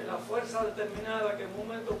Que la fuerza determinada que en un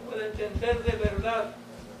momento puede entender de verdad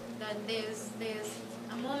that there's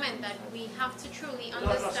a moment that we have to truly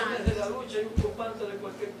las razones de la understand. lucha y un ocupante de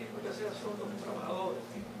cualquier tipo que sea son los trabajadores.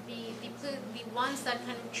 The ones that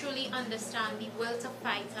can truly understand the will to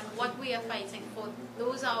fight and what we are fighting for,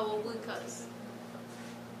 those are our workers.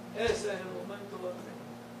 Ese es el momento donde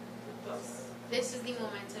estamos. This is the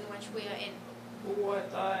moment in which we are in. Cuba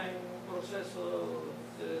está en un proceso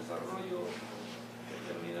de desarrollo que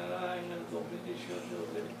terminará en el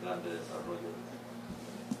 2018 del plan de desarrollo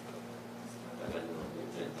hasta el año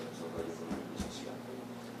 2030, desarrollo económico y social.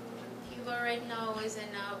 Cuba right now is in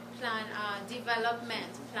a plan,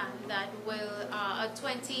 development plan that will, a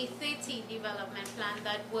 2030 development plan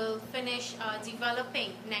that will finish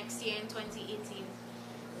developing next year in 2018.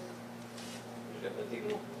 Y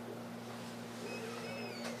repetimos,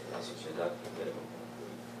 la sociedad que queremos.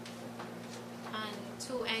 And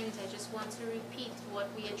to end, I just want to repeat what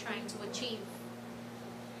we are trying to achieve: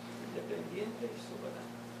 Independiente y soberana,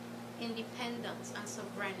 independence and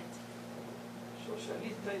sovereignty,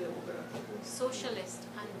 socialista y democrática. socialist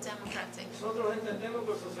and democratic. Nosotros entendemos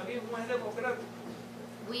que el socialismo es democrático.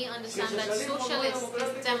 We Si el understand that socialismo no es socialist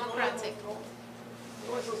democrático, is democratic.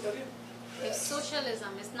 no es socialismo. If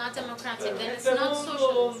socialism is not Pero democratic, en then it's este not mundo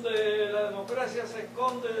socialism. donde la democracia se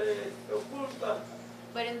esconde, se oculta,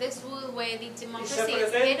 But in this world where the y se democracy is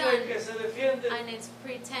pretende hidden que se defiende and it's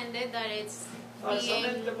pretended that it's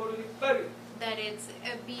falsamente por el imperio,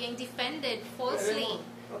 being defended falsely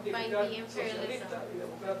queremos by ratificar the imperialism. socialista y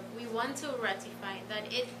democrático. We want to ratify that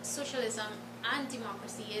socialism and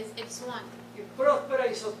democracy it's one, Y próspera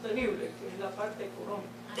y sostenible, que es la parte económica.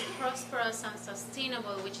 and prosperous and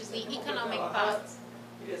sustainable, which is the Tenemos que economic trabajar part.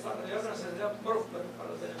 y desarrollar una sociedad próspera para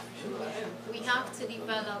el beneficio de la gente. We have to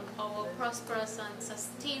develop our prosperous and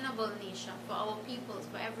sustainable nation for our peoples,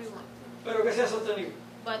 for everyone, Pero que sea sostenible.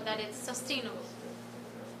 but that it's sustainable.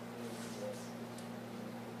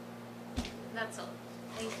 That's all.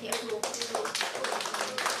 Thank you.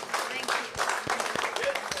 Thank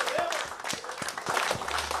you.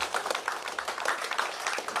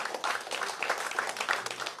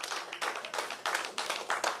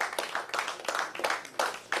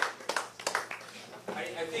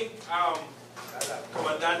 I think,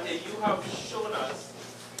 Comandante, you have shown us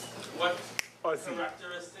what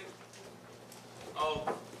characteristic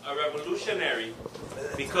of a revolutionary,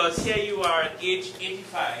 because here you are at age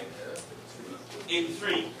 85,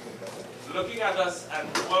 83, looking at us and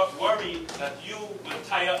worried that you will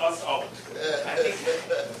tire us out. I think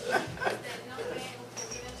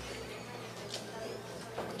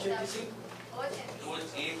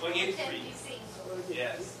 83.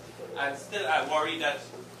 Yes. And still I worry that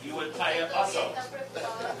you will tire us out.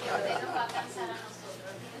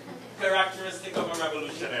 Characteristic of a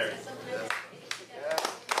revolutionary.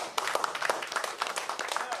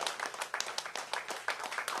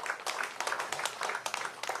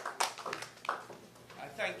 I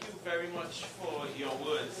thank you very much for your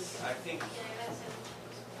words. I think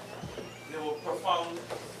they were profound,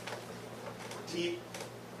 deep,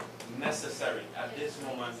 necessary at this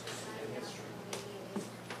moment in history.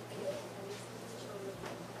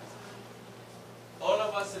 All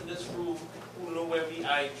of us in this room who know where we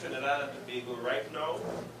are in Trinidad and Tobago right now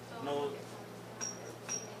knows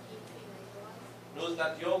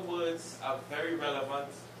that your words are very relevant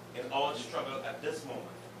in our struggle at this moment.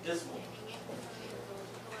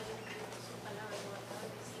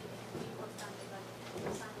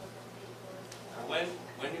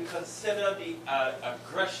 consider the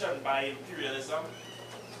aggression by imperialism,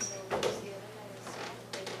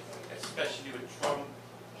 especially with Trump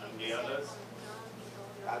and the others.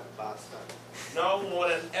 That bastard. Now more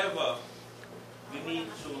than ever, we need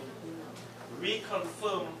to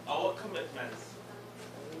reconfirm our commitments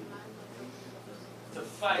to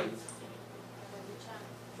fight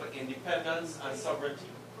for independence and sovereignty,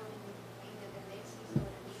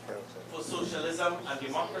 for socialism and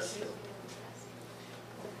democracy,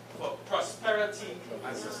 for prosperity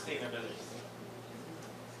and sustainability.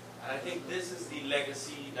 And I think this is the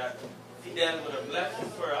legacy that Fidel would have left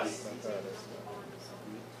for us.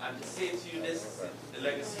 And to say to you, this is the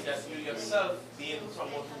legacy that you yourself, being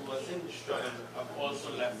someone who was in the struggle, have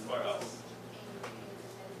also left for us.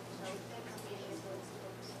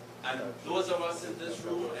 And those of us in this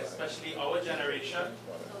room, especially our generation,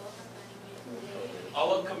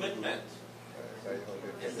 our commitment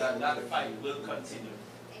is that that fight will continue.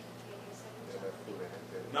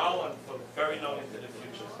 Now and for very long into the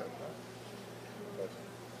future.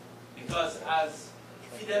 Because as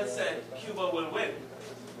Fidel said, Cuba will win.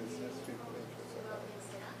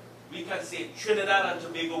 We can say Trinidad and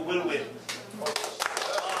Tobago will win.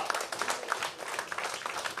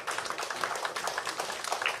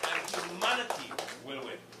 And humanity will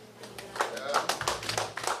win.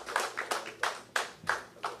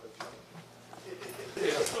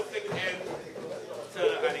 It's a perfect end to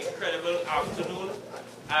an incredible afternoon.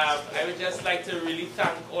 I would just like to really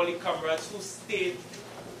thank all the comrades who stayed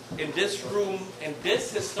in this room, in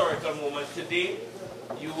this historical moment today.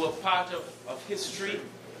 You were part of history,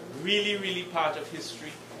 really, really part of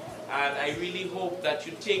history. And I really hope that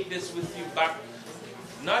you take this with you back,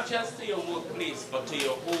 not just to your workplace, but to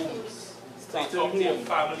your homes. So you talk to your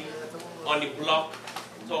family, on the block,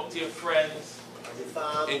 talk to your friends,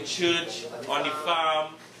 in church, on the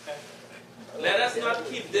farm. Let us not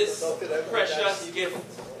keep this precious gift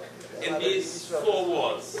in these four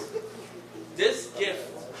walls. This gift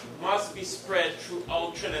must be spread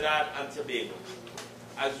throughout Trinidad and Tobago,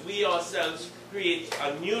 as we ourselves create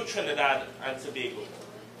a new Trinidad and Tobago.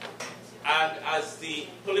 And as the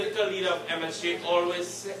political leader of MSJ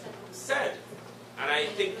always said, and I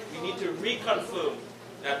think we need to reconfirm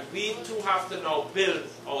that we too have to now build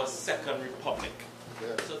our second republic.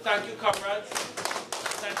 So thank you, comrades.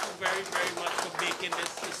 Thank you very, very much for making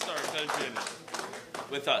this historical journey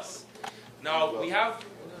with us. Now we have,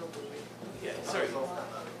 yeah, sorry.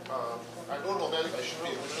 I don't know that I should be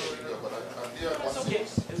able to say here, but I'm there. It's okay.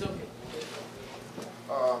 It's okay.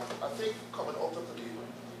 I think coming out of today,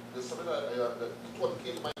 there's something that what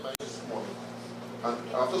came to my mind this morning. And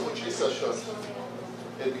after the Mochi session,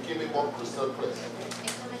 it became a more crystal clear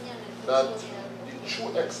that the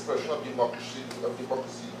true expression of democracy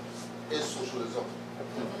is socialism.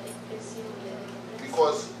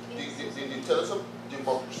 Because the tenets of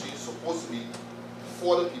democracy is supposed to be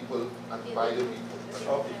for the people and by the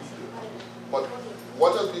people. But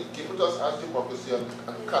what has been given to us as democracy, and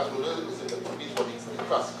Catalonia is to me the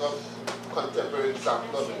classical contemporary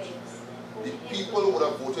example of it. The people would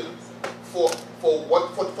have voted for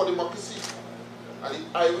democracy. And the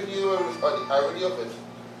irony of it,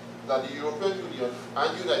 that the European Union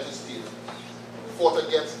and the United States fought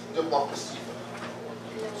against democracy.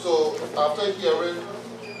 So after hearing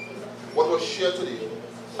what was shared today,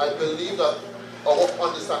 I believe that our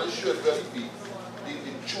understanding should really be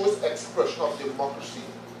the truest expression of democracy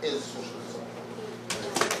is socialism.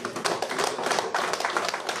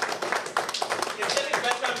 It's getting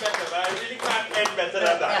better and better, but I really can't end better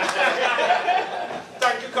than that.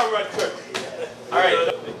 Thank you, Comrade Kirk. All right,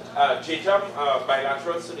 JTUM,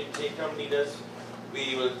 bilateral, so the JTUM leaders,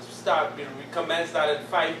 we will start, we commence that in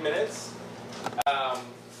 5 minutes.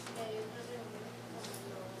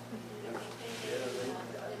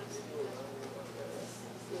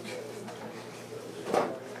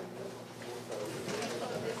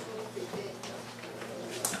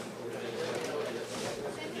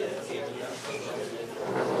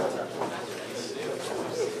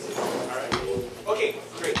 Okay,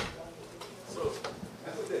 great. So,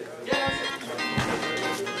 yeah,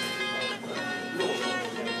 that's it. No.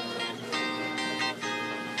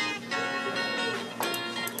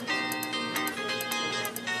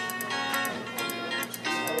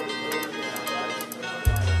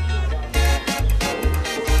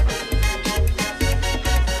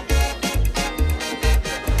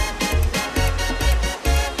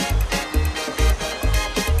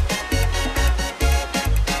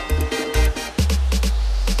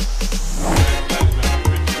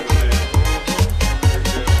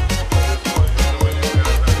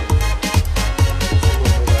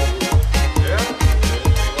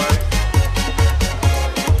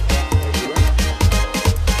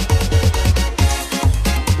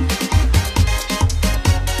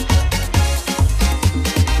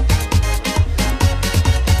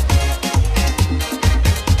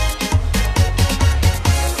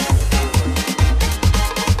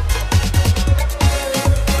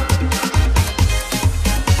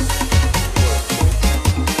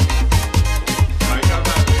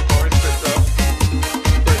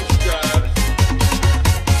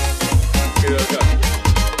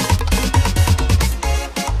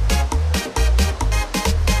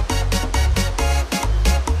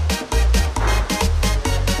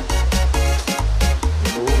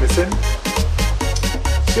 missing?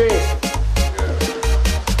 Sí.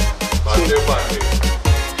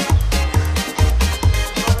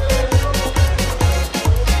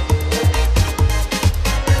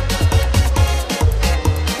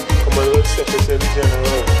 Como el Secretary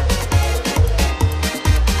General.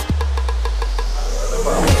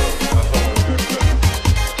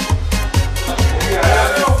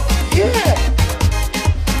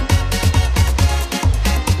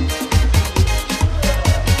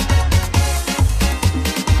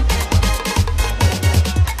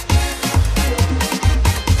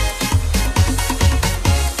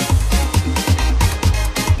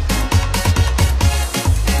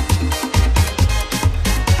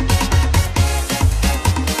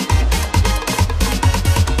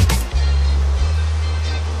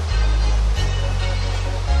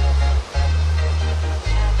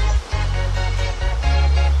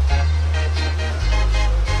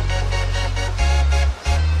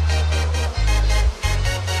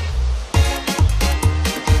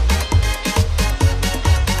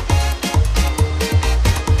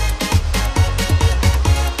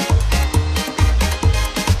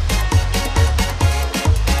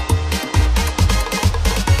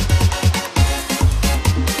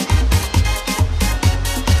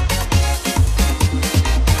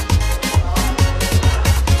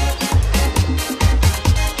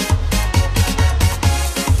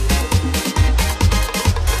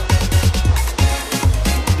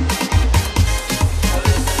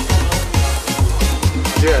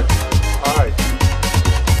 Yeah, all right.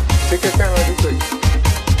 Take your time, real quick.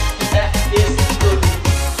 That is good.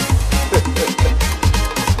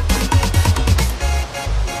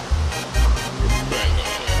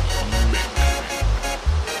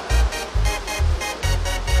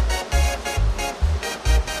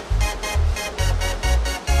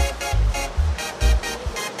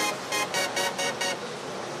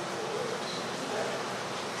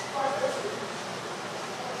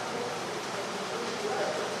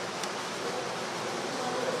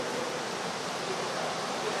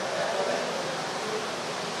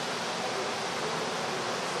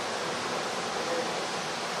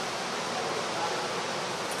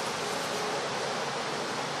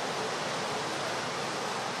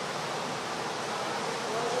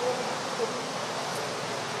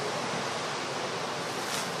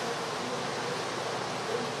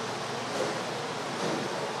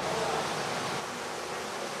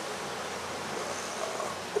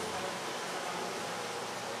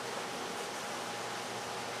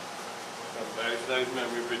 Nice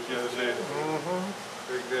memory pictures there.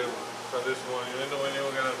 Big deal. So this one, you know when you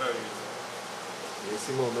were gonna tell you. Yes,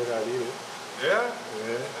 moment, Ali. Yeah?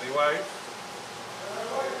 Yeah. Any wife?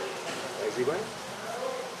 Is he right?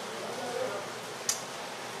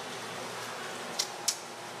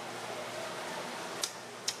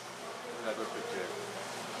 That's a good picture.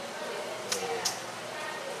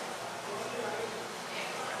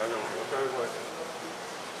 I don't know. What time is it?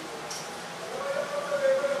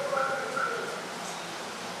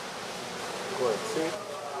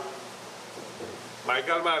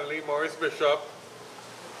 Michael Manley, Morris Bishop,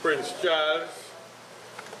 Prince Charles,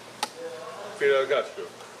 Fidel Castro.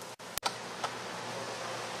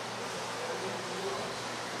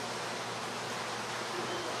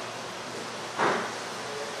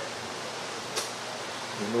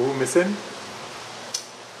 You know who missing?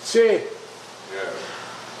 Che. Yeah.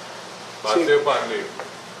 Matthew Pandy.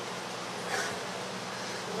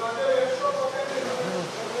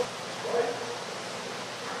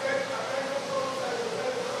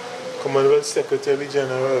 Commonwealth Secretary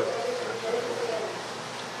General.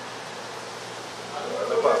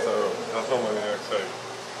 That's someone outside.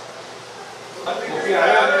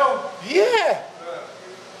 Yeah.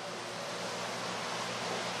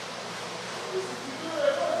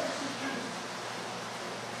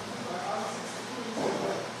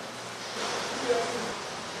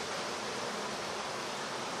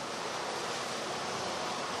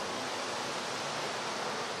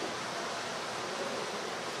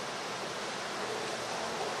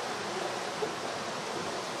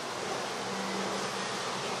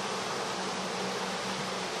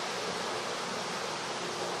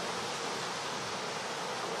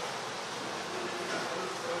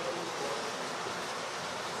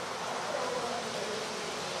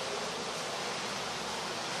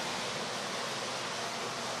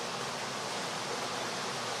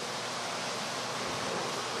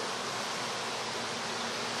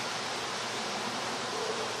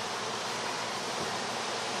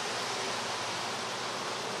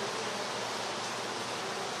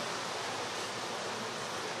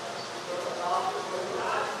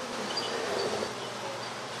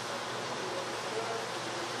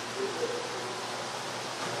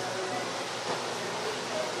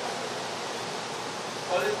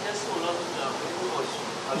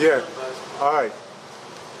 Yeah. All right.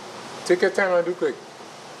 Take your time and do quick.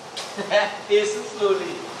 Pace it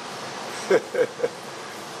slowly.